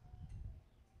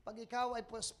 Pag ikaw ay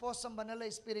puspos ng banal na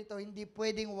Espiritu, hindi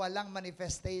pwedeng walang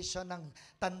manifestation ng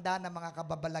tanda ng mga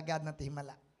kababalagan at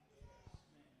himala.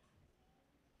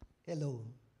 Hello.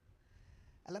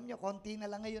 Alam nyo, konti na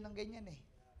lang ngayon ang ganyan eh.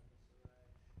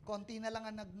 Konti na lang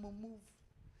ang nag-move.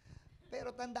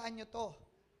 Pero tandaan nyo to,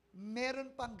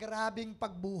 meron pang grabing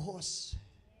pagbuhos.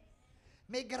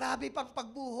 May grabe pang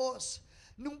pagbuhos.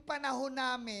 Nung panahon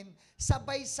namin,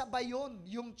 sabay-sabay yun,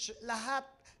 yung lahat,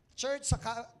 church sa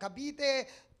Cavite,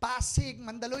 Pasig,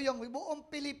 Mandaluyong, buong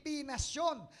Pilipinas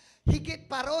yun. Higit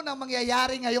pa ron ang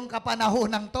mangyayari ngayong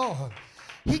kapanahonan to.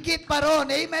 Higit pa ron,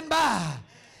 amen ba?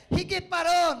 Higit pa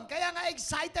ron. Kaya nga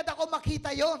excited ako makita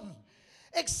yon.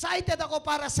 Excited ako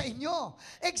para sa inyo.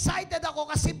 Excited ako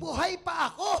kasi buhay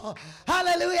pa ako.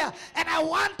 Hallelujah. And I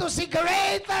want to see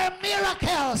greater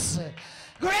miracles.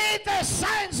 Greater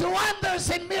signs, wonders,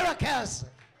 and miracles.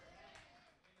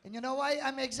 And you know why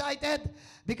I'm excited?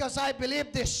 Because I believe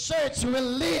this church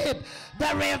will lead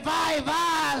the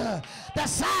revival, the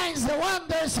signs, the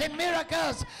wonders, and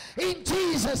miracles in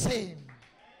Jesus' name.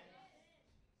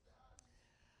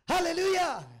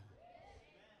 Hallelujah!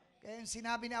 Kaya yung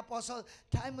sinabi ni Apostle,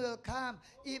 time will come,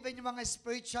 even yung mga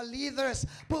spiritual leaders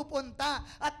pupunta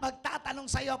at magtatanong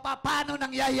sa iyo, paano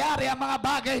nangyayari ang mga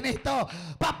bagay na ito?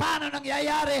 Paano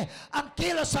nangyayari ang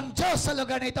kilos ng Diyos sa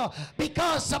lugar na ito?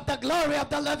 Because of the glory of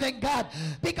the living God.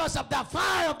 Because of the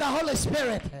fire of the Holy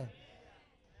Spirit.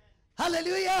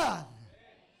 Hallelujah!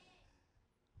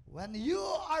 When you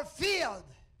are filled,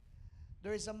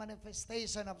 there is a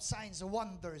manifestation of signs,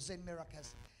 wonders, and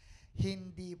miracles.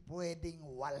 Hindi pwedeng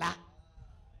wala.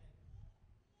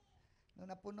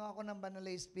 Nung napuno ako ng banal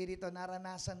na Espiritu,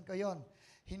 naranasan ko yon.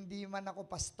 Hindi man ako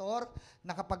pastor,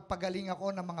 nakapagpagaling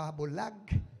ako ng mga bulag,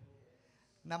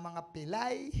 ng mga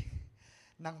pilay,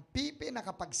 ng pipi,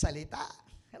 nakapagsalita.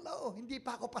 Hello, hindi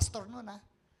pa ako pastor nun ha.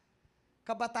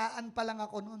 Kabataan pa lang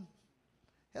ako nun.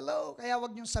 Hello, kaya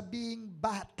wag niyong sabihing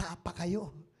bata pa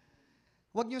kayo.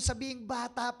 Huwag niyo sabihing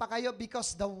bata pa kayo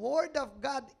because the Word of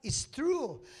God is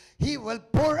true. He will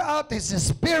pour out His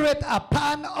Spirit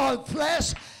upon all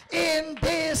flesh in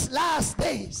these last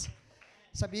days.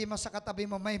 Sabihin mo sa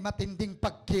katabi mo, may matinding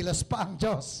pagkilos pa ang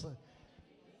Diyos.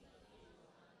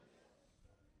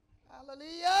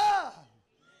 Hallelujah!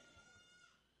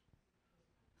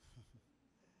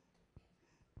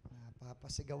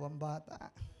 Napapasigaw ang bata.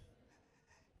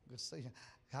 Gusto niya.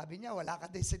 Sabi niya, wala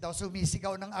ka din daw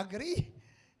sumisigaw ng agree.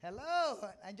 Hello?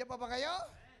 Andiyan pa ba kayo?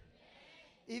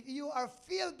 If you are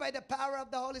filled by the power of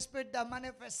the Holy Spirit, the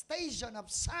manifestation of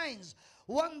signs,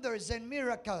 wonders, and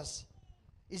miracles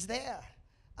is there.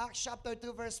 Acts chapter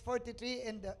 2 verse 43,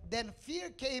 and then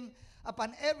fear came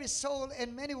upon every soul,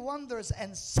 and many wonders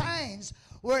and signs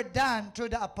were done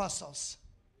through the apostles.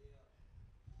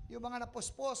 Yung mga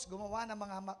napuspos, gumawa ng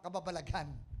mga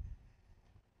kababalaghan.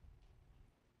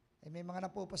 Eh, may mga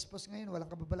napupuspos ngayon,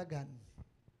 walang kababalaghan.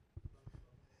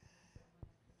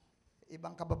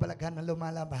 Ibang kababalaghan na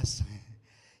lumalabas.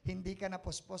 Hindi ka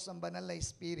napuspos ng banal na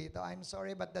Espiritu. I'm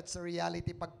sorry, but that's the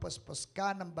reality. Pagpuspos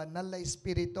ka ng banal na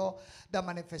Espiritu, the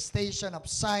manifestation of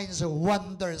signs,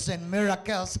 wonders, and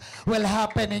miracles will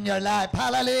happen in your life.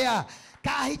 Hallelujah!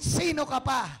 Kahit sino ka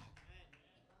pa.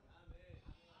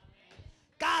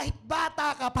 Kahit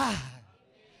bata ka pa.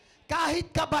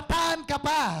 Kahit kabataan ka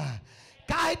pa.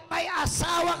 Kahit may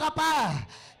asawa ka pa.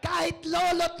 Kahit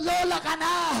lolo't lola ka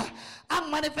na. Ang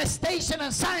manifestation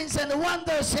of signs and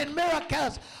wonders and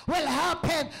miracles will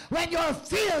happen when you're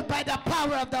filled by the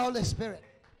power of the Holy Spirit.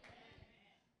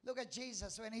 Look at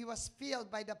Jesus. When He was filled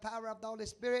by the power of the Holy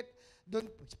Spirit, doon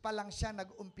pa lang siya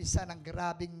nag-umpisa ng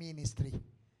grabing ministry.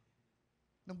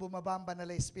 Nung bumaba ang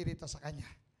banal na Espiritu sa Kanya.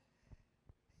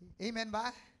 Amen ba?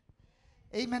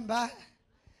 Amen ba?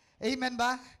 Amen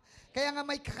ba? Kaya nga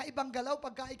may kakaibang galaw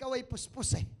pagka ikaw ay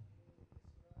puspos eh.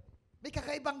 May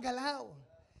kakaibang galaw.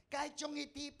 Kahit yung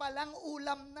ngiti pa lang,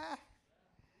 ulam na.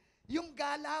 Yung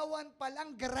galawan pa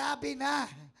lang, grabe na.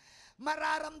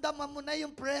 Mararamdaman mo na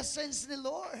yung presence ni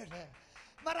Lord.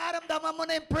 Mararamdaman mo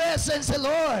na yung presence ni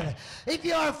Lord. If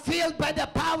you are filled by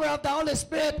the power of the Holy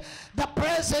Spirit, the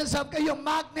presence of God, yung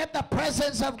magnet, the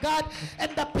presence of God,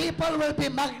 and the people will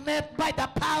be magnet by the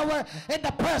power and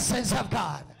the presence of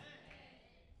God.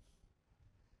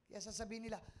 Kaya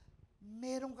sasabihin nila,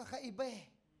 merong kakaiba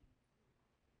eh.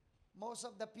 Most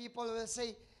of the people will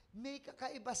say, may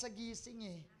kakaiba sa gising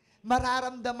eh.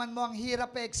 Mararamdaman mo ang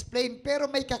hirap i-explain, pero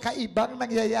may kakaibang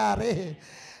nangyayari.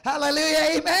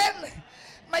 Hallelujah, amen?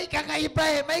 May kakaiba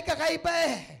eh, may kakaiba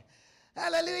eh.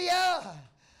 Hallelujah.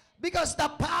 Because the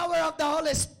power of the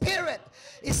Holy Spirit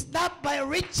is not by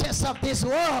riches of this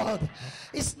world.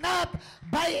 It's not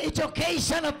by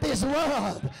education of this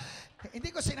world.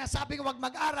 Hindi ko sinasabing huwag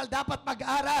mag-aral, dapat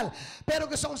mag-aral. Pero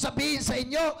gusto kong sabihin sa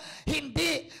inyo,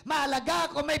 hindi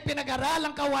mahalaga kung may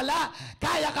pinag-aralan ka wala.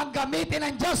 Kaya kang gamitin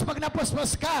ng Diyos pag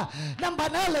napuspos ka ng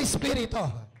banal na Espiritu.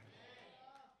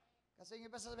 Kasi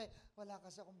yung iba sasabihin, wala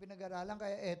kasi akong pinag-aralan,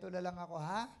 kaya eto na lang ako,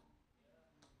 ha?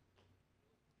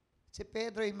 Si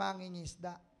Pedro ay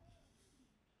mangingisda.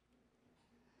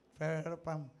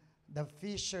 From the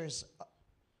fishers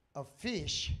of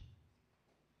fish,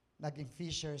 naging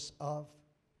fishers of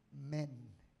men.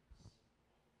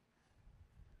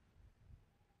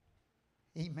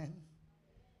 Amen.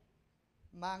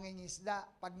 Mangingisda,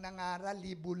 pag nangaral,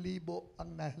 libo-libo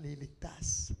ang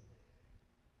naliligtas.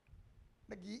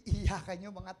 Nag-iiyakan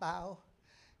yung mga tao.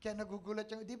 Kaya nagugulat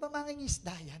yung, di ba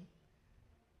mangingisda yan?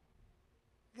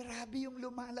 Grabe yung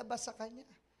lumalabas sa kanya.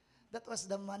 That was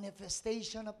the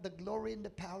manifestation of the glory and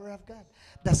the power of God.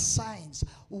 The signs,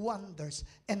 wonders,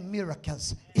 and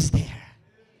miracles is there.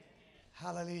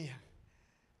 Hallelujah.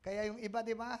 Kaya yung iba,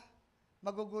 di ba,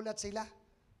 magugulat sila.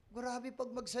 Grabe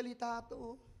pag magsalita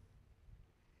ito.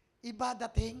 Iba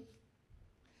dating.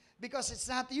 Because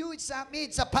it's not you, it's not me,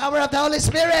 it's the power of the Holy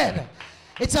Spirit.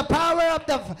 It's the power of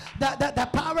the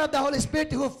power of the Holy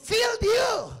Spirit who filled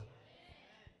you.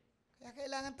 Kaya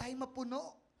kailangan tayo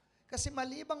mapuno. Kasi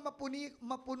malibang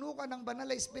mapuno ka ng banal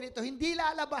na Espiritu, hindi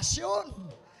lalabas yun.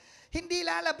 Hindi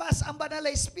lalabas ang banal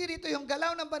na Espiritu, yung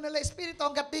galaw ng banal na Espiritu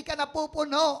hanggat di ka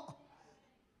napupuno.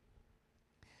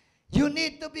 You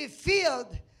need to be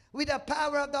filled with the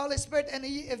power of the Holy Spirit. And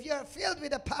if you are filled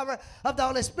with the power of the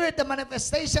Holy Spirit, the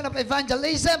manifestation of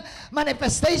evangelism,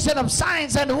 manifestation of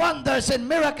signs and wonders and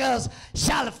miracles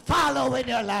shall follow in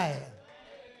your life.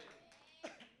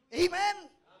 Amen?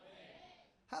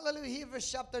 Hallelujah.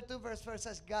 Hebrews chapter 2 verse 4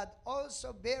 says, God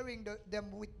also bearing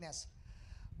them witness,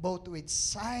 both with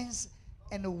signs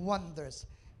and wonders,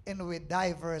 and with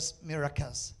diverse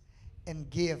miracles,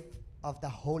 and gift of the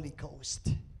Holy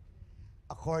Ghost,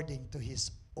 according to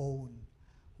His own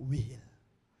will.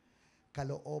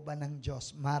 Kalooban ng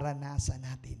Diyos, maranasan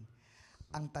natin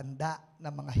ang tanda ng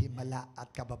mga himala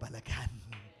at kababalaghan.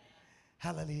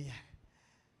 Hallelujah.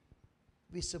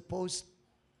 We're supposed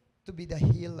to be the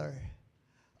healer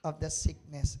of the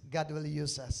sickness. God will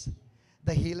use us.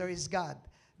 The healer is God,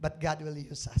 but God will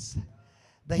use us.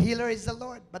 The healer is the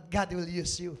Lord, but God will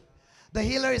use you. The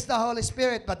healer is the Holy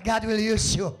Spirit, but God will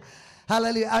use you.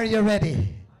 Hallelujah. Are you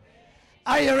ready?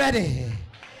 Are you ready?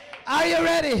 Are you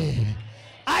ready?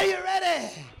 Are you ready?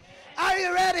 Are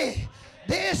you ready?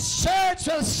 This church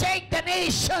will shake the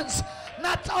nations,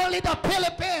 not only the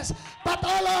Philippines, but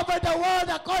all over the world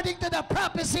according to the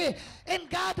prophecy. And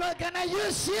God will gonna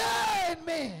use you and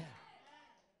me.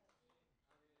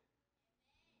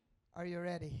 Are you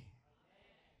ready?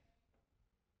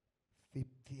 Be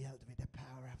filled with the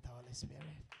power of the Holy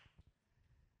Spirit.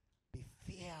 Be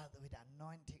filled with the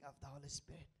anointing of the Holy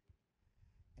Spirit.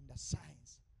 And the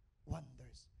signs,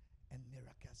 wonders, and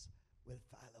miracles will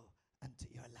follow unto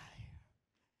your life.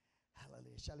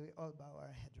 Hallelujah. Shall we all bow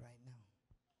our head right now?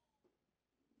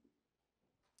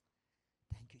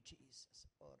 Thank you, Jesus.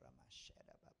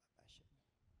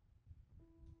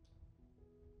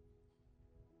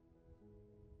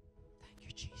 Thank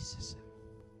you, Jesus.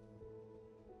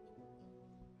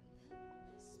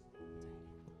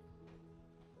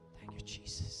 Thank you,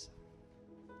 Jesus.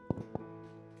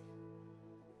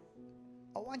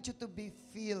 I want you to be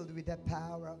filled with the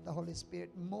power of the Holy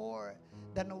Spirit more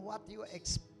than what you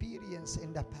experienced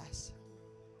in the past.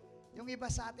 Yung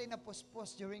iba sa atin na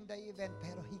puspos during the event,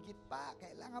 pero higit pa,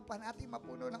 kailangan pa natin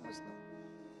mapuno ng gusto.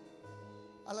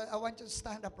 I want you to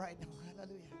stand up right now.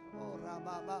 Hallelujah. Oh,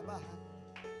 rabababa.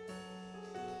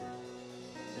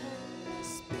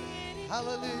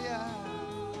 Hallelujah.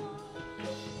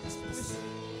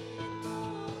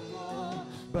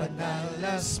 Banal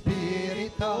na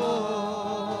Espiritu,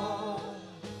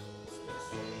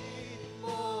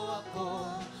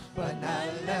 banal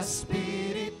na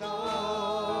Espiritu,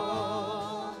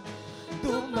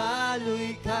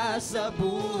 Dumaloy ka sa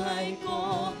buhay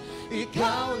ko,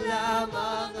 ikaw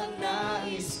lamang ang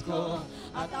nais ko,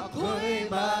 at ako'y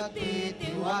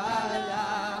magtitiwala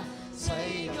sa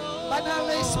iyo. banal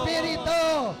na Espiritu,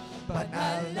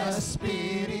 Banal na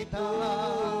Espiritu,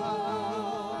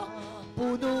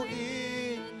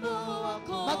 punuin mo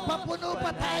ako. magpapuno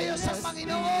pa tayo sa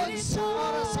Panginoon sa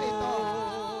oras na ito.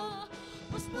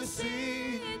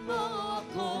 Puspusin mo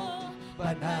ako,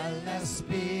 banal na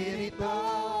Espiritu.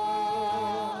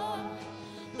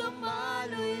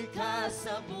 Dumaloy ka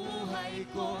sa buhay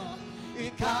ko,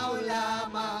 ikaw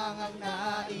lamang ang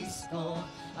nais ko,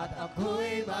 at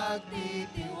ako'y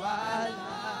magtitiwala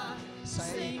sa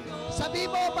iyo. Sabi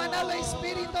mo, banal na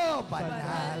Espiritu,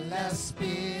 Banal na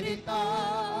Espiritu,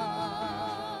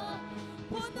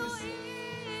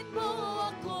 punuin mo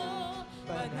ako.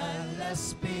 Banal na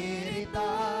Espiritu,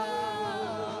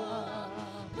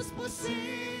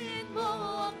 puspusin mo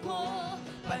ako.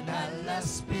 Banal na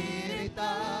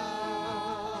Espiritu,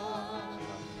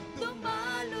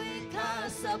 dumaloy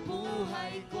ka sa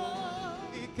buhay ko,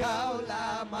 ikaw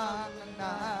lamang ang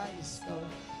nais ko,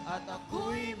 at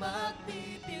ako'y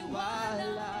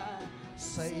magtitiwala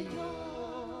sa iyo.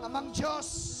 Amang Diyos,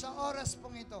 sa oras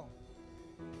pong ito,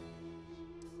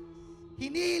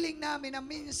 hiniling namin na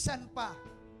minsan pa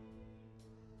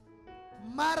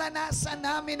maranasan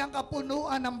namin ang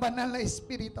kapunuan ng banal na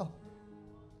Espiritu.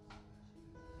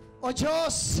 O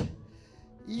Diyos,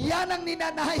 yan ang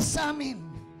ninanais sa amin.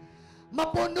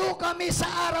 Mapuno kami sa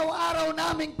araw-araw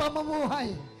naming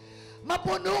pamumuhay.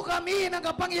 Mapuno kami ng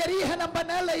kapangyarihan ng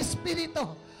banal na Espiritu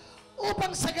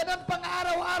upang sa ganang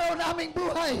pang-araw-araw naming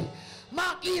buhay,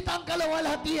 makita ang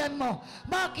kalawalhatian mo.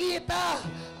 Makita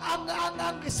ang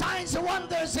signs,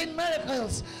 wonders, and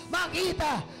miracles.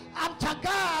 Makita ang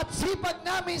tiyaga at sipag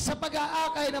namin sa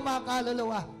pag-aakay ng mga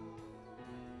kaluluwa.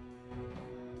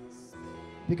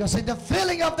 Because in the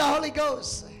filling of the Holy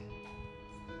Ghost,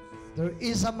 there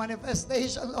is a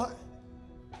manifestation, Lord.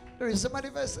 There is a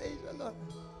manifestation, Lord.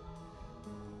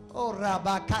 Oh,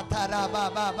 Rabba Kata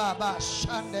Rabba Baba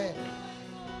Shande.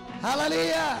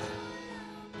 Hallelujah.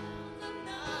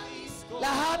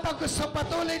 Lahat ang gusto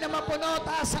patuloy na mapuno,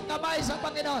 taas ang kamay sa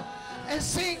Panginoon. And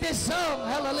sing this song.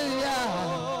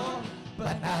 Hallelujah.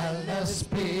 Banal na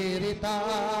Espiritu,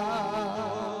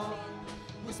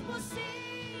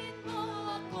 puspusin mo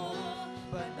ako.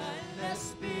 Banal na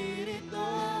Espiritu,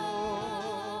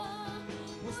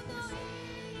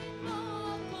 puspusin mo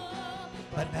ako.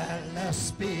 Banal na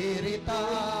Espiritu.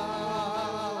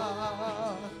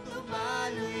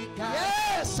 Dumaloy ka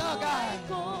Yes, sa oh God. buhay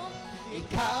ko,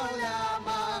 ikaw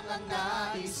lamang ang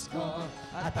nais ko,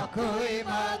 at ako'y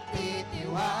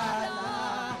magtitiwala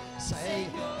sa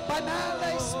iyo. Banal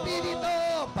na Espiritu.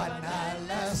 Banal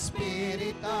na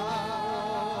Espiritu,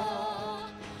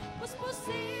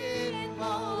 puspusin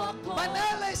mo ako.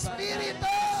 Banal na Espiritu.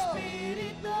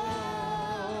 Espiritu,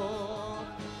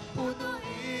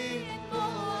 punuin mo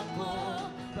ako.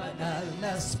 Banal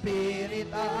na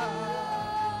Espiritu,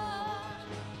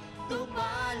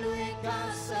 dumaloy ka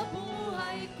sa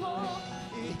buhay ko,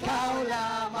 ikaw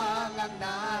lamang ang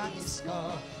nais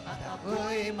ko, at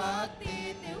ako'y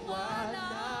magtitiwala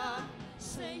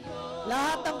sa'yo.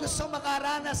 Lahat ng gusto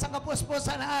makaranas ng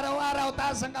kapuspusan araw-araw,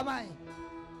 taas ang kamay.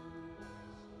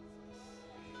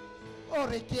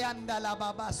 Orikianda la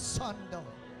babasondo.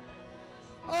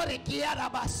 Orikiara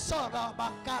basoro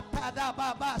bakatada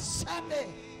babasande.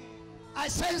 I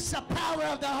sense the power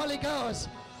of the Holy Ghost.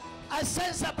 I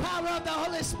sense the power of the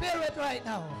Holy Spirit right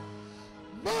now.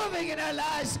 Moving in our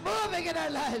lives, moving in our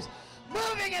lives,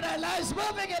 moving in our lives,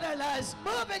 moving in our lives,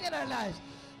 moving in our lives,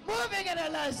 moving in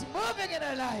our lives, moving in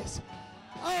our lives.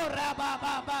 Oh,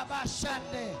 rabababa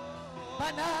shande.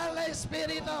 Banal na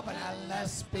Espiritu, banal na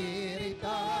Espiritu.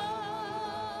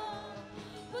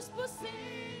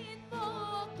 Puspusin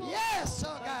mo ako. Yes,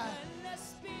 oh God. Banal na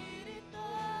Espiritu.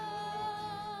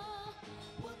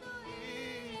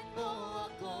 Punuin mo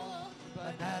ako.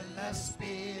 Banal na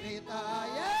Espiritu.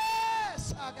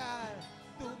 Yes, oh God.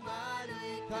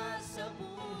 Dumaloy ka sa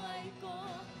buhay ko.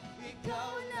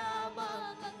 Ikaw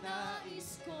lamang ang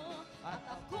nais ko. At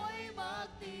ako'y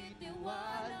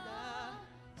magtitiwala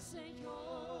sa'yo.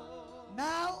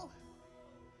 Now,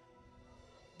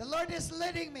 the Lord is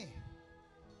leading me.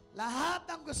 Lahat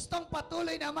ng gustong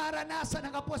patuloy na maranasan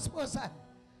ng kapuspusan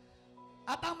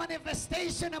at ang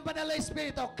manifestation ng Banal na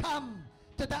Espiritu, come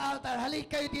to the altar. Halik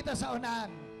kayo dito sa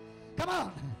unahan. Come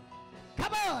on.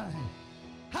 Come on.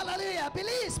 Hallelujah.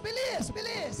 Bilis, bilis,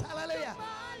 bilis. Hallelujah.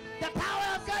 The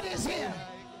power of God is here.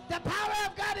 The power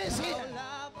of God is here.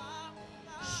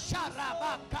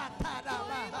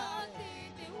 Sharabakataraba.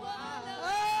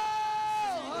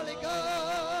 Oh, Holy Ghost.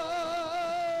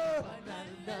 Banal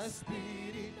na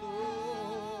Espiritu,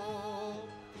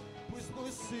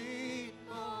 puspusin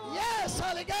mo. Yes,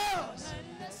 Holy Ghost.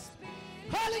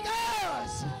 Holy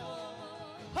Ghost.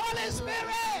 Holy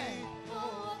Spirit.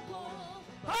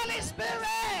 Holy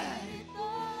Spirit.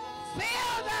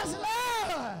 Fill us,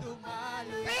 Lord.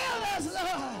 Fill us,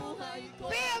 Lord.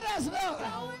 Fill us, Lord.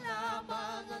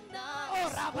 Oh,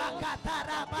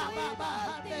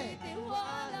 Rabakatarabababahate.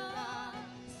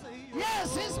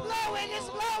 Yes, it's blowing, it's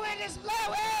blowing, it's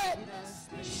blowing.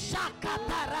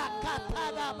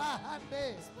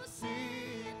 Shakatarakatarabahate.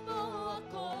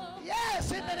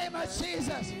 Yes, in the name of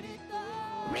Jesus.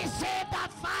 Receive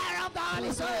that fire of the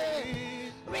Holy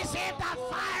Spirit. Receive that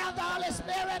fire of the Holy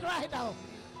Spirit right now.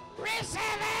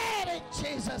 Receive it in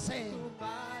Jesus' name.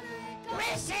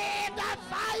 Receive that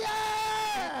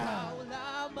fire.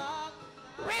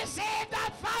 Receive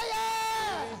that fire.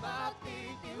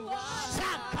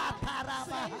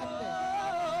 Shakatarabahande.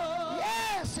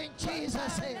 Yes, in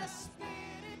Jesus' name.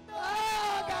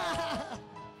 Oh God.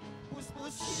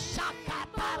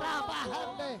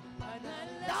 Shakatarabahande.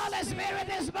 The Holy Spirit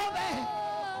is moving.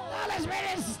 The Holy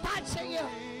Spirit is touching you.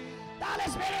 The Holy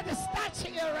Spirit is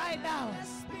touching you right now.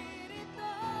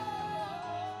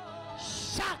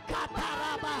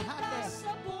 Shakatarabahande.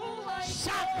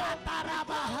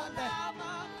 Shakatarabahande.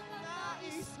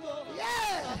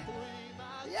 Yeah.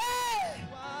 Yeah.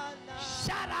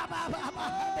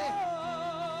 Sharababahande.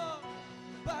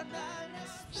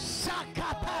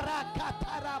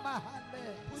 Shakatarakatarabahande.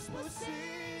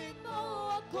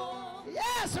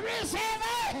 Yes, receive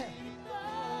it.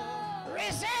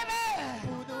 Receive it.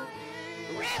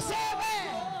 Receive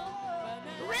it.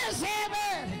 Receive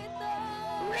it.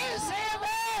 Receive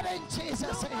it in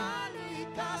Jesus' name.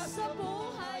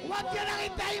 Huwag nyo nang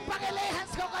hintayin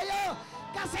pag-ilihans ko kayo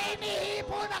kasi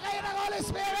inihipo na kayo ng Holy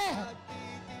Spirit.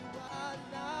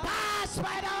 Touched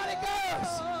by the Holy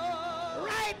Ghost.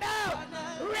 Right now,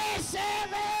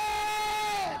 receive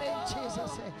it in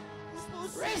Jesus' name.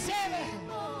 Receive it.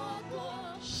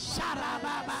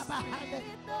 Sharabababahande.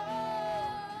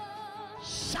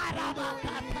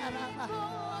 Sharabakataraba.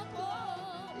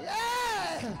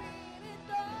 Yeah.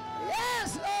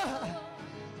 Yes, Lord.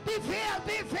 Be filled,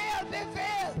 be filled, be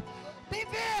filled. Be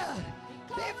filled.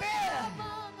 Be filled.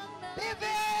 Be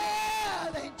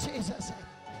filled in Jesus' name.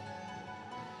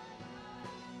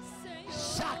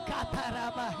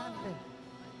 Shakatarabahande.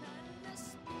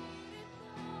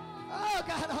 Oh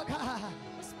God, oh God.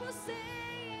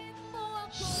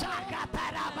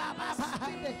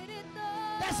 Shakatarababahande.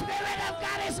 The Spirit of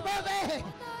God is moving.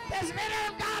 The Spirit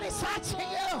of God is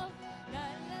touching you.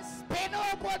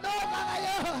 Pinupuno ka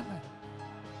ngayon.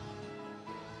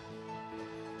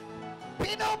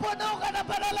 Pinupuno ka na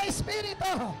Banal na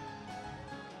Espiritu.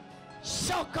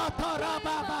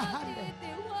 Shokotorababahande.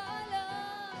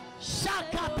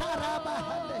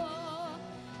 Shakatarabahande.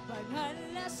 Banal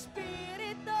na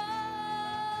Espiritu.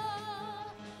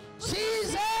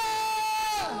 Jesus!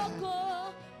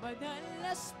 Banal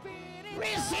na Espiritu.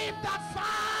 Receive that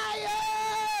fire!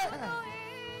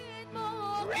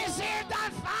 Receive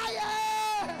that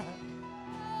fire!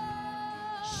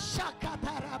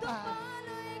 Shakataraba.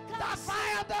 The the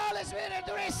fire of the Holy Spirit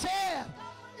to receive.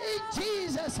 In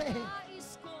Jesus' name.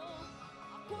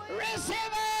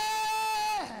 Receive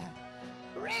it!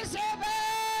 Receive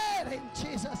it! In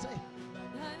Jesus' name.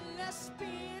 Banal na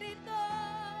Espiritu,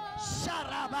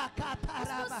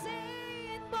 Sharabakataraba.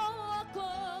 puspusin mo ako.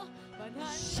 Banal na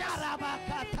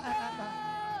Sharabakataraba.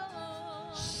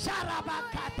 Espiritu,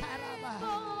 Sharabakataraba.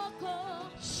 mo ako.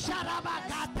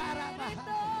 Sharabakataraba.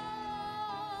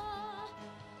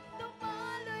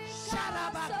 Dumaloy ka sa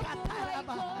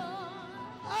Sharabakataraba. buhay ko.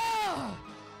 Oh,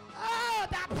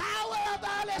 the power of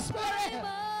the Holy Spirit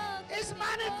is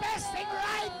manifesting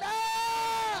right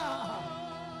now.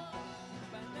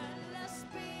 Banal na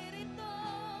Espiritu,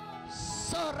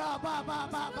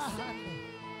 Sarabababahan.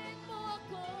 puspusin mo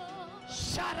ako.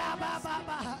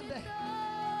 Sharabababahan.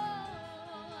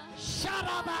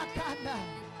 Sharabakanda.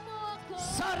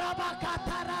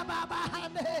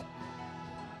 Sarabakatarababahane.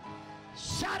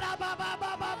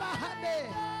 Sharababababahane.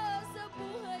 Sa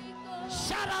buhay ko.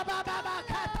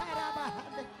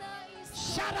 Sharabababakatarabahane.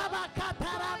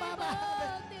 Sharabakatarababahane.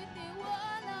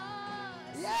 Magtitiwala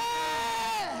sa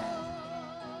Yeah!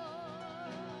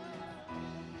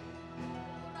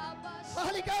 Rabas.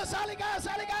 Holy Ghost, Holy Ghost,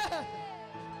 Holy Ghost.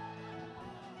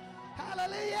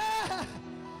 Hallelujah!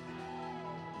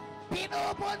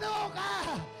 Pinupuno ka!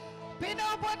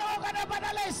 Pinupuno ka na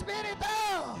Banal na Espiritu!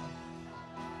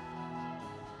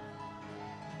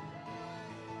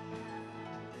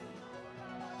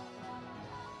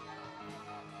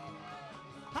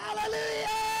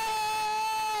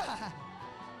 Hallelujah!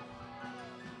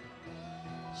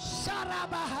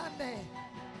 Sharabahane!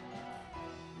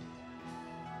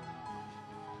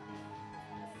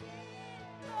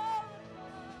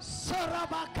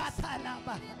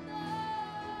 Sorabakatalaba!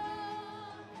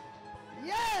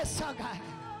 Yes, oh God!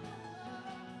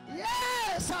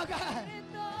 Yes, oh God!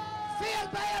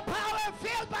 Filled by your power!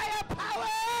 Filled by your power!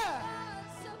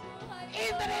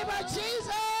 In the name of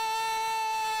Jesus!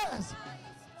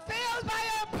 Filled by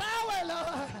your power,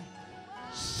 Lord!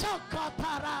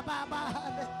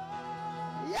 Shokotarababahane!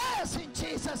 Yes, in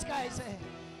Jesus Christ's name!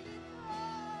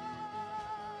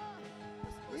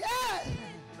 Yes!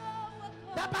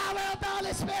 The power of the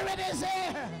Holy Spirit is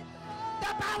here!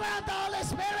 The power of the Holy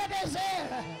Spirit is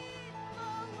here!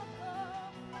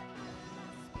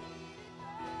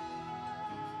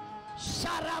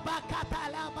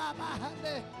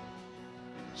 Sharabakatalababahane!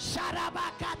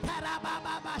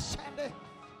 Sharabakatarabababashane!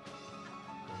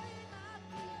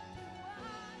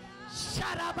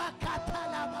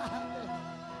 Sharabakatalabahane!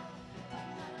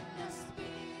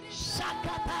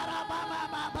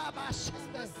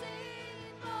 Shakatarababababashane!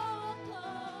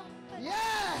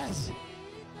 Yes!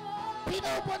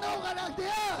 Pinupuno ka ng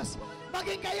Diyos.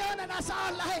 Maging kayo na nasa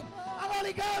online. Ang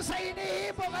Holy Ghost ay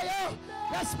inihipo kayo.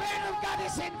 The Spirit of God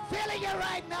is infilling you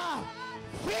right now.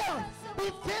 Filled. Be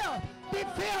filled. Be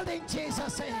filled in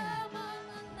Jesus' name.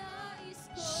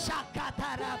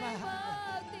 Shakataraba.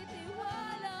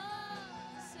 Magtitiwala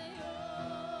sa'yo.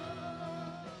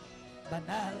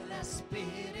 Banal na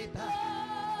Espiritu.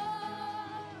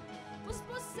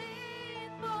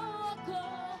 Puspusin mo ako,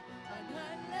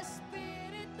 Banal na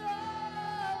Espiritu.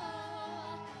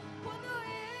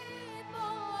 Punuin mo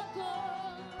ako,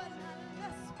 Banal na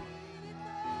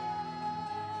Espiritu.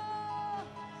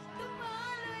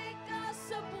 Dumaloy ka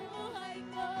sa buhay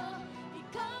ko,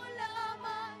 ikaw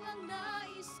lamang ang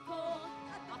nais ko,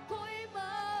 at ako'y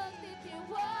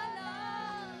magtitiwala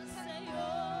sa'yo.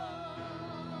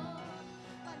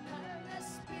 Banal na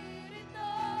Espiritu,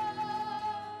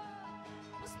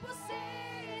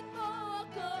 puspusin mo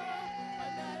ako,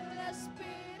 Banal na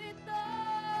Espiritu.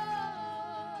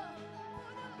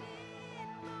 Punuin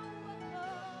mo ako,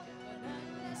 Banal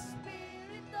na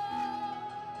Espiritu.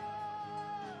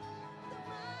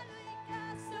 Dumaloy ka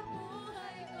sa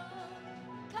buhay ko,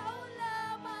 ikaw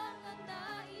lamang ang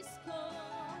nais ko,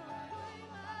 ako'y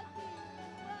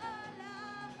magtitiwala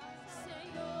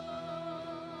sa'yo.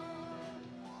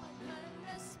 Banal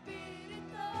na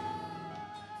Espiritu,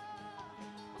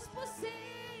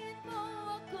 puspusin mo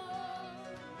ako,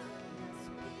 Banal na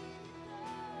Espiritu.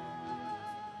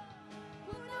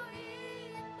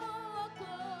 Punuin mo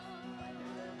ako,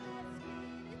 Banal na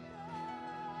Espiritu.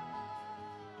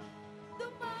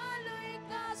 Dumaloy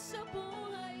ka sa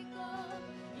buhay ko,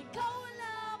 ikaw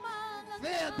lamang ang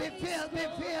Filled, be nais filled, be ko.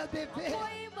 filled, be filled.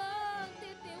 Ako'y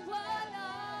magtitiwala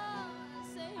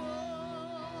sa'yo.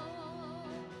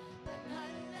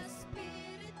 Banal na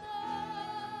Espiritu,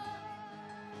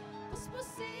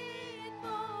 puspusin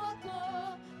mo ako,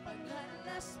 Banal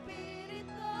na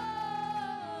Espiritu.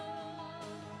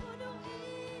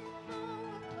 Punuin mo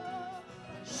ako,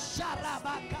 Banal na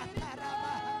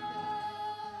Sharabakataraba.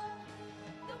 Espiritu.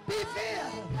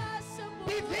 filled.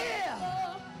 Be filled.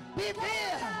 Be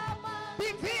filled. Be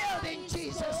filled in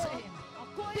Jesus' name.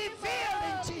 Be filled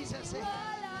in Jesus' name.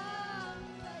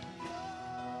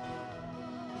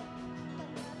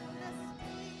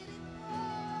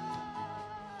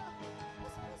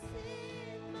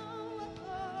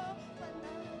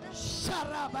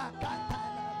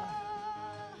 Sarabakatalaba.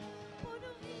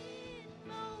 Punuin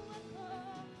mo ako,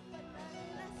 banal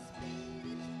na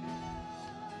Espiritu.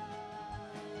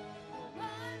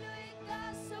 Umaloy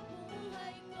ka sa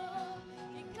buhay ko,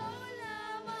 ikaw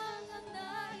lamang ang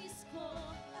nais ko.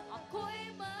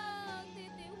 Ako'y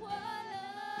magtitiwala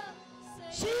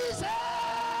sa'yo.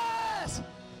 Jesus!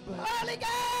 Holy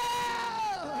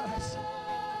Ghost!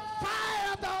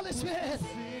 Fire of the Holy Spirit!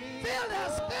 Fill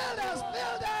us, fill us,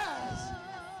 fill us!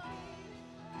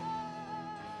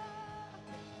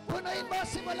 Punuin mo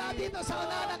simula dito sa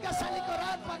unahan hanggang sa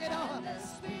likuran, Panginoon.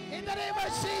 In the name of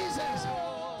Jesus.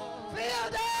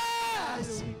 Fill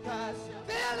us!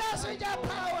 Fill us with your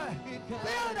power.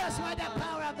 Fill us with the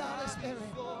power of the Holy Spirit.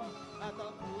 At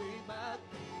ako'y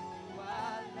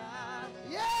magtitiwala.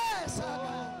 Yes, oh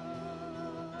God.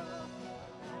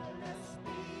 Banal na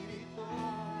Espiritu,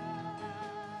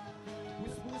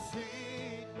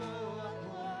 puspusin mo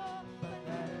ako.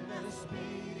 Banal na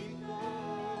Espiritu,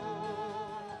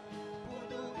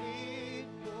 punuin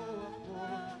mo ako.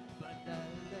 Banal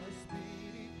na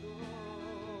Espiritu,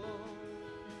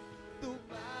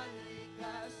 tumali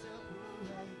ka sa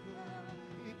buhay ko.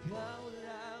 Ikaw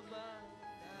lamang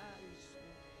nais ko,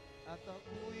 at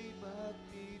ako'y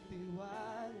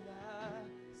magtitiwala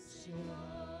sa'yo.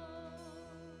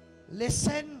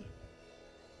 Listen.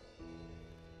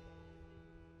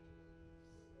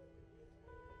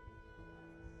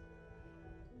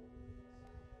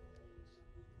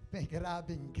 May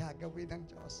grabing gagawin ng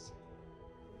Diyos.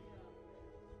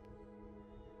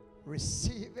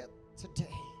 Receive it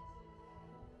today.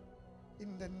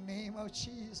 In the name of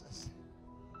Jesus.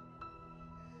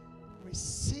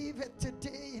 Receive it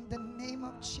today in the name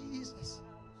of Jesus.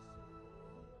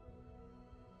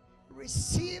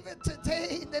 Receive it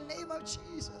today in the name of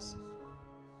Jesus.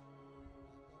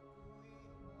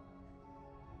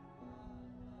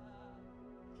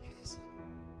 Yes.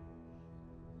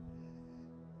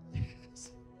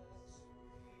 Yes.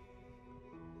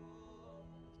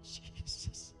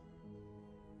 Jesus.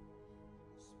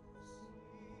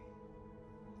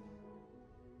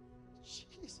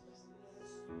 Jesus.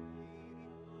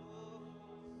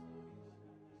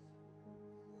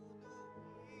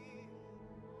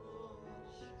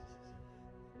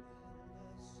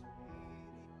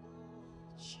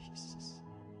 Jesus.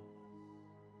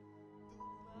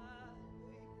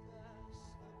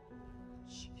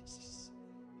 Jesus.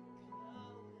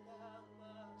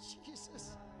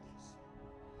 Jesus.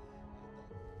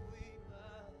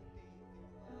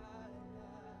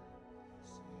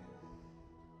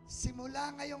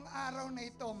 Simula ngayong araw na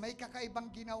ito, may kakaibang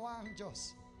ginawa ang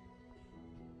Diyos.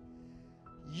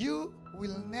 You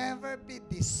will never be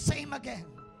the same again.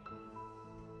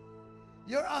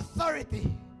 Your authority,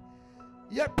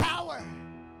 your power,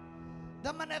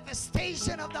 the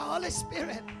manifestation of the Holy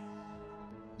Spirit,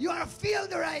 you are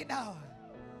filled right now.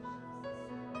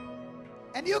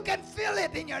 And you can feel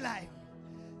it in your life.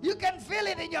 You can feel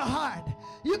it in your heart.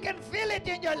 You can feel it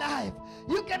in your life.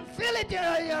 You can feel it in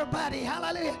your body.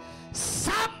 Hallelujah.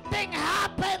 Something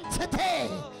happened today.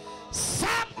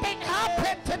 Something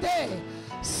happened today.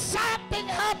 Something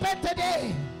happened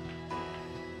today.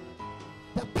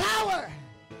 The power,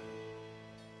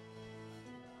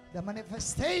 the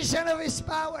manifestation of His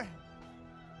power,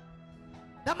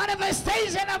 the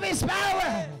manifestation of His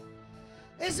power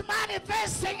is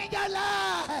manifesting in your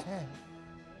life.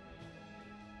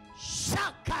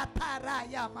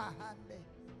 Shakataraya Mahande.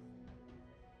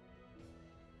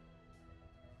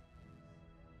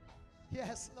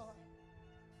 Yes, Lord.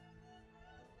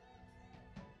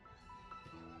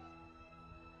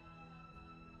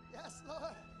 Yes,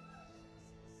 Lord.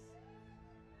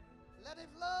 Let it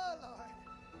flow, Lord.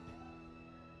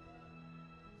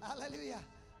 Hallelujah.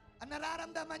 Ang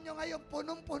nararamdaman nyo ngayon,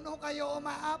 punong-puno kayo,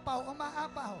 umaapaw,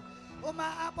 umaapaw.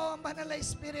 Umaapaw ang banal na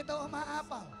Espiritu,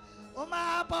 umaapaw.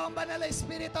 Umaapaw ang banal na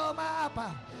Espiritu,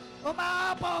 umaapaw.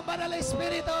 Umaapaw ang banal na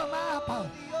Espiritu, umaapaw.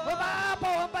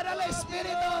 Umaapaw ang banal na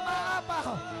Espiritu,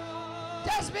 umaapaw.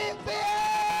 Just be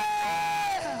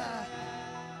filled.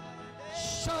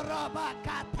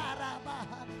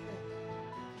 Shorabakatarabahande.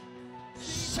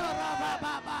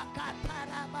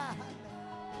 Shorababakatarabahande.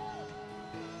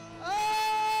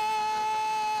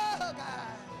 Oh,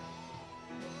 God.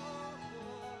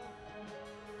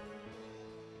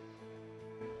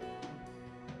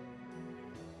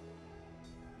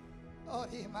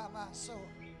 di mamaso.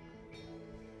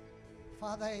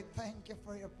 Father, I thank you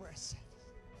for your presence.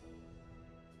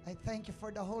 I thank you for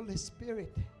the Holy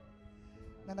Spirit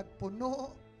na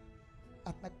nagpuno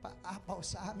at nagpaapaw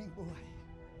sa aming buhay.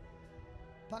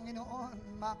 Panginoon,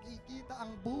 makikita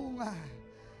ang bunga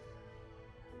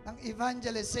ng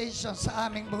evangelization sa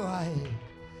aming buhay.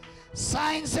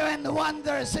 Signs and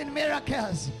wonders and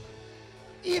miracles.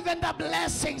 Even the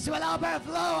blessings will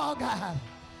overflow, oh God.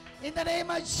 In the name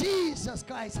of Jesus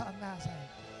Christ of Nazareth.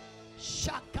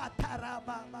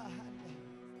 Shakatarabamahane.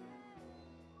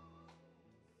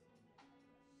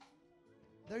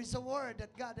 There is a word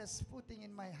that God is putting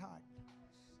in my heart.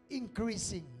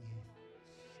 Increasing.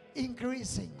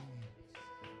 Increasing.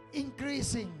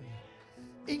 Increasing.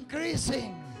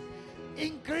 Increasing.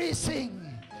 Increasing.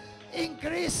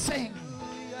 Increasing.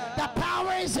 The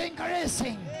power is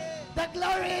increasing. The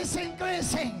glory is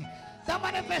increasing. The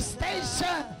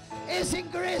manifestation is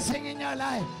increasing in your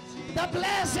life. The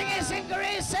blessing is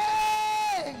increasing.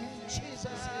 In Jesus'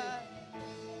 name.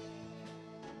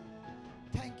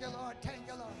 Thank you, Lord. Thank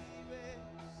you, Lord.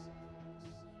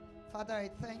 Father, I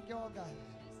thank you, oh God.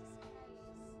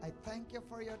 I thank you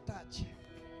for your touch.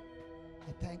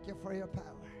 I thank you for your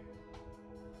power.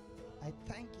 I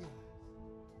thank you.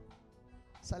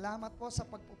 Salamat po sa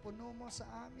pagpupuno mo sa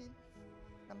amin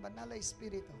ng banal na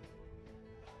Espiritu.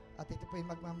 At ito po'y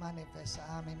magmamanifest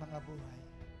sa aming mga buhay.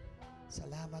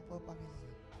 Salamat po,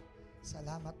 Panginoon.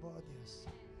 Salamat po, O Diyos.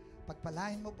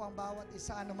 Pagpalain mo po ang bawat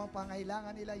isa, anumang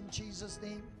pangailangan nila in Jesus'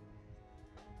 name.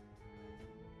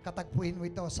 Katagpuin mo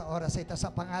ito sa oras ito sa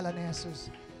pangalan ni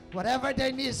Jesus. Whatever their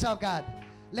needs, O God,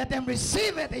 let them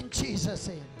receive it in Jesus'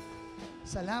 name.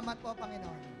 Salamat po,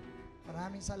 Panginoon.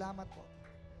 Maraming salamat po.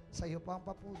 Sa iyo po ang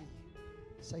papuri.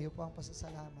 Sa iyo po ang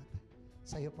pasasalamat.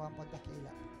 Sa iyo po ang pagdakila.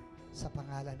 Sa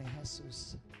pangalan ni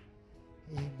Jesus.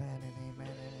 Amen and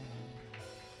amen and amen.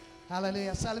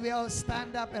 Hallelujah. Shall we all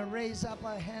stand up and raise up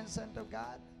our hands unto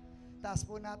God? Taas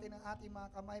po natin ang ating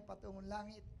mga kamay patungong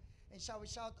langit. And shall we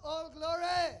shout, all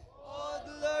glory, All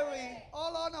glory,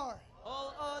 all honor,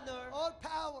 all honor, all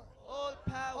power, all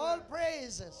power, all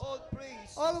praises, all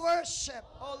praise, all worship,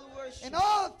 all worship, and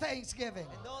all thanksgiving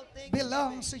and all thanksgiving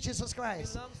belongs to Jesus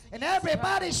Christ. belongs to And Jesus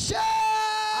everybody Christ.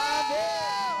 shout!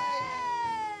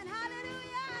 Amen!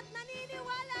 Hallelujah! At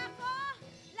naniniwala ko,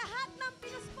 lahat ng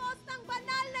pinuspos ng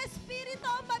banal na Espiritu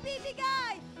ang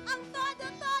mabibigay ang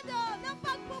todo-todo ng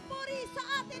pagpupuri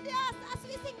sa ating Diyos as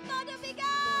we sing todo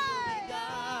bigay!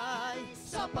 Bigay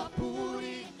sa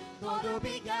papuri, todo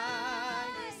bigay,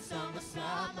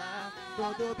 sama-sama,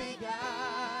 todo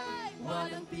bigay,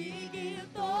 walang tigil,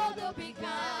 todo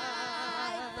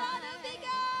bigay, Todo bigay!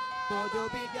 todo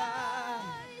bigay,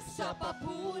 sa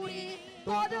papuri,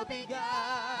 todo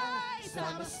bigay,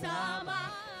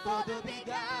 sama-sama, todo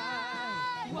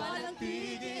bigay, walang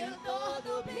tigil,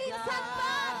 todo Minsan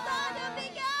pa, todo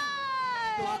bigay,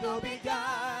 bigay! todo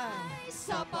bigay,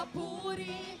 sa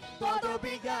papuri, todo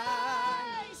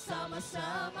bigay,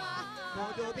 sama-sama,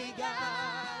 todo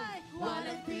bigay,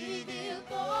 walang tigil,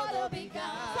 todo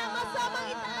bigay, Sama-samang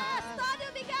itaas, todo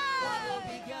bigay! todo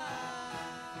bigay,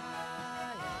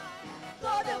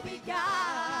 Todo bigay!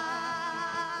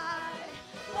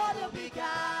 Todo bigay!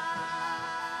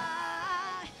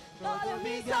 Todo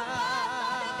minsan pa,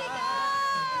 todo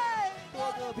bigay!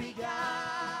 todo bigay,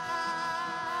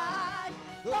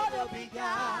 todo bigay,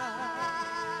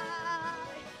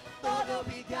 todo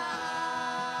bigay.